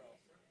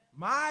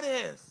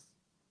apparel. Modest.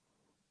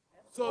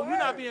 So you're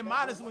not being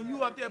modest when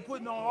you up there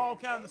putting on all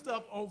kinds of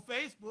stuff on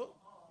Facebook.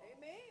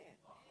 Amen.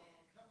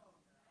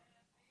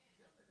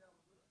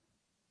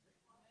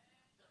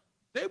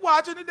 They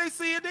watching it, they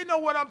see it, they know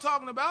what I'm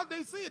talking about.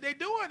 They see it, they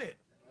doing it.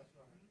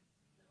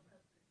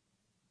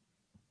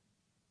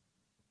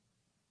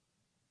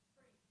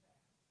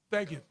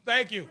 Thank you. Amen.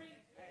 Thank you.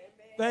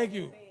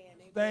 Amen.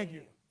 Thank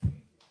you.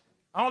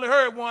 I only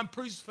heard one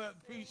preach. All right.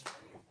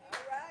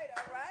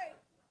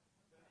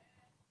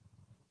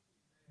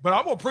 But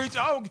I'm gonna preach.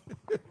 I don't.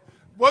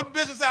 What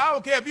Bishop said, I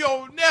don't care if you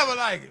don't never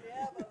like it.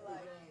 Never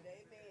like it.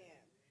 Amen.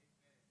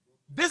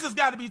 This has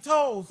got to be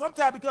told.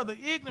 Sometimes because of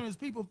ignorance,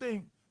 people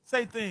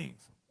say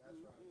things.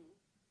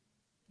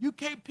 You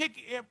can't pick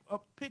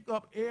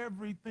up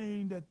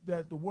everything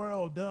that the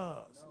world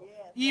does,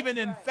 even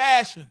in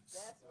fashions.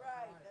 That's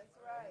right.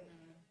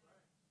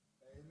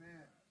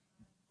 Amen.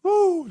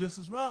 Whoo, this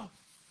is rough,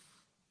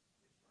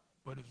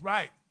 but it's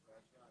right.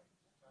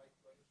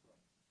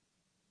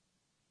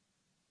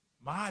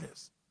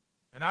 Modest.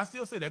 And I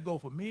still say that go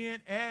for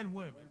men and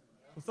women.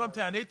 But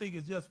sometimes they think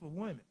it's just for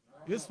women.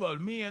 It's for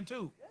men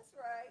too. That's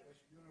right.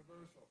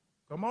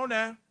 Come on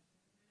now.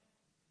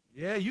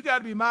 Yeah, you got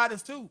to be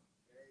modest too.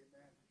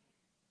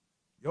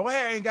 Your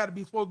hair ain't got to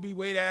be supposed to be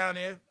way down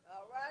there.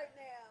 All right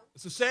now.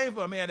 It's a shame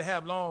for a man to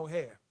have long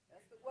hair.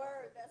 That's the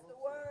word. That's the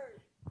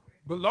word.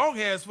 But long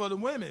hair is for the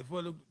women.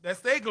 That's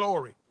their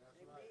glory.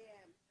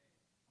 Amen.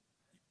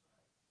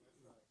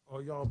 Oh,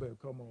 y'all better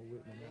come on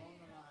with me now.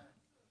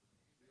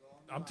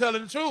 I'm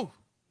telling the truth.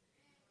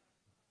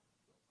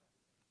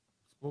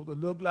 Supposed to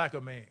look like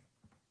a man.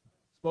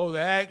 Supposed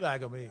to act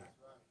like a man.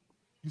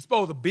 You're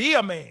supposed to be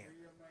a man.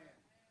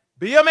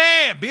 Be a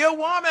man. Be a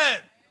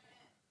woman.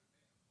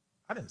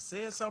 I done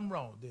said something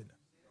wrong, didn't I?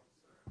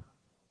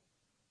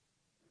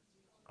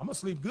 I'm going to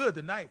sleep good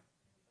tonight.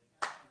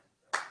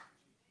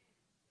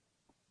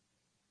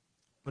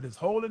 But it's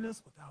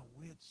holiness without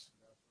which.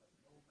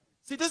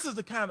 See, this is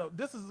the kind of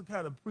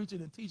preaching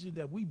and teaching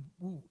that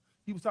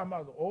he was talking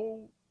about the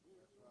old.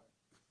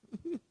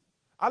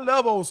 I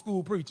love old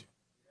school preaching.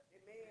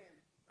 Amen.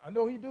 I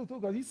know he do too,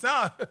 because he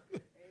sound. Amen.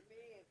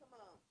 Come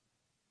on.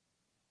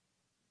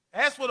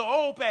 Ask for the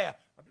old path.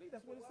 I believe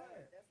that's what it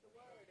said. That's the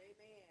word.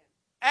 Amen.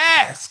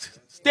 Ask.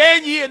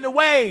 Stand ye in the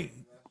way.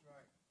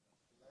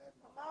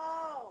 Come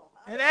on.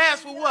 And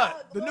ask for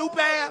what? The new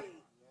path?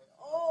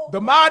 Old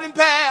The modern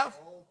path?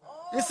 old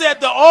It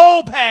said the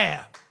old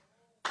path.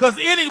 Because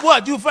any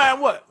what? You find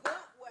what? good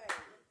way.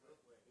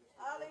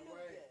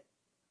 Hallelujah.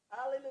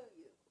 Hallelujah.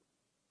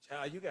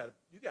 Child, you gotta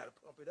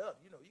pump it up.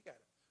 You know,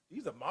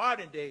 these are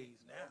modern days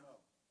now.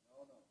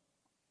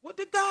 What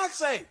did God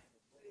say?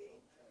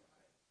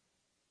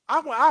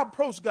 I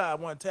approached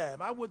God one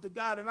time. I went to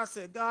God and I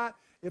said, God,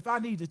 if I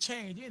need to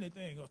change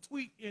anything or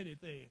tweak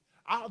anything,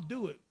 I'll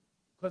do it.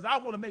 Because I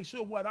want to make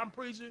sure what I'm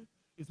preaching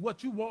is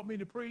what you want me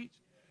to preach.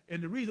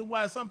 And the reason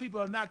why some people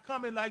are not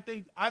coming like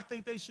I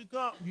think they should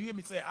come, you hear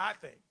me say I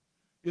think,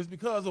 is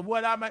because of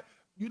what I might.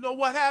 You know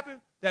what happened?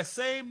 That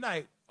same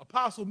night,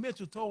 Apostle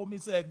Mitchell told me,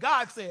 said,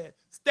 God said,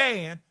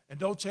 stand and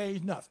don't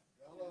change nothing.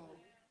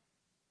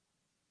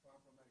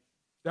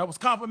 That was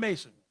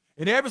confirmation.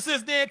 And ever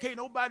since then, can't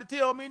nobody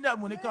tell me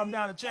nothing when it comes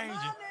down to changing.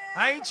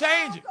 I ain't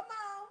changing. Come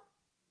on.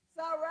 It's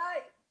all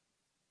right.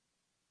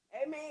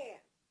 Amen.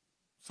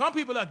 Some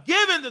people are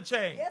given the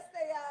change. Yes,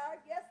 they are.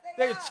 Yes,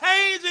 they They're are.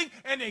 changing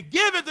and they're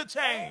given the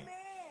change.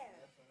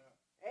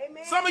 Amen.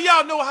 Amen. Some of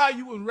y'all know how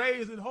you were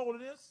raised in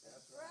holiness.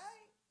 That's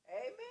right.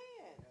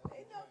 Amen.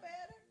 They know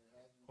better.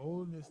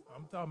 Holiness.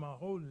 I'm talking about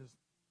holiness.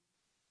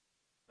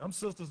 Them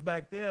sisters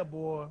back there,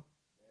 boy,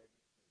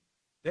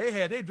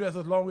 they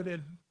dresses longer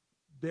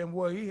than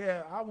what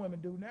our women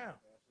do now.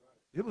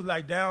 It was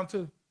like down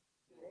to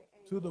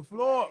the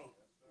floor.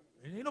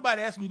 And ain't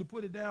nobody asking you to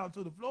put it down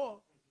to the floor.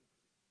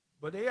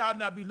 But they ought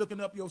not be looking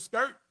up your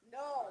skirt.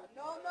 No.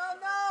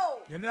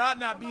 And it ought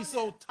not be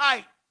so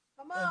tight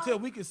Come on. until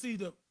we can see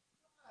the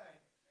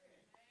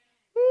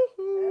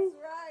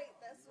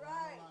That's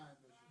right.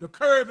 the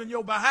curve in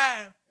your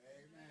behind.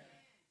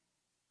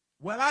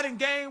 Well, I didn't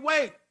gain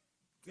weight.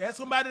 Get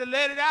somebody to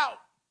let it out.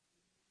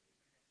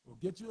 We'll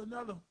get you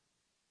another.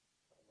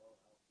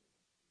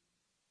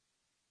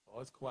 Oh,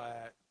 it's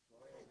quiet.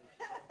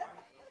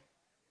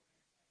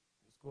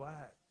 It's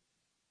quiet.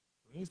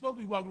 We ain't supposed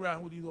to be walking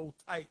around with these old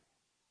tight.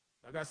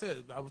 Like I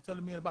said, I was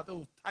telling me about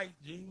those tight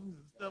jeans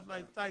and stuff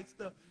like tight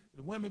stuff.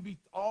 The women be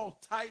all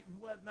tight and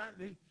whatnot.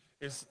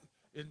 And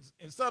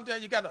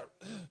sometimes you got to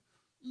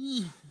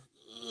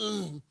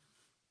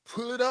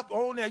pull it up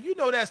on there. You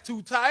know that's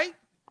too tight.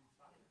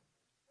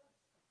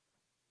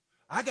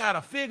 I got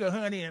a figure,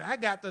 honey, and I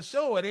got to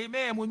show it.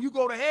 Amen. When you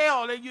go to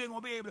hell, then you ain't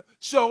going to be able to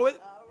show it.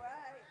 All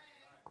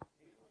right.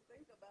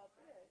 Think about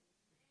that.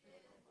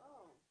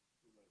 Oh.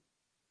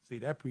 See,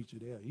 that preacher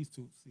there, he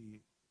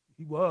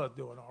was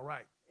doing all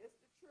right. It's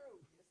the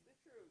truth. It's the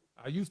truth.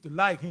 I used to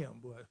like him,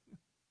 but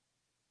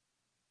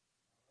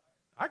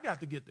I got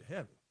to get to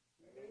heaven.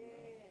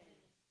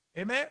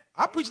 Amen.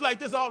 I preach like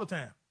this all the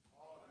time.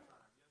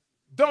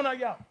 Don't I,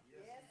 y'all?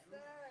 Yes, sir.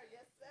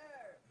 Yes, sir.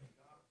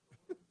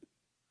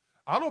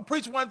 I don't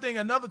preach one thing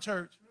in another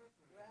church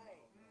Right.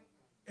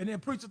 and then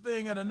preach a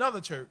thing in another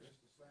church.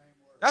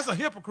 That's a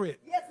hypocrite.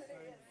 Yes, it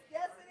is.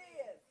 Yes, it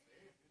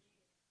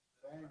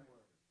is.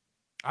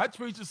 I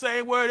preach the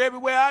same word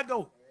everywhere I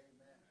go.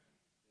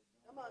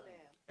 Come on now.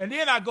 And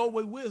then I go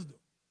with wisdom.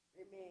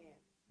 Amen.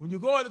 When you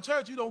go into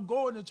church, you don't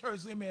go into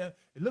church, amen,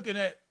 looking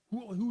at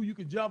who you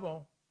can jump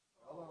on.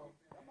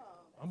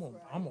 Come on.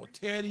 I'm gonna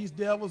tear these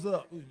devils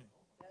up. That's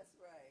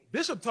right.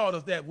 Bishop taught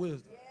us that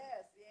wisdom. Yes.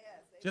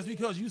 Just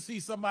because you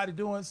see somebody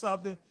doing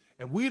something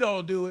and we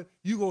don't do it,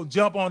 you gonna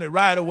jump on it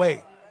right away.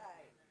 Right.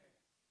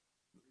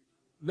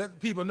 Let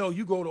people know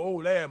you go to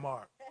old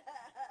landmark.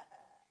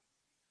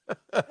 Come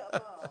on.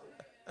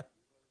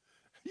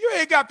 You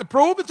ain't got to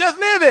prove it, just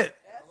live it.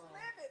 That's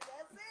living.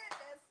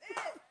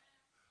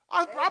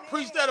 That's it. I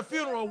preached at a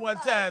funeral one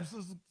time,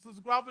 Sister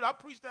Crawford. I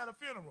preached at a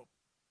funeral.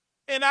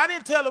 And I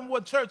didn't tell them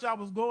what church I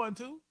was going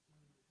to.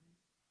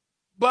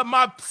 But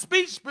my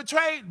speech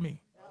betrayed me.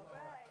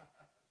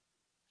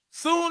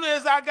 Soon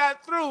as I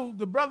got through,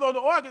 the brother on the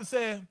organ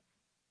said,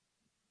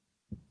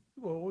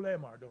 "You go old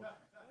Lamar, don't you?"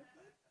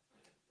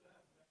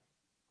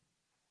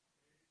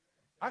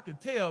 I can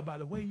tell by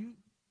the way you.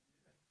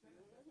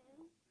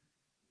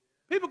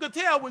 People can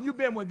tell when you've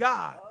been with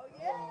God. Oh,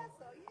 yes.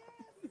 Oh,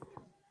 yes.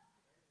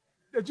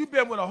 That you've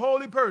been with a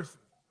holy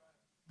person.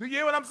 Do you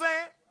hear what I'm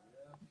saying?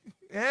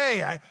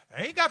 Hey, I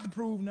ain't got to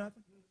prove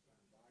nothing.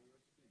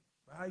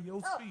 By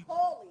your speech.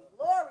 Holy.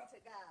 Glory to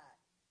God.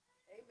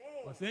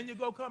 Amen. What's in you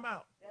go come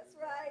out. That's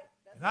right.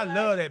 And I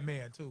love that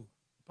man too.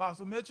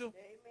 Apostle Mitchell.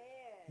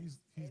 Amen.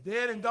 He's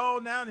dead and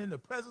gone now in the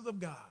presence of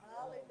God.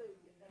 Hallelujah.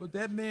 But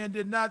that man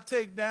did not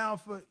take down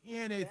for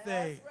anything.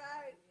 That's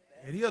right.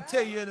 And he'll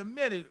tell you in a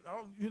minute,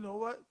 oh, you know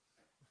what?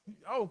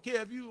 I don't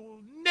care if you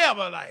will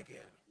never like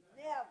it.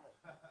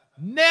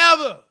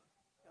 Never.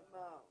 Come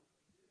on.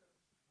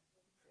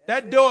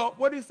 That door,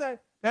 what did he say?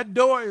 That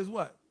door is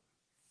what?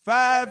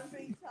 7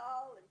 feet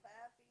tall and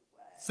 5 feet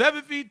wide.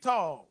 7 feet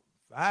tall,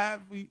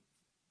 5 feet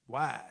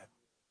wide.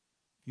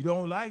 You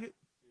don't like it?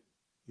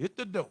 Hit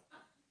the door.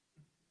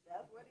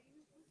 That's what he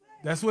used to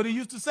say. That's what he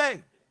used to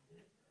say.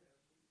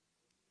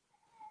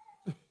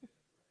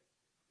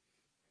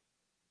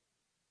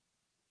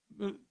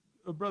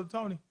 Brother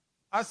Tony,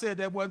 I said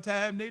that one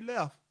time, they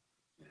left.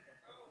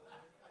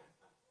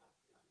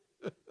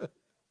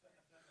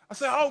 I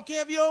said, I don't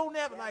care if you don't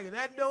never like it.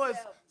 That door is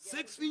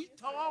 6 feet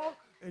tall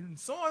and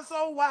so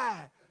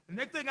wide. The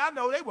next thing I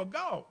know, they were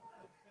gone.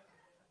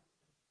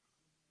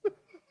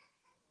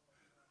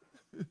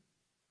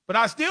 But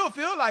I still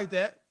feel like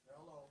that.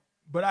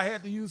 But I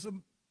had to use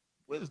some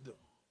wisdom.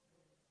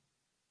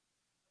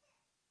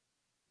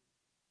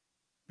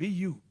 Be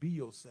you, be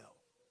yourself.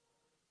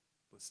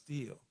 But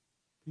still,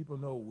 people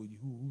know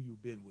who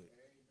you've been with.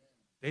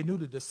 They knew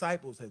the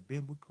disciples had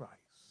been with Christ.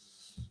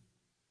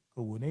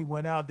 But when they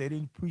went out, they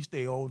didn't preach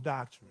their own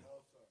doctrine.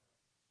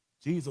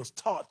 Jesus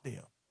taught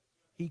them.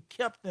 He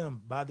kept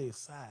them by his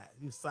side,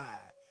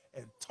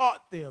 and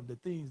taught them the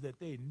things that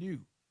they knew.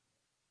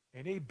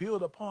 And they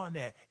built upon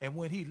that. And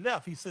when he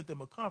left, he sent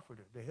them a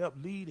comforter to help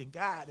lead and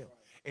guide them.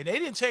 And they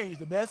didn't change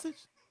the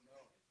message.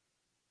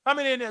 How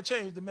many in there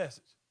changed the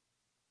message?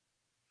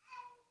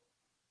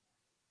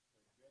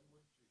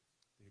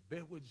 They've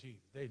been with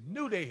Jesus. They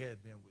knew they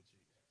had been with Jesus.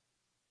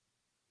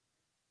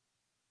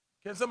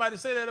 Can somebody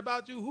say that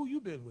about you? Who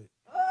you been with?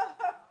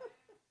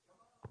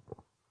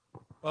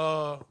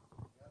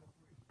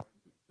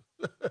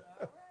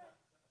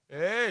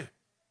 Hey,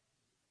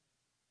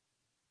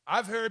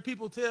 I've heard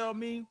people tell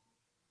me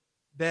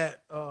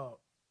that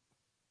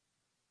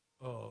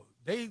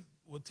they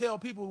would tell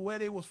people where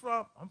they was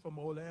from. I'm from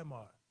Old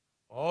Lamar.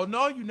 Oh,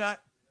 no, you're not.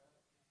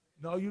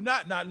 No, you're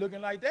not. Not looking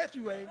like that,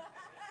 you ain't.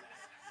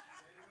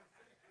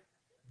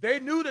 They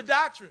knew the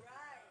doctrine.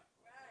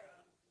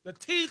 The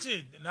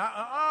teaching.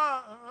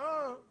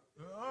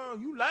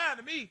 You lying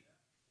to me.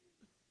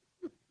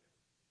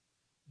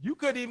 You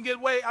couldn't even get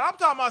away. I'm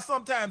talking about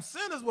sometimes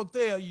sinners will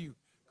tell you.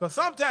 Because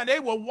sometimes they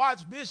will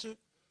watch Bishop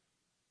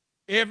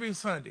every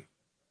Sunday.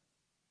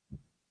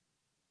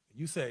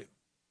 You say,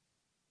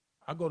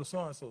 I go to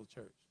so-and-so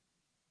church.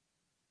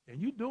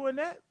 And you doing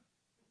that?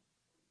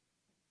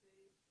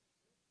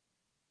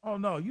 Oh,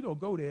 no, you don't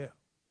go there.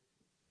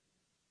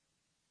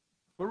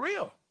 For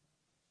real.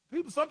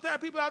 Sometimes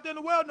people out there in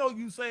the world know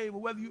you saved,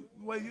 whether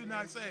you're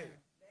not saved.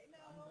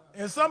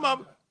 And some of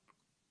them,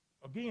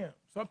 again,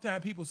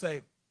 sometimes people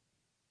say,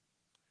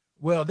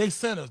 well, they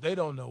sinners. They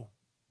don't know.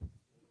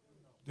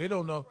 They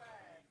don't know.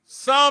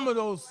 Some of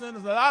those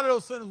sinners, a lot of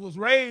those sinners was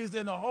raised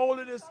in the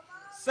holiness,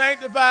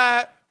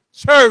 sanctified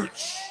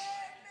church.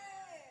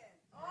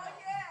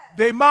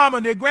 Their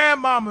mama, their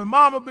grandmama,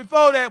 mama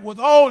before that was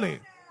holy.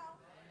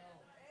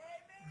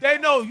 They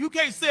know you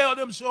can't sell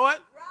them short.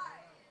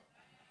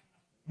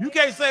 You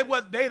can't say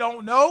what they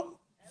don't know.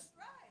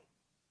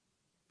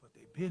 But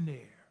they've been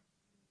there.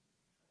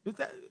 Is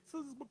that,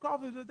 Sister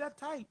McCarthy, is that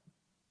tight?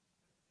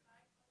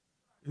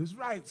 It's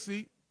right,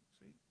 see?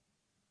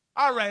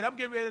 All right, I'm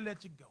getting ready to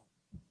let you go.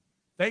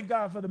 Thank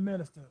God for the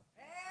minister.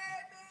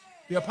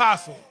 The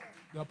apostle.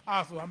 The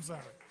apostle, I'm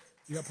sorry.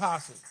 The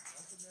apostle.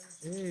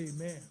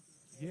 Amen.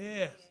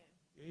 Yes.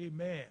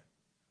 Amen.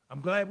 I'm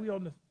glad we're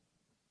on the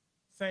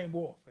same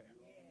warfare.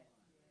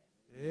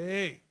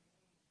 Hey.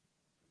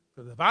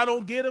 Because if I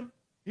don't get him,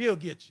 he'll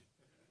get you.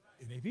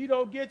 And if he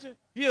don't get you,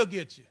 he'll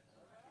get you.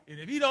 And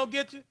if he don't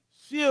get you,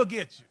 she'll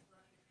get you.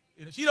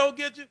 And if she don't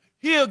get you,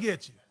 he'll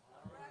get you.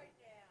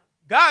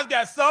 God's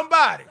got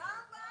somebody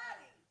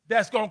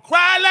that's going to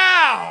cry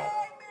loud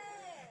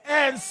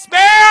and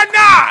spare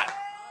not.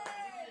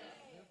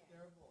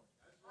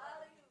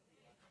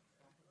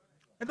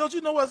 And don't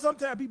you know what?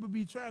 Sometimes people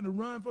be trying to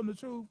run from the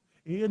truth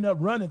and end up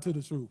running to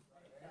the truth.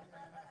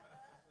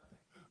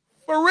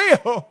 For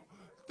real.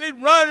 They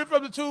running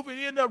from the truth and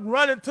end up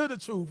running to the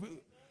truth.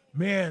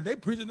 Man, they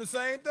preaching the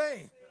same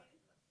thing.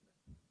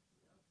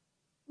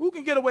 Who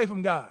can get away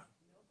from God?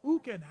 Who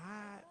can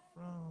hide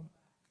from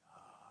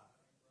God?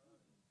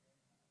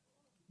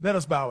 Let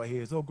us bow our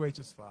heads. Oh,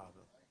 gracious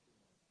Father,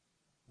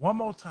 one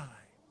more time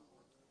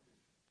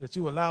that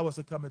you allow us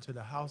to come into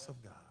the house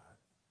of God.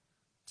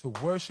 to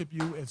worship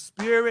you in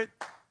spirit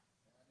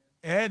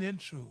and in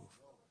truth.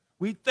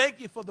 We thank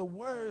you for the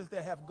words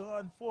that have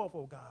gone forth,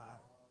 oh God.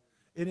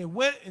 And it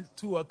went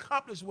to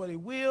accomplish what it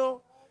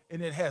will,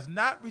 and it has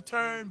not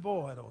returned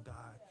void, oh God.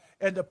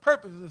 And the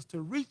purpose is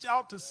to reach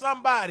out to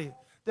somebody,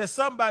 that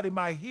somebody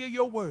might hear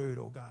your word,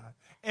 oh God,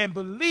 and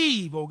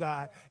believe, oh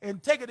God,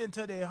 and take it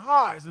into their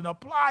hearts and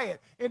apply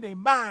it in their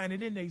mind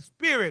and in their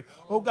spirit,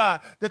 oh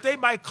God, that they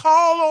might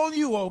call on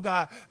you, oh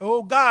God.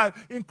 Oh God,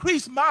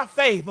 increase my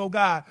faith, oh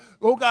God.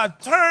 Oh God,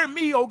 turn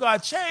me, oh God,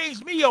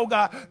 change me, oh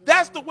God.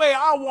 That's the way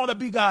I want to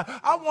be, God.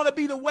 I want to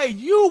be the way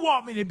you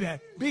want me to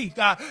be,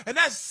 God. And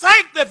that's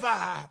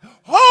sanctified,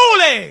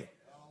 holy.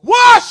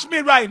 Wash me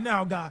right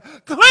now, God.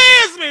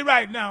 Cleanse me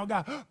right now,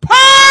 God.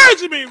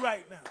 Purge me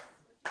right now.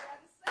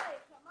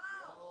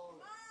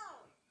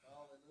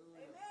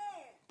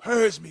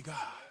 Purge me, God,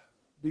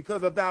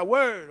 because of thy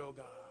word, oh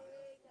God.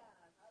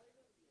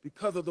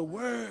 Because of the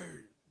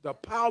word, the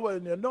power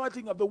and the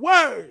anointing of the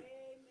word.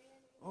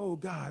 Oh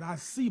God, I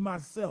see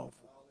myself.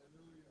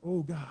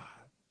 Oh God,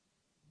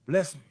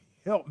 bless me,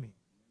 help me.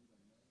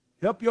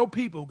 Help your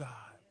people, God.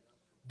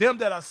 Them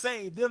that are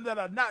saved, them that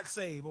are not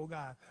saved, oh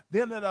God.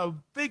 Them that are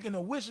thinking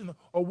or wishing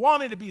or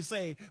wanting to be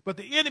saved, but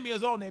the enemy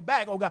is on their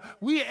back, oh God.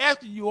 We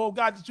asking you, oh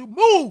God, that you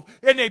move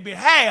in their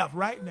behalf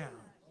right now.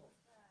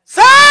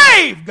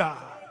 Save,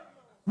 God.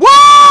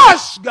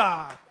 Wash,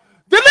 God.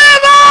 Deliver!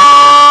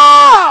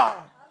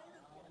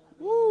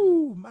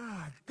 Ooh,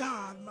 my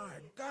God, my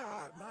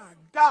God, my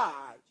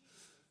God.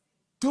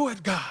 Do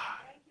it, God.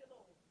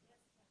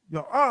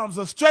 Your arms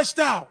are stretched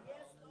out.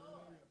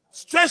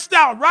 Stretched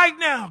out right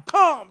now.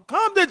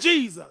 Come to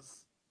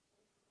Jesus.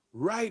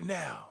 Right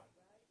now.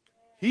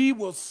 He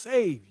will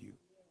save you.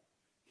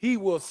 He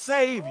will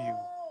save you.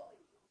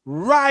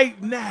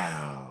 Right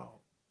now.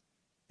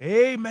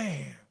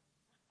 Amen.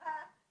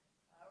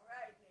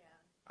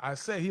 I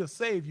say he'll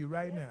save you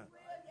right now.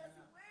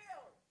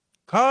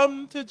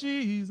 Come to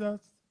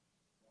Jesus.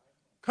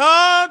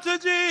 Come to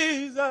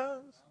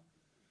Jesus.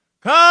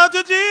 Come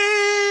to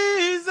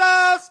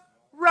Jesus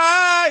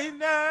right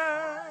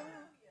now.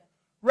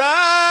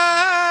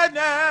 Right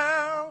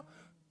now.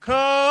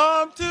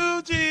 Come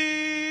to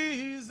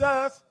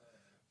Jesus.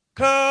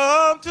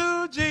 Come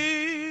to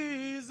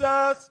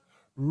Jesus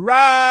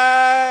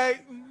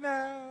right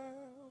now.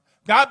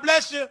 God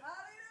bless you.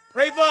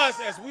 Pray for us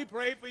as we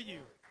pray for you.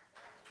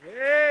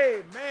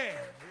 Amen. Amen.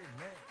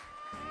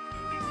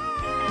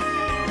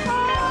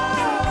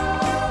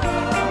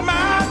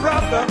 My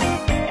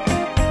brother.